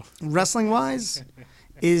Russo. wrestling wise,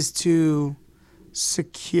 is to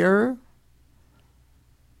secure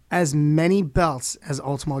as many belts as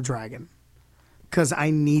Ultimo Dragon, because I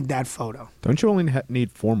need that photo. Don't you only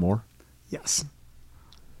need 4 more? Yes.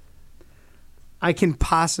 I can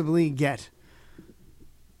possibly get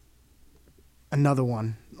another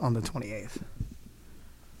one on the 28th.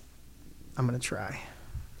 I'm going to try.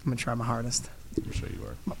 I'm going to try my hardest. I'm sure you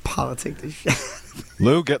are. I'm gonna politic this shit.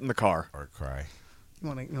 Lou, get in the car. Or cry. You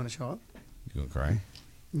wanna show up? You gonna cry?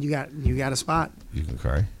 You got a spot. You can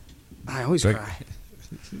cry. I always Drink. cry.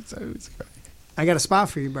 It's always cry. I got a spot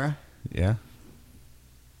for you, bro. Yeah.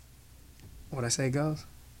 What I say goes.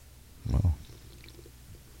 Well.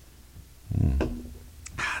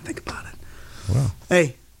 Think about it. Well.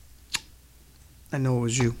 Hey, I know it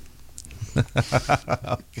was you.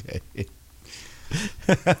 Okay.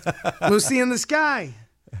 Lucy in the Sky.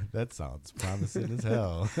 That sounds promising as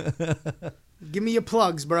hell. Give me your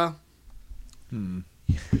plugs, bro.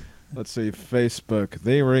 Let's see. Facebook,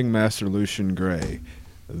 The Ringmaster Lucian Gray.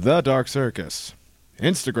 The Dark Circus.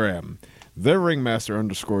 Instagram, The Ringmaster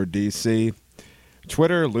 _DC.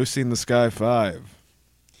 Twitter, Lucy in the Sky 5.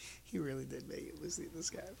 He really did make it Lucy in the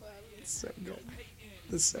Sky 5. It's so good.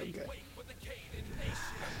 It's so good.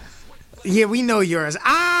 Yeah, we know yours.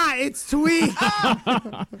 It's Tweak.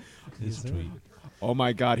 It's Tweak. Oh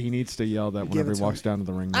my God, he needs to yell that whenever it he to walks down to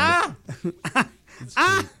the ring.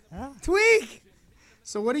 Tweak.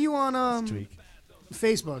 So what are you on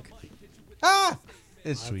Facebook?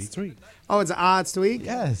 It's Tweak. Oh, it's it's Tweak?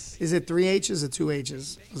 Yes. Is it 3 H's or 2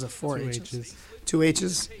 H's? Is it 4 H's? 2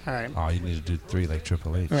 H's? All right. Oh, you need to do 3 like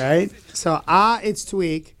Triple H. All right. So it's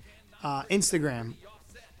Tweak. Instagram.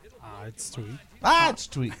 It's Tweak. It's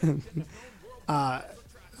Tweak.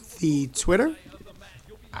 The Twitter.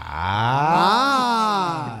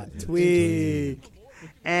 Tweak.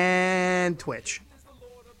 And Twitch.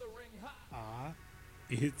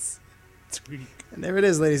 It's Tweak. And there it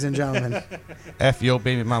is, ladies and gentlemen. F yo,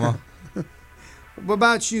 baby mama. What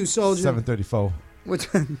about you, Soldier? 734.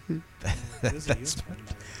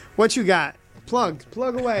 What you got? Plug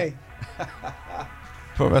away.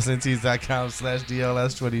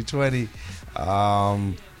 ProWrestlingTees.com/DLS2020.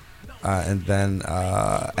 And then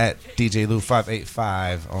at DJ Lou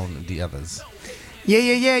 585 on the others.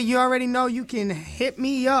 Yeah. You already know you can hit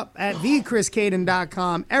me up at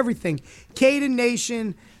thechriscaden.com. Everything. Caden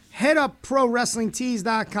Nation. Head up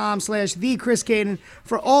ProWrestlingTees.com/thechriscaden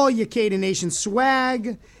for all your Caden Nation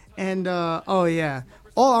swag. And, all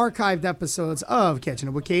archived episodes of Catching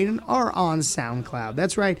Up with Caden are on SoundCloud.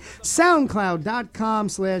 That's right,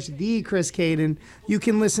 SoundCloud.com/thechriscaden. You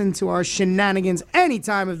can listen to our shenanigans any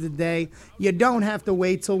time of the day. You don't have to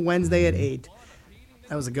wait till Wednesday at 8.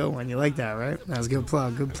 That was a good one. You like that, right? That was a good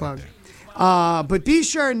plug. But be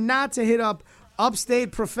sure not to hit up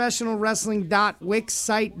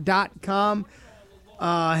upstateprofessionalwrestling.wixsite.com.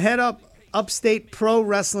 Head up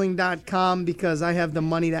upstateprowrestling.com because I have the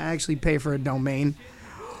money to actually pay for a domain.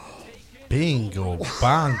 Bingo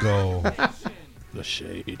bongo. The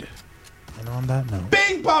shade. And on that note,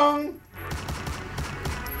 Bing bong.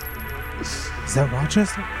 Is that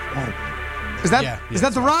Rochester? Oh. Is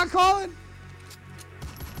that the Rock calling?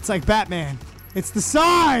 It's like Batman. It's the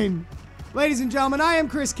sign. Ladies and gentlemen, I am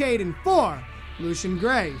Chris Caden for Lucian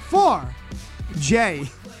Gray for Jay.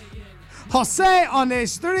 Jose on the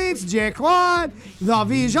streets, J Quad, The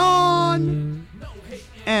Vision,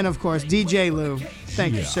 and of course DJ Lou.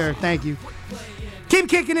 Thank you, sir. Thank you. Keep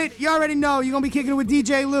kicking it. You already know you're gonna be kicking it with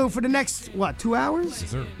DJ Lou for the next 2 hours?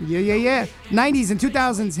 Yes, sir. Yeah. 90s and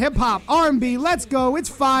 2000s hip hop, R&B. Let's go. It's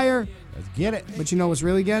fire. Let's get it. But you know what's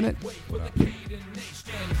really getting it? Quit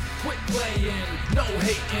playing, no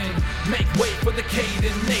hating, make way for the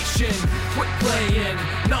Caden Nation. Quit playing,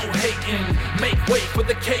 no hating, make way for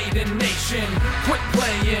the Caden Nation. Quit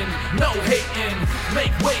playing, no hating,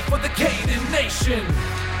 make way for the Caden Nation.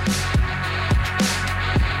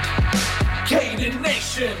 Caden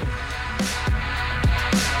Nation.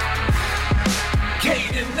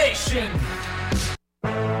 Caden Nation.